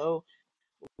Stereo show,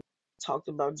 talked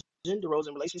about gender roles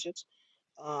and relationships.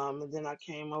 And then I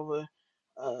came over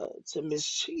to Miss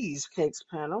Cheesecake's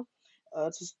panel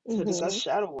to discuss Mhm.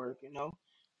 shadow work,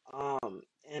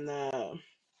 and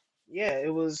yeah,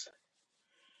 it was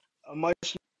a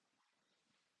much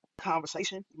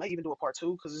conversation. We might even do a part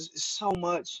two because it's so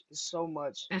much. It's so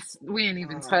much. We ain't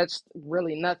even Um, touched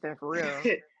really nothing for real.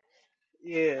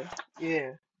 yeah,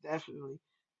 yeah, definitely.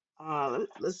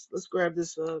 Let's grab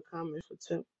this comment for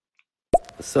Tim.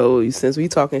 So since we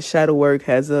talking shadow work,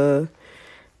 has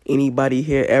anybody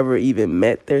here ever even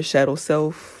met their shadow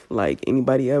self? Like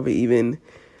anybody ever even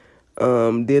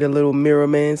did a little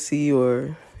mirrormancy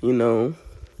or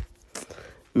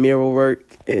mirror work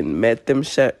and met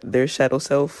their shadow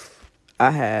self?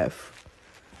 I have.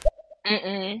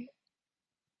 Mm-mm.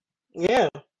 Yeah,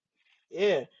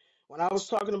 yeah. When I was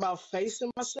talking about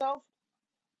facing myself,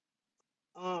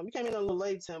 you came in a little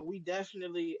late, Tim. We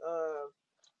definitely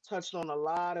touched on a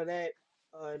lot of that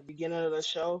at the beginning of the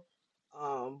show.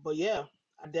 But yeah,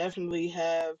 I definitely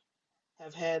have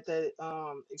had that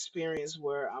experience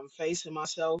where I'm facing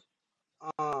myself.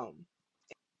 Um,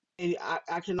 and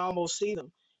I can almost see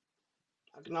them.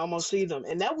 I can almost see them.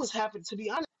 And that was happening, to be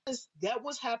honest, that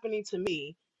was happening to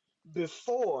me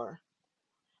before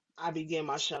I began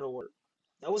my shadow work.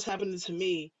 That was happening to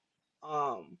me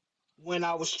um, when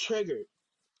I was triggered.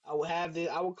 I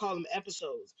would call them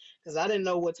episodes because I didn't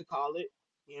know what to call it.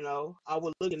 I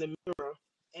would look in the mirror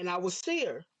and I would see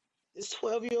her, this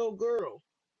 12-year-old girl.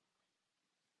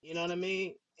 You know what I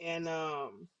mean? And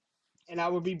I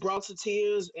would be brought to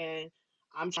tears, and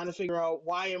I'm trying to figure out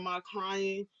why am I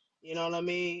crying? You know what I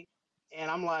mean? And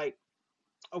I'm like,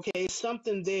 okay, it's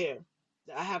something there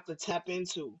that I have to tap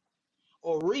into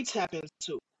or re-tap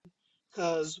into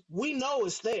because we know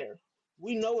it's there.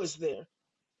 We know it's there.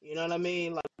 You know what I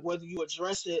mean? Like whether you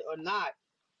address it or not,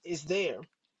 it's there.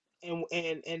 And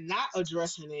not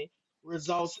addressing it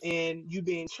results in you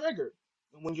being triggered.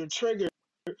 And when you're triggered,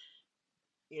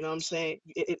 you know what I'm saying?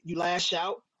 You lash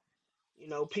out.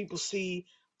 People see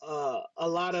a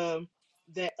lot of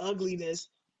that ugliness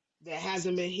that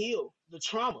hasn't been healed, the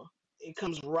trauma. It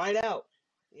comes right out.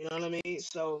 You know what I mean?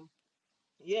 So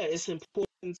yeah, it's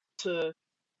important to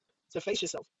face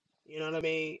yourself. You know what I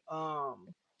mean?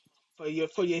 For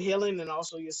your healing and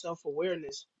also your self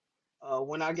awareness.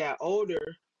 When I got older,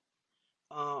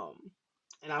 um,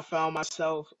 and I found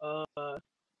myself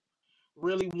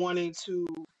really wanting to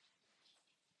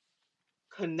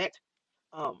connect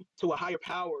to a higher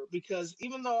power because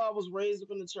even though I was raised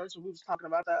up in the church and we was talking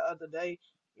about that other day,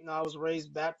 I was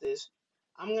raised Baptist.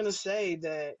 I'm gonna say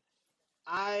that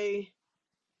I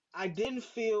I didn't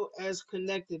feel as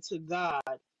connected to God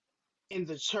in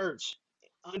the church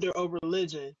under a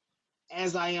religion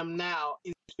as I am now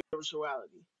in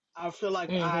spirituality. I feel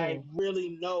like I Mhm. really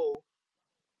know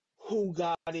who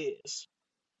God is.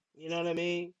 You know what I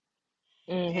mean?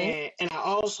 Mhm. And I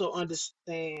also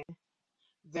understand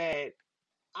that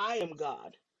I am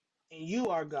God and you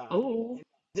are God Ooh. and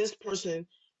this person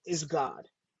is God.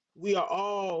 We are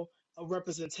all a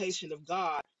representation of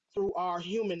God through our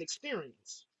human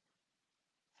experience.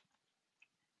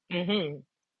 Mhm.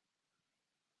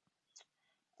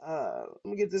 Let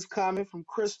me get this comment from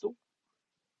Crystal.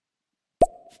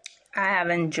 I have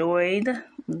enjoyed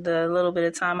the little bit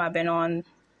of time I've been on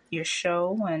your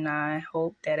show, and I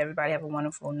hope that everybody have a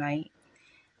wonderful night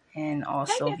and Thank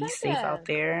also you. be Thank safe out you.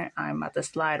 there. I'm about to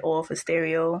slide off of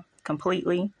stereo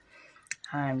completely.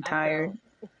 I'm I feel. tired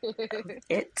of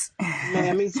it.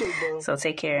 Man, me too, bro. So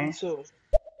take Me care. too.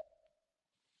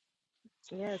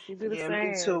 Yes, you do the Yeah,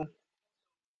 me too. same.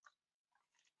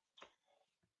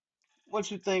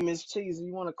 What you think, Miss Cheese?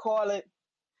 You want to call it?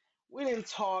 We didn't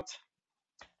talk.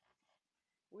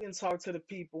 We didn't talk to the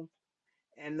people,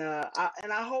 and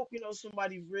I hope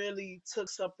somebody really took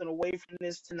something away from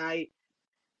this tonight.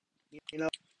 You know,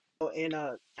 and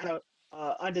kind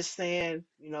of understand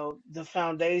the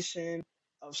foundation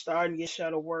of starting your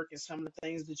shadow work and some of the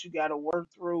things that you got to work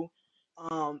through.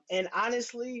 And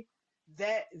honestly,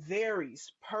 that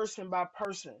varies person by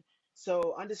person.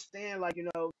 So understand, like,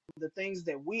 the things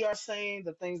that we are saying,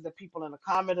 the things that people in the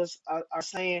comments are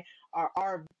saying are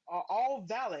all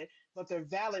valid, but they're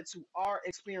valid to our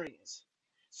experience.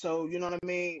 So you know what I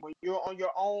mean? When you're on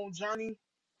your own journey,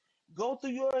 go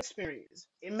through your experience.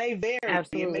 It may vary,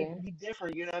 it may Absolutely. be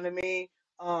different, you know what I mean?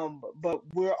 But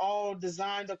we're all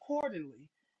designed accordingly.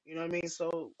 You know what I mean?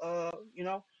 So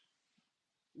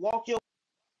walk your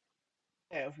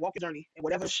path, walk your journey, and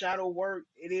whatever shadow work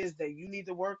it is that you need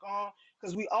to work on,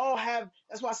 because we all have.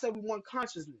 That's why I said we want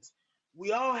consciousness.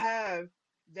 We all have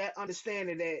that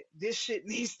understanding that this shit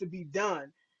needs to be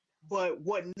done, but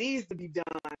what needs to be done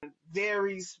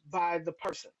varies by the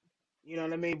person. You know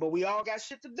what I mean? But we all got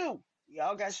shit to do. We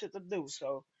all got shit to do.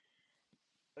 So,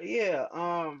 but yeah,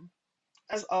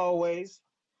 as always,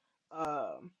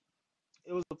 um,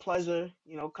 it was a pleasure,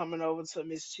 coming over to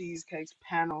Miss Cheesecake's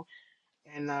panel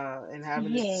and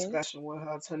having this Yes. discussion with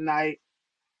her tonight.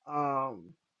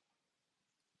 Um,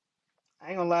 I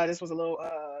ain't gonna lie, this was a little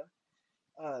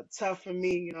tough for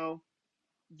me,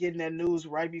 getting that news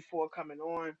right before coming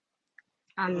on.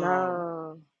 I Um,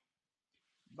 know.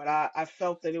 but I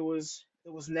felt that it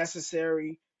was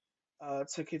necessary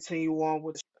to continue on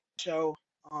with the show,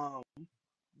 um,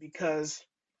 because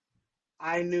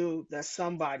I knew that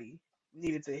somebody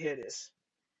needed to hear this,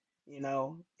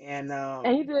 and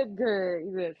And you did good.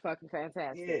 You did fucking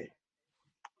yeah, fantastic.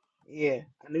 yeah,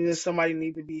 I knew that somebody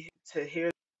needed to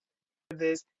hear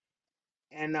this,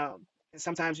 and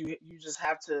sometimes you just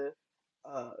have to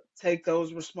uh take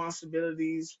those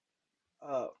responsibilities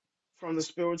uh from the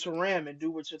spiritual realm and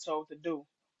do what you're told to do.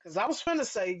 Because I was finna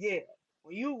say yeah,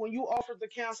 when you offered to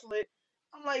cancel it,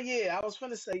 I'm like yeah, I was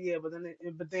finna say yeah, but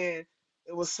then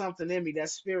it was something in me, that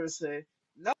spirit said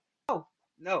no,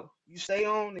 no, you stay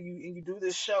on and you do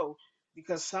this show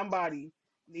because somebody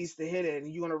needs to hear it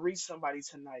and you're gonna reach somebody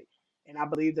tonight. And I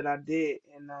believe that I did,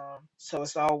 and so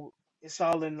it's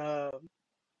all in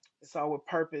it's all with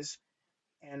purpose,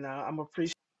 and I'm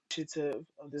appreciative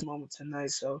of this moment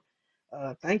tonight. So,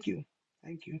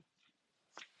 thank you.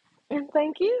 And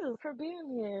thank you for being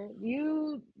here.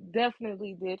 You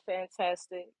definitely did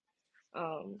fantastic.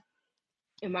 Um,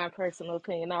 in my personal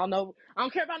opinion. I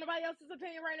don't care about nobody else's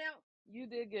opinion right now. You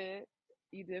did good.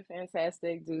 You did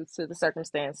fantastic due to the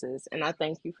circumstances. And I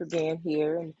thank you for being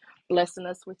here and blessing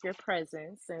us with your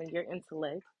presence and your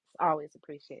intellect. It's always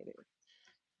appreciated.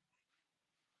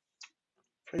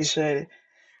 Appreciate it.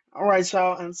 All right,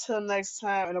 y'all. Until next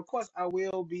time, and of course, I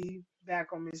will be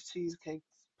back on Miss Cheesecake's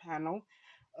panel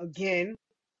again.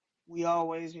 We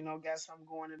always, got something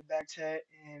going in the back chat,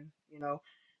 and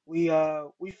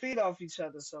we feed off each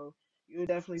other. So you'll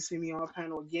definitely see me on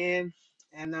panel again,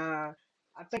 and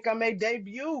I think I may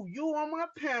debut you on my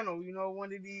panel.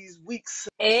 One of these weeks,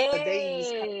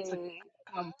 days to Hey.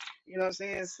 come. You know what I'm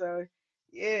saying? So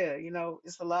yeah,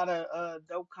 it's a lot of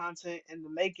dope content in the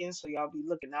making. So y'all be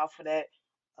looking out for that,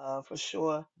 for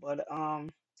sure. But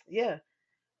yeah,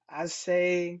 I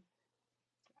say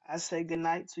I say good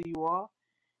night to you all.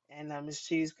 And Miss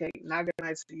Cheesecake, not good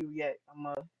night to you yet. I'm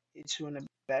gonna hit you in the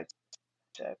back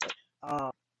chat.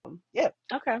 But, yeah,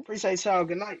 Okay. appreciate y'all.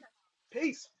 Good night.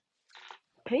 Peace.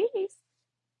 Peace.